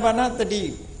အာနာပါနတတိ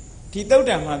ဒီသုတ်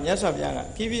တံမှာမြတ်စွာဘုရားက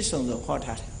ပြည့်ပြည့်စုံစုံဟော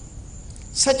ထားတယ်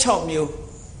16မျိုး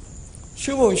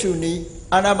ရှုပုံရှုနည်း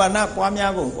အာနာပါနပွား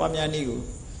များပုံပွားများနည်းကို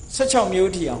16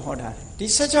မျိုးထိအောင်ဟောထားတယ်ဒီ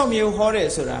16မျိုးဟောတယ်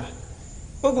ဆိုတာ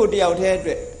ပုဂ္ဂိုလ်တယောက်တည်းအ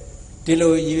တွက်ဒီ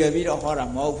လိုရည်ရွယ်ပြီးတော့ဟောတာ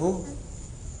မဟုတ်ဘူး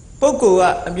ပုဂ္ဂိုလ်က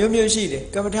အမျိုးမျိုးရှိတယ်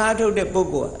ကမ္မထာထုတ်တဲ့ပုဂ္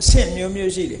ဂိုလ်ကအဆင့်မျိုး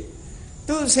မျိုးရှိတယ်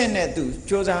သူ့အဆင့်နဲ့သူ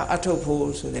ကြိုးစားအထုတ်ဖို့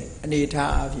ဆိုတဲ့အနေထား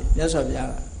အဖြစ်မြတ်စွာဘုရား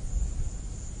က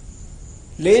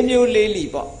4မျိုး4လီ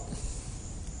ပေါ့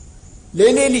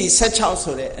4လီ16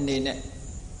ဆိုတဲ့အနေနဲ့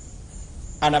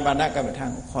အာနာပါနကမ္မထာ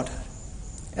ကိုဟောထားတယ်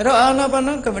အဲ့တော့အာနာပါန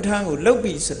ကမ္မထာကိုလုပ်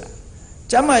ပြီးဆိုတာ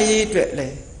ကျမ်းမာရေးအတွက်လေ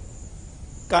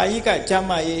ကာယိကကျမ်း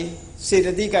မာရေးစေတ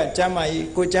သိကကျမ်းမာရေး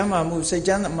ကိုကျမ်းမာမှုစိတ်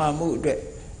ကျမ်းမာမှုအတွက်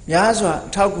များစွာအ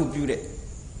ထောက်အကူပြုတဲ့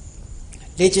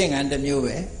လေ့ကျင့်ခန်းတစ်မျိုး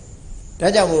ပဲဒါ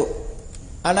ကြောင့်မို့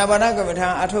အာနာပါနကမ္မထာ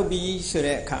အထုတ်ပြီးဆို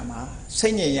တဲ့အခါမှာစိ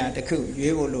တ်ဉာဏ်ရတစ်ခု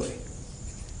ရွေးဖို့လိုတယ်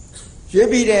ရွေး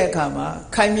ပြီးတဲ့အခါမှာ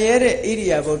ခိုင်မြဲတဲ့ဣရိ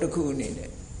ယာပုတစ်ခုအနေနဲ့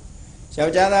ယော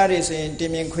က်ျားသားတွေဆိုရင်တ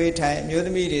င်မြင်ခွေးထိုင်အမျိုးသ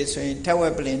မီးတွေဆိုရင်ထက်ဝ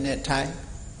က်ပလင်နဲ့ထိုင်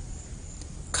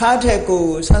ခါထက်ကို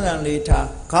ဆန်းဆန်းလေးထား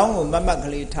ခေါင်းကိုမတ်မတ်က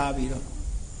လေးထားပြီးတော့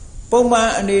ပုံမှန်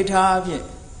အနေထားအဖြစ်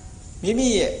မိမိ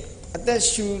ရဲ့ အသက်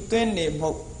ရှူသွင်းနေမှု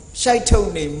ရှိုက်ထုတ်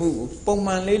နေမှုကိုပုံ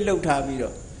မှန်လေးလှုပ်ထားပြီး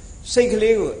တော့စိတ်က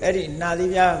လေးကိုအဲ့ဒီနာ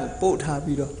သီးပြားကိုပို့ထား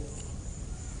ပြီးတော့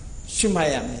ရှုမှတ်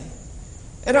ရမယ်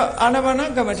အဲ့တော့အာနာပါန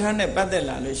ကမ္မထာနဲ့ပတ်သက်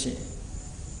လာလို့ရှိရင်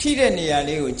ထိတဲ့နေရာ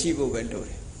လေးကိုကြည့်ဖို့ပဲလိုတ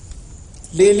ယ်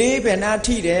လေလေးဘယ်နာ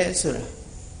ထိတယ်ဆိုတာ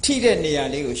ထိတဲ့နေရာ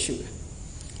လေးကိုရှုတယ်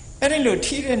အဲ့ဒီလို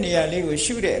ထိတဲ့နေရာလေးကို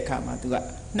ရှုတဲ့အခါမှာသူက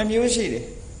2မျိုးရှိတယ်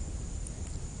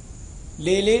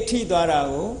လေလေးထိသွားတာ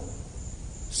ကို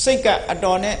စိတ်ကအ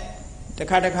တော်နဲ့တစ်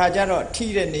ခါကြတော့ထိ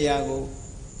တဲ့နေရာကို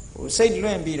စိတ်လွ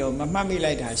င့်ပြီးတော့မမှတ်မိ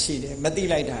လိုက်တာရှိတယ်မသိ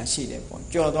လိုက်တာရှိတယ်ပေါ့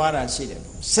ကြော်သွားတာရှိတယ်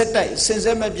ပေါ့စက်တိုက်စင်စ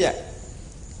က်မပြတ်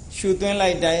ရှူသွင်း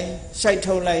လိုက်တိုင်းရှိုက်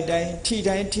ထုတ်လိုက်တိုင်းထိ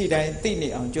တိုင်းသိနေ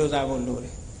အောင်ကြိုးစားဖို့လိုတ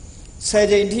ယ်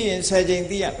10 ကြိမ်ထိရင်10 ကြိမ်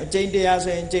သိရအကြိမ်100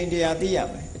ဆိုရင်ကြိမ်100သိရ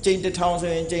မယ်အကြိမ်1000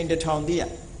ဆိုရင်ကြိမ်1000သိရ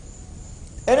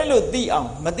အဲ့ဒါလို့သိအောင်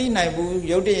မသိနိုင်ဘူး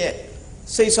ရုပ်တရက်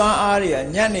စိတ်ဆွမ်းအားတွေက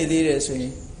ညံ့နေသေးတယ်ဆိုရ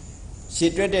င်ရေ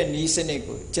တွက်တဲ့နီးစနစ်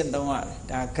ကိုကျင့်သုံးရတယ်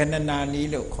ဒါဂဏနာနီး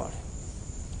လို့ခေါ်တယ်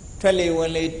ထွက်လေဝ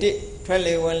င်လေ1ထွက်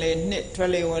လေဝင်လေ2ထွက်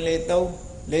လေဝင်လေ3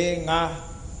 4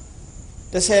 5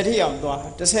 10ထိအောင်သွား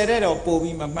10တဲ့တော့ပို့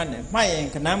ပြီးမမှတ်နဲ့မှတ်ရင်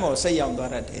ခဏမော်စိတ်ရောက်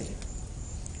သွားတတ်တယ်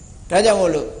ဒါကြောင့်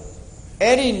မို့လို့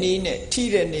အဲ့ဒီနီးနဲ့ထိ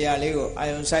တဲ့နေရာလေးကိုအာ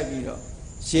ယုံစိုက်ပြီးတော့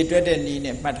ရေတွက်တဲ့နီး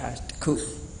နဲ့မှတ်တာတစ်ခု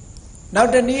နော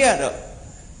က်တစ်နည်းကတော့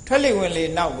ထွက်လေဝင်လေ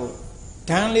နောက်ကို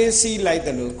ဓာန်လေးစီးလိုက်တ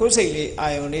ယ်လို့ကိုယ်စိတ်လေးအာ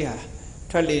ယုံလေးဟာ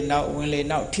ထွက်လေနောက်ဝင်လေ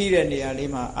နောက်ထိတဲ့နေရာ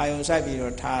လေးမှာအာယုံစိုက်ပြီး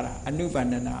တော့ထားတာအနုပန္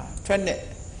နနာထွ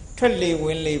က်လေဝ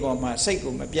င်လေပေါ်မှာစိတ်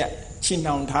ကိုမပြတ်ချီ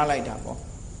နှောင်ထားလိုက်တာပေါ့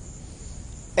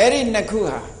အဲ့ဒီနှစ်ခု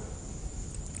ဟာ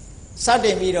စတ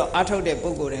င်ပြီးတော့အာထုတ်တဲ့ပု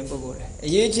ဂ္ဂိုလ်တိုင်းအ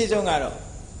ရေးကြီးဆုံးကတော့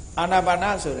အာနာပါန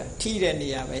ဆိုတာထိတဲ့နေ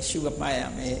ရာပဲရှုမှတ်ရ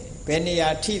မယ်ဘယ်နေရာ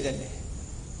ထိတယ်လဲ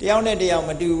တယောက်နဲ့တယောက်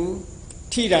မတူဘူး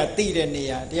ထိတာသိတဲ့နေ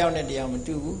ရာတယောက်နဲ့တယောက်မ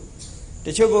တူဘူးတ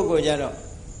ချို့ပုဂ္ဂိုလ်ကြတော့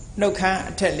နှုတ်ခမ်း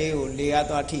အထက်လေးကိုလေကား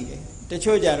သွားထိတယ်တ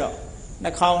ချို့ကြတော့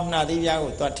နှာခေါင်းနှာသီးပြား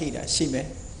ကိုသွားထိတာရှိမယ်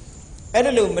အဲ့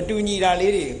ဒါလို့မတူညီတာ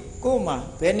လေးတွေကိုယ်မှ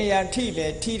ဘယ်နေရာထိလဲ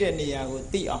ထိတဲ့နေရာကို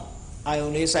သိအောင်အာယုံ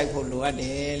လေးစိုက်ဖို့လိုအပ်တ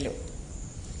ယ်လို့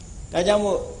ဒါကြောင့်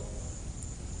မို့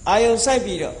အာယုံစိုက်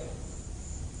ပြီးတော့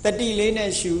တတိလေး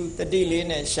နဲ့ရှုတတိလေး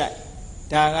နဲ့ရှိုက်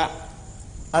ဒါက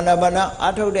အာနာပါန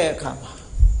အားထုတ်တဲ့အခါမှာ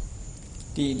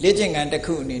ဒီလေ့ကျင့်ခန်းတစ်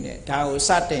ခုအနေနဲ့ဒါကိုစ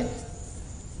တင်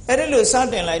အဲ့ဒါလို့စ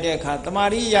တင်လိုက်တဲ့အခါတမာ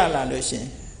ရီရလာလို့ရှင်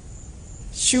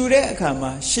ရှူတဲ့အခါ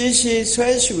မှာရှည်ဆွဲ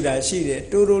ရှူတာရှိတယ်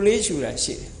တူတူလေးရှူတာ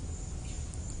ရှိတယ်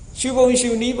ရှူပုံရှူ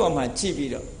နည်းပေါ်မှာကြည့်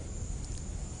ပြီးတော့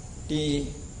ဒီ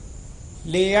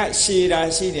လေကရှည်တာ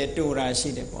ရှိတယ်တူတာရှိ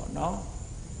တယ်ပေါ့နော်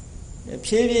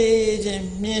ဖြည်းဖြည်းချင်း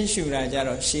မြင်းရှူတာကြ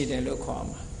တော့ရှည်တယ်လို့ခေါ်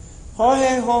မှာ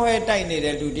ဟောဟဲတိုက်နေ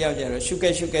တဲ့လူတယောက်ကြတော့ရှု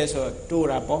ကဲဆိုတူ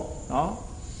တာပေါ့နော်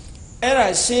အဲ့ဒါ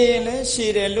ရှည်ရင်လည်းရှ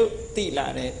ည်တယ်လို့သိလာ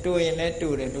တယ်တူရင်လည်းတူ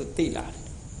တယ်လို့သိလာတယ်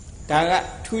ဒါက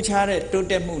ထူးခြားတဲ့တိုး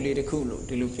တက်မှုလေးတစ်ခုလို့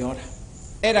ဒီလိုပြောတာ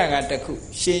အဲ့ဒါကတစ်ခု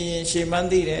ရှည်ရင်ရှည်မှန်း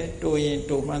သိတယ်တူရင်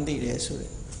တူမှန်းသိတယ်ဆို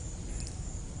တဲ့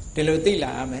ဒီလိုသိ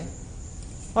လာရမယ်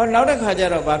ဟောနောက်တစ်ခါကျ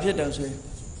တော့ဘာဖြစ်တော့ဆိုရင်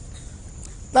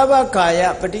သဗ္ဗကာယ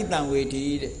ပဋိသင်္ဝေဒီ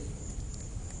တဲ့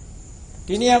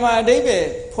ဒီနေရာမှာအဓိပ္ပာယ်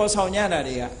ဖော်ဆောင်ကြတာ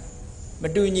တွေကမ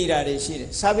တူညီတာတွေရှိတယ်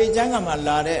စာပေကျမ်းကမှ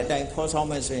လာတဲ့အတိုင်းဖော်ဆောင်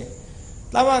မယ်ဆိုရင်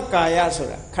သဗ္ဗကာယဆို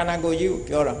တာခန္ဓာကိုယ်ကြီးကို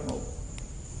ပြောတာမဟုတ်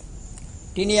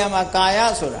ဒီနေရာမှာကာယ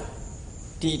ဆိုတာ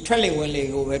ဒီထွက်လေဝင်လေ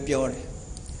ကိုပဲပြောတယ်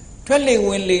ထွက်လေဝ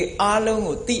င်လေအားလုံး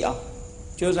ကိုသိအောင်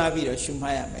ကြိုးစားပြီးတော့ရှုမှ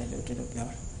တ်ရမယ်လို့ဒီလိုပြော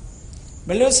တာမ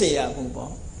လွတ်စေရဘူး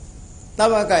ပေါ့သ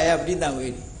ဗ္ဗကာယပဋိသင်္ဝေ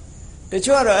ဒီတ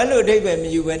ချို့ကတော့အဲ့လိုအဓိပ္ပာယ်မ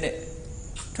ယူဘဲနဲ့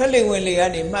ထွက်လေဝင်လေက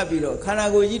နေမှတ်ပြီးတော့ခန္ဓာ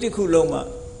ကိုယ်ကြီးတစ်ခုလုံးမှာ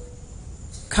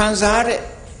ခံစားတဲ့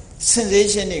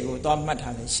sensation တွေကိုသွားမှတ်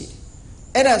ထားလို့ရှိတယ်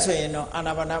အဲ့ဒါဆိုရင်တော့အာ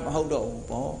နာပါနမဟုတ်တော့ဘူး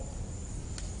ပေါ့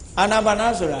အာနာပါန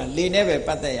ဆိုတာလေနဲ့ပဲပ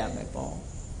တ်သက်ရမယ်ပေါ့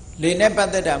လေနဲ့ပတ်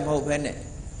သက်တာမဟုတ်ဘဲနဲ့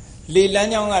လေလမ်း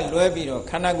ကြောင်းကလွဲပြီးတော့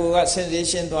ခန္ဓာကိုယ်က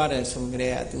sensation သွားတယ်ဆိုကြ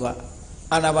တဲ့က तू က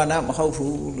အာနာပါနမဟုတ်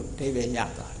ဘူးလို့အဓိပ္ပာယ်ရ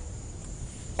သွားတယ်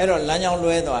အဲ့တော့လမ်းကြောင်း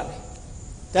လွဲသွားတယ်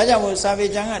ဒါကြောင့်မို့စာပေ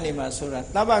ကျမ်းကနေမှာဆိုတာ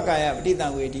သဗ္ဗကာယပဋိသ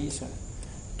င်္ဝေဒီဆိုတာ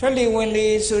ထွက်လေဝင်လေ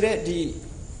ဆိုတဲ့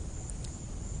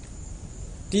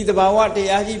ဒီသဘာဝတ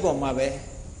ရားကြီးပေါ်မှာပဲ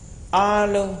အား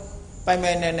လုံးပိုင်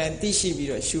နိုင်သိရှိပြီး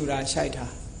တော့ရှူတာရှိုက်တာ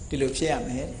ဒီလိုဖြစ်ရမ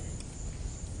ယ်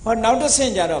ဟောနောက်တစ်ဆ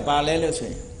င့်ကြတော့ဘာလဲလို့ဆို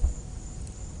ရင်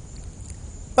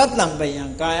ပတ္တံပယံ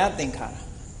ကာယသင်္ခါရ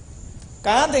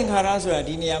ကာယသင်္ခါရဆိုတာ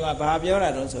ဒီနေရာမှာဘာပြောတာ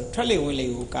တုံးဆိုထွက်လေဝင်လေ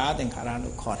ကိုကာယသင်္ခါရ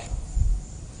လို့ခေါ်တယ်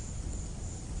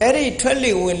အဲ့ဒီထွက်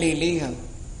လေဝင်လေလေးဟာ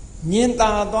ညင်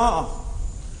သာသွားအောင်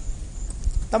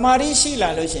တမာရီရှိလာ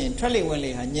လို့ရှိရင်ထွက်လေဝင်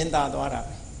လေဟာညင်သာသွားတာ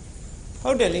ပဲဟု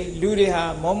တ်တယ်လေလူတွေဟာ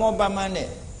မောမောပန်းပန်းနဲ့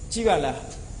ကြည့်ပါလား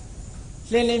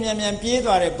လင်းလင်းမြန်မြန်ပြေး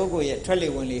သွားတဲ့ပုဂ္ဂိုလ်ရဲ့ထွက်လေ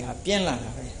ဝင်လေဟာပြင်းလာတာ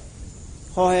ပဲ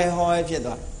ဟောဟဲဖြစ်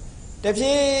သွားတဖြ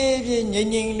ည်းဖြည်းငြိ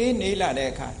မ်လေးနေလာတဲ့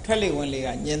အခါထွက်လေဝင်လေက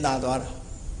ညင်သာသွားတာ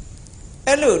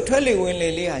အဲ့လိုထွက်လေဝင်လေ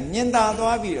လေးဟာညင်သာ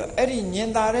သွားပြီးတော့အဲ့ဒီညင်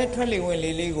သာတဲ့ထွက်လေဝင်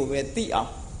လေလေးကိုပဲသိအော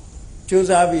င်ကြိုး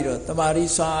စားပြီးတော့တမာရီ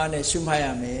စွာနဲ့ရှုမှတ်ရ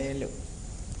မယ်လို့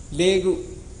၄ခု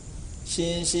ရှ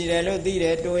င်ရှိတယ်လို့သိတ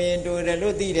ယ်တိုးရင်တိုးတယ်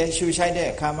လို့သိတယ်ရှုရှိုက်တဲ့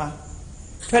အခါမှာ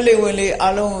ထွက်လေဝင်လေအ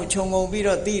လုံးကိုခြုံငုံပြီး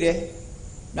တော့သိတယ်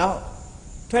နောက်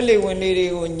ထွက်လေဝင်လေတွေ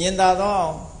ကိုညင်သာသောအော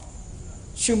င်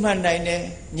ရှုမှတ်နိုင်တယ်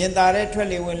ညင်သာတဲ့ထွက်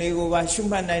လေဝင်လေကိုပါရှု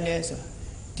မှတ်နိုင်တယ်ဆို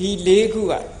ဒီ၄ခု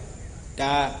က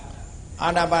ဒါအာ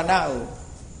နာပါနကို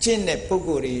ကျင့်တဲ့ပုဂ္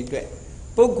ဂိုလ်တွေအတွက်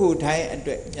ပုဂ္ဂိုလ်တိုင်းအ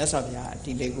တွက်မြတ်စွာဘုရား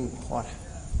ဒီ၄ခုဟောတာ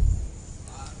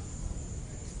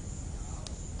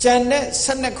ကျန်တဲ့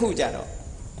12ခုကြတော့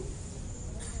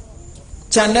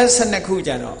ကျန်တဲ့12ခု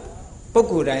ကြတော့ပုဂ္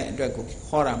ဂိုလ်တိုင်းအတွက်ကို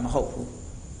ဟောတာမဟုတ်ဘူး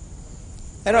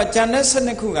အဲ့တော့ကျန်တဲ့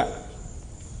12ခုက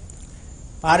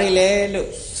ဘာတွေလဲလို့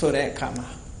ဆိုတဲ့အခါမှာ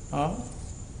ဟော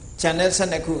ကျန်တဲ့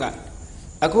12ခုက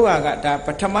အခုကဒါပ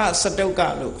ထမစတုတ်က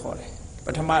လို့ခေါ်တယ်ပ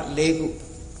ထမ၄ခု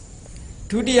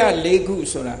ဒုတိယ၄ခု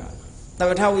ဆိုတာကသ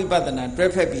မထဝိပဿနာတွဲ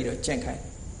ဖက်ပြီးတော့ကျင့်ခိုင်း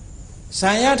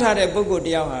ဇံရထားတဲ့ပုဂ္ဂိုလ်တ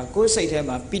ယောက်ဟာကိုယ်စိတ်ထဲ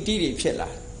မှာပီတိတွေဖြစ်လာ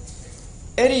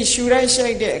အဲ့ဒီရှူလိုက်ရှို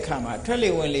က်တဲ့အခါမှာထွက်လေ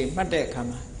ဝင်လေမှတ်တဲ့အခါ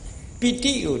မှာပီ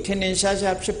တိကိုထင်ထင်ရှား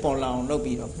ရှားဖြစ်ပေါ်လာအောင်လုပ်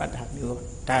ပြီးတော့မှတ်တာမျိုး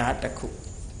ဒါကတစ်ခု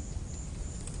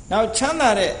နောက်ချမ်းသာ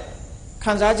တဲ့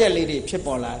ခံစားချက်လေးတွေဖြစ်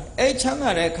ပေါ်လာတယ်အဲ့ချမ်း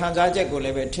သာတဲ့ခံစားချက်ကိုလ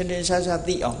ည်းပဲထင်ထင်ရှားရှား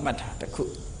သိအောင်မှတ်တာတစ်ခု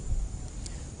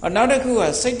နောက်တစ်ခုက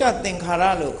စိတ်တသင်္ခါရ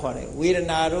လို့ခေါ်တယ်ဝေဒ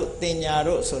နာတို့တင်ညာ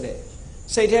တို့ဆိုတဲ့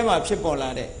စိတ်ထဲမှာဖြစ်ပေါ်လာ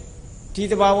တဲ့ဒီ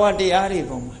တဘာဝတရားတွေ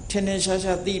ပုံမှာထင်ထင်ရှား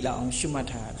ရှားသိလာအောင်ရှုမှတ်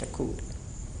တာတစ်ခု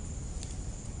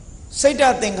စိတ်တ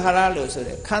သင်္ခါရလို့ဆို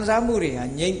တဲ့ခံစားမှုတွေဟာ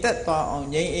ငြိမ်သက်သွားအောင်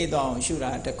ငြိမ်အေးသွားအောင်ရှု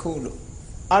တာတစ်ခုလို့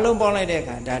အလုံးပေါင်းလိုက်တဲ့အ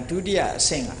ခါဒါဒုတိယအဆ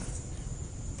င့်က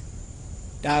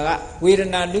ဒါကဝေဒ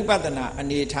နာနုပဒနာအ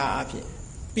နေထားအဖြစ်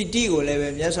ပီတိကိုလည်းပဲ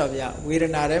မြတ်စွာဘုရားဝေဒ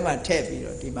နာထဲမှာထည့်ပြီး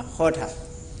တော့ဒီမှာဟောထား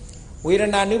ဝေဒ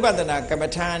နာနုပဒနာကမ္မ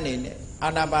ထာအနေနဲ့အာ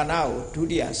နာပါနကိုဒု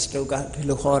တိယစတုတ်ကဒီ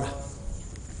လိုဟောတာ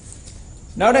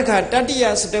နောက်တစ်ခါတတိယ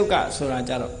စတုတ်ကဆိုတာ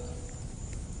ကြတော့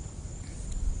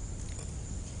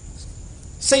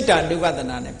စိတ်တ ानु ပဒ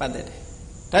နာနဲ့ပတ်သက်တယ်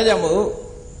ဒါကြောင့်မို့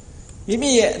မိမိ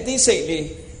ရဲ့အသိစိတ်လေး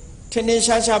ထင်ထင်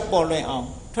ရှားရှားပေါ်လွင်အောင်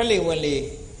ထွက်လေဝင်လေ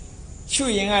ရှု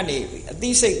ရင်ကနေအသိ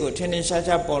စိတ်ကိုထင်ထင်ရှား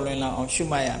ရှားပေါ်လွင်လာအောင်ရှု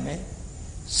မှတ်ရမယ်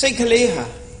စိတ်ကလေးဟာ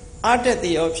အာတတ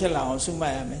ရောဖြစ်လာအောင်ရှုမှ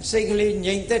တ်ရမယ်စိတ်ကလေး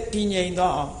ငြိမ်သက်တည်ငြိမ်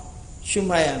သွားအောင်ရှု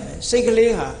မှတ်ရမယ်စိတ်က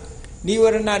လေးဟာနိဝ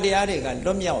ရဏတရားတွေက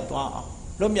လွတ်မြောက်သွားအောင်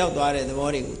လွတ်မြောက်သွားတဲ့သဘော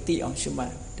တွေကိုသိအောင်ရှုမှ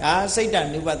တ်ဒါစိတ်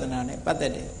တ ानु ပဒနာနဲ့ပတ်သ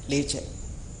က်တဲ့၄ချက်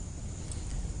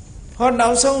ဟောနော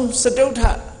က်ဆုံးစတုထ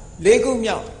၄ခု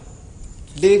မြောက်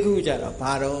၄ခုကြတော့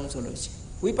ဘာတော့ဆိုလို့ရှိရင်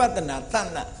ဝိပဿနာတဏ္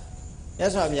ဍမြ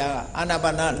တ်စွာဘုရားကအာနာ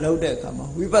ပါနလုပ်တဲ့အခါမှာ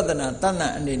ဝိပဿနာတဏ္ဍ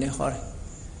အနေနဲ့ဟောတယ်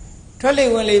ထွက်လေ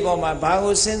ဝင်လေပေါ်မှာဘာ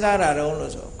ကိုစဉ်းစားတာတော့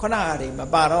လို့ဆိုခုနကတည်းမ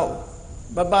ပါတော့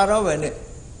ပဲနဲ့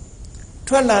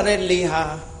ထွက်လာတဲ့လေဟာ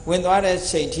ဝင်သွားတဲ့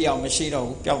ချိန်ထိအောင်မရှိတော့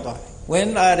ဘူးပျောက်သွားတယ်ဝင်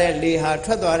လာတဲ့လေဟာ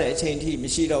ထွက်သွားတဲ့အချိန်ထိမ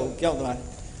ရှိတော့ဘူးပျောက်သွားတယ်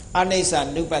အနိစ္စ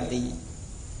နုပတ္တိ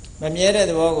မမြဲတဲ့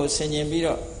သဘောကိုဆင်ခြင်ပြီး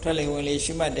တော့ထွက်လေဝင်လေ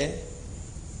ရှုမှတ်တယ်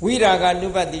ဝိရာဂနု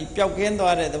ပတ္တိပျောက်ကင်း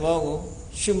သွားတဲ့သဘောကို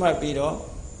ရှုမှတ်ပြီးတော့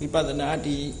ဝိပဿနာ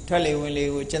ဒီထွက်လေဝင်လေ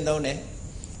ကိုကျင့်သုံးတယ်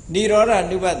နိရောဓ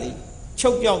နုပတ္တိချု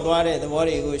ပ်ပြောက်သွားတဲ့သဘော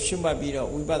တွေကိုရှုမှတ်ပြီးတော့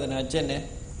ဝိပဿနာကျင့်တယ်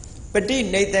ပဋိ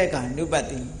နိဒကနုပတ္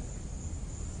တိ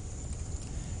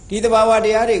ဒီသဘာဝတ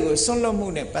ရားတွေကိုစွန့်လွတ်မှု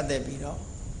နဲ့ပတ်သက်ပြီးတော့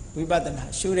ဝိပဿနာ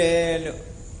ရှုတယ်လို့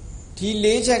ဒီ၄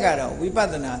ချက်ကတော့ဝိပ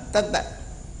ဿနာတတ်တတ်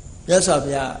မြတ်စွာဘု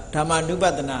ရားဓမ္မနုပ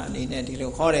ဒနာအနေနဲ့ဒီ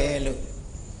လိုခေါ်တယ်လို့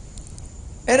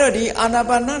အဲ့တော့ဒီအာနာ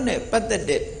ပါနနဲ့ပတ်သက်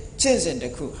တဲ့ကျင့်စဉ်တ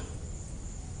စ်ခု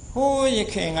ဟိုးရ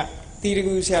ခင်ကတီတ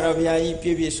ကူဆရာတော်ဘုရားကြီးပြ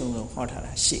ည့်ပြည့်စုံစုံဟောထား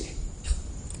တာရှိတယ်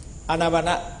အာနာပါန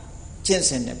ကျင့်စ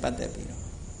ဉ်နဲ့ပတ်သက်ပြီးတော့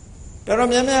တော်တော်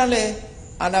များများလဲ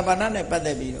အာနာပါနနဲ့ပတ်သ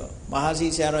က်ပြီးတော့မဟာစီ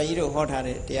ဆရာတော်ကြီးတို့ဟောထား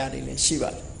တဲ့တရားတွေလည်းရှိပါ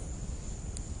တယ်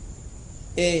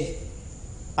အေး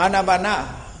အာနာပါန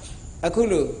အခု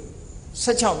လို့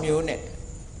16မျိုးနဲ့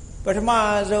ပထမ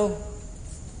ဆုံး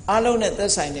အလုံးနဲ့သ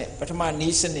က်ဆိုင်တဲ့ပထမန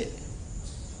ည်းစနစ်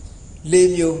၄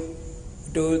မျိုး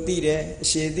အတူသိတယ်အ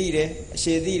ရှည်သိတယ်အရှ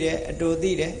ည်သိတယ်အတူ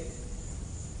သိတယ်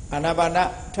အာနာပါန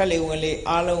ထွက်လေဝင်လေ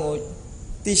အလုံးကို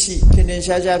သိရှိထင်ထင်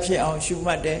ရှားရှားဖြစ်အောင်ရှု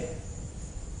မှတ်တယ်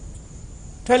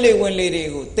ထွက်လေဝင်လေတွေ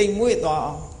ကိုတိမ်မွေ့သွား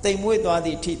အောင်တိမ်မွေ့သွားသ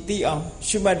ည့်ထိသိအောင်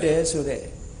ရှုမှတ်တယ်ဆိုတဲ့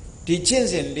ဒီကျင့်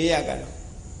စဉ်၄ရပ်ကတော့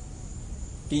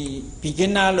ဒီ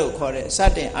beginner လို့ခေါ်တဲ့စ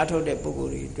တင်အားထုတ်တဲ့ပုဂ္ဂို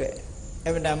လ်တွေအတွက်အ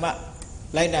မှန်တမ်း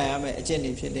လိုက်နိုင်ရမယ့်အကျင့်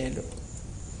တွေဖြစ်တယ်လို့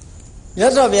မြ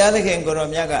တ်စွာဘုရားသခင်ကိုရော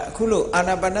မြတ်ကအခုလို့အာ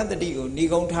နာပါနတတိကိုဏီ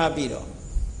ကုံထားပြီးတော့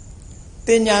တ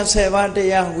င်ညာ10ပါးတ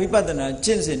ရားဝိပဿနာကျ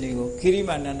င့်စဉ်တွေကိုခိရိ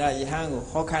မာနန္ဒယဟန်ကို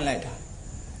ဟောခန့်လိုက်တာ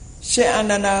ရှင်အာ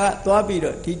နန္ဒာကသွားပြီး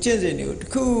တော့ဒီကျင့်စဉ်တွေကိုတစ်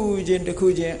ခု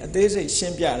ချင်းအသေးစိတ်ရှ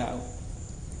င်းပြတာကို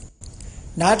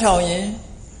နားထောင်ရင်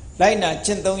လိုက်နာကျ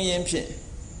င့်သုံးရင်ဖြင့်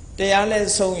တရားလဲ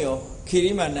ဆုံးရောခ ခိ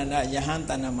ရိမာနန္ဒယဟန်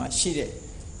တဏ္ဍမှာရှိတဲ့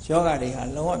ယောဂတွေဟာ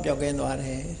လုံးဝပျောက်ကင်းသွားတ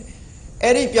ယ်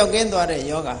အဲ့ဒီပျောက်ကင်းသွားတဲ့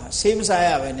ယောဂဟာဆေးမစားရ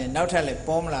ဘဲနဲ့နောက်ထပ်လည်း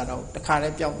ပေါ်မလာတော့တခါလ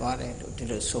ည်းပျောက်သွားတယ်လို့ဒီ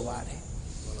လိုဆိုပါတယ်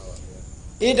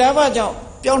အေးဒါမှကြောင့်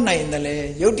ပျောက်နိုင်တယ်လေ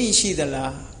ယုတ်တိရှိသ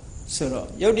လားဆိုတော့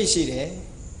ယုတ်တိရှိတယ်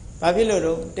ဘာဖြစ်လို့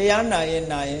တော့တရားနာရင်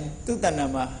သူ့တဏ္ဍ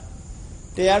မှာ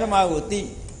တရားဓမ္မကို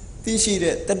သိရှိ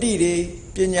တဲ့တတိတွေ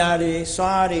ပညာတွေစွ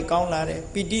မ်းအားတွေကောင်းလာတယ်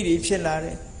ပီတိတွေဖြစ်လာတ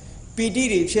ယ်ပီတိ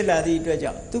တွေဖြစ်လာသည့်အတွက်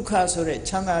ကြောင့်ဒုက္ခဆိုတဲ့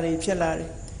ချမ်းသာတွေဖြစ်လာတယ်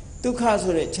ဒုက္ခ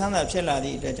ဆိုတဲ့ချမ်းသာဖြစ်လာသ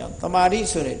ည့်အတွက်ကြောင့်တမာရိ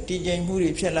ဆိုတဲ့တည်ငြိမ်မှု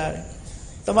တွေဖြစ်လာတယ်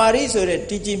တမာရိဆိုတဲ့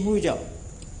တည်ကြည်မှုကြောင့်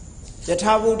ယ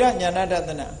ထာဘုဒ္ဓဉာဏတတ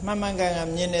နာမှန်မှန်ကန်ကန်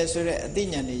မြင်တယ်ဆိုတဲ့အသိ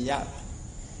ဉာဏ်တွေရတာ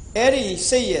အဲ့ဒီ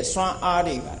စိတ်ရဲ့စွမ်းအား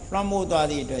တွေကလွှမ်းမိုးသွား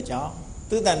သည့်အတွက်ကြောင့်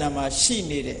သူ့တဏ္ဍမှာရှိ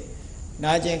နေတဲ့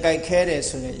နာကျင်ကြိုက်ခဲတယ်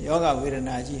ဆိုတဲ့ယောဂဝေဒ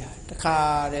နာကြီးဟာတခါ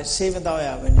တည်းဆေးမတော့ရ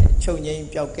ဘဲနဲ့ချုပ်ငိမ့်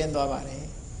ပျောက်ကင်းသွားပါတယ်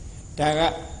ဒါက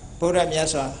ဘုရားမြတ်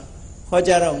စွာဟော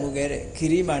ကြားတော်မူခဲ့တဲ့ခိ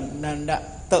ရိမာနန္ဒ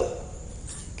တုတ်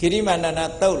ခိရိမာနန္ဒ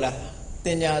တုတ်လားတ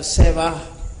င်ညာ7ပါး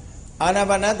အာနာ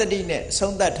ပါနတတိနဲ့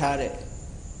ဆုံးသက်ထားတဲ့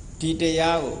ဒီတ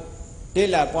ရားကိုလေ့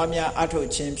လာပွားများအထောက်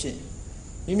ခြင်းဖြင့်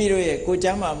မိမိတို့ရဲ့ကိုယ်ကျ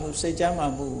မ်းမာမှုစိတ်ကျမ်းမာ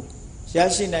မှုရ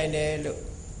ရှိနိုင်တယ်လို့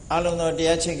အလုံးစုံတ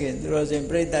ရားချစ်ခင်သူတော်စင်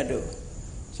ပြိတ္တတို့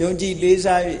ယုံကြည်လေး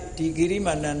စား၍ဒီခိရိ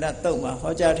မာနန္ဒတုတ်မှာ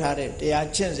ဟောကြားထားတဲ့တရား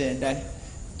ကျင့်စဉ်အတိုင်း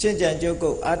ကျင့်ကြံကြုတ်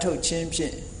ကုတ်အထောက်ခြင်းဖြ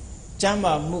င့်ကျမ်း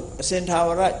မာမှုအစဉ်သာဝ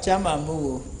ရကျမ်းမာမှု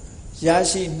ကိုရ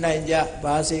ရှိနိုင်ကြ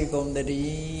ပါစေကုန်သတ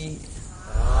ည်း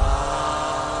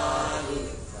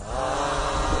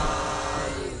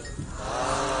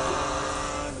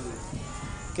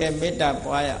ကဲမေတ္တာ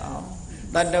ပွားရအောင်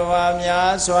တတ္တဝါ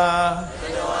များစွာ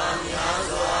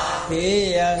ဘေး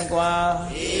ရန်ကွာ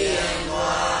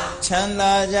ချမ်း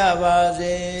သာကြပါ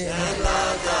စေ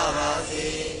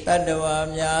တတ္တဝါ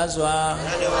များစွာ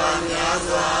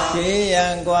ဘေးရ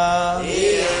န်ကွာ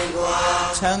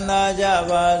ချမ်းသာကြ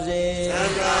ပါစေ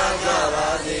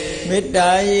မေတ္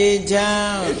တာရေချ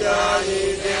မ်း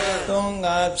သုံး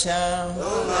ငါဖြံ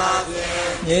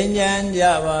ငြိမ်းချမ်းကြ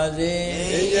ပါစေ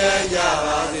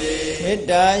မေတ္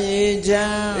တာရေချ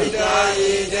မ်း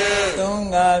သုံး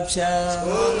ငါဖြံ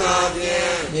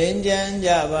ငြိမ်းချမ်းကြ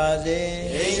ပါစေ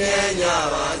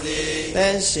သ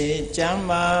က်ရှိကျမ်း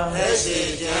မာ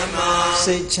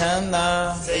စိတ်ချမ်းသာ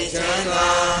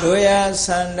လူရဆ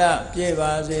န္ဒပြည့်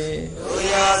ပါစေ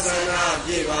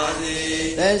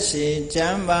သက်ရှိကျ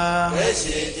မ်းမာ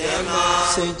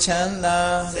စိတ်ချမ်းသာ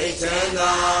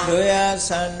လူရဆ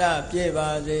န္ဒပြည့်ပါ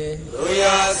စေ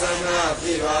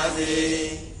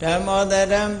ဓမ္မောတ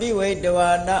ရံပိဝိတဝါ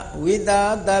နဝိသာ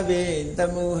တဗ္ဗေတ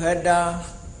မုဟတာ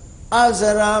အစ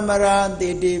ရမရာတိ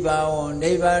တိဘာဝံ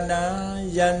နိဗ္ဗာနံ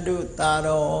ယန္တုတာ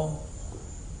ရော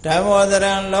ဓမ္မောတ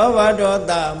ရံလောဘဒေါ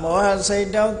သမောဟစိတ်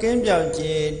တောကင်းပြောက်ခြ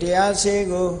င်းတရားစေ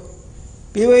ကို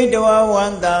ပိဝိတဝါဝ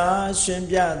န္တာရှင်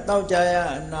ပြတောက်ကြရ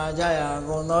နာကြရ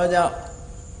ကုန်သောကြောင့်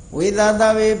ဝိသာတ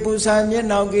ဗ္ဗေပူဇာမျက်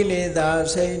နှောက်ကိလေသာ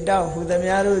စိတ်တောက်ဟူသ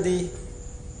မျှတို့သည်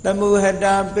တမုဟ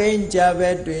တာပိဉ္ကြဘ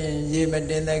က်တွင်ရေမ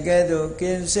တင်တဲ့ကဲ့သို့က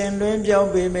င်းစင်လွင်ပြောင်း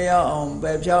ပေမရောက်အောင်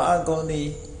ပဲဖြောင်းအပ်ကုန်သည်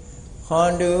ဟွ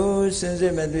န်တုစင်စ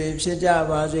စ်မသွေဖြစ်ကြ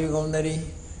ပါစေကုန်သတည်း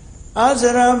အစ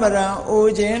ရမရံအို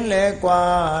ခြင်းလဲကွာ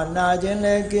နာခြင်း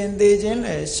လဲကင်းသေးခြင်း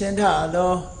လဲရှင်းထ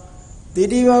သောတိ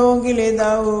တိဘဝကိလေသာ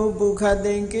ဟုပုခတ်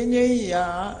သိင်ကင်းကြီးရာ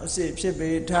အစစ်ဖြစ်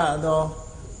ပေထသော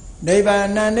နိဗ္ဗာန်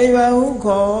နိဗ္ဗာန်ဟု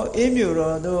ခေါ်အေးမြူ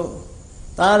တော်သို့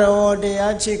သာရောတ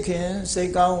ရားချစ်ခင်စိ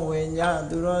တ်ကောင်းဝင်ည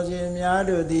သူတော်ရှင်များ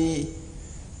တို့သည်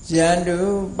ယန္တု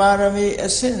ပါရမီအ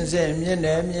ဆင့်ဆင့်မြင့်တ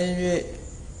ယ်မြင်၍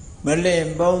မလင့်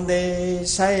ပုံသေး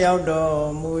ဆိုက်ရောက်တော်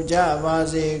မူကြပါ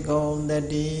စေကုန်သ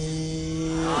တ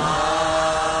ည်း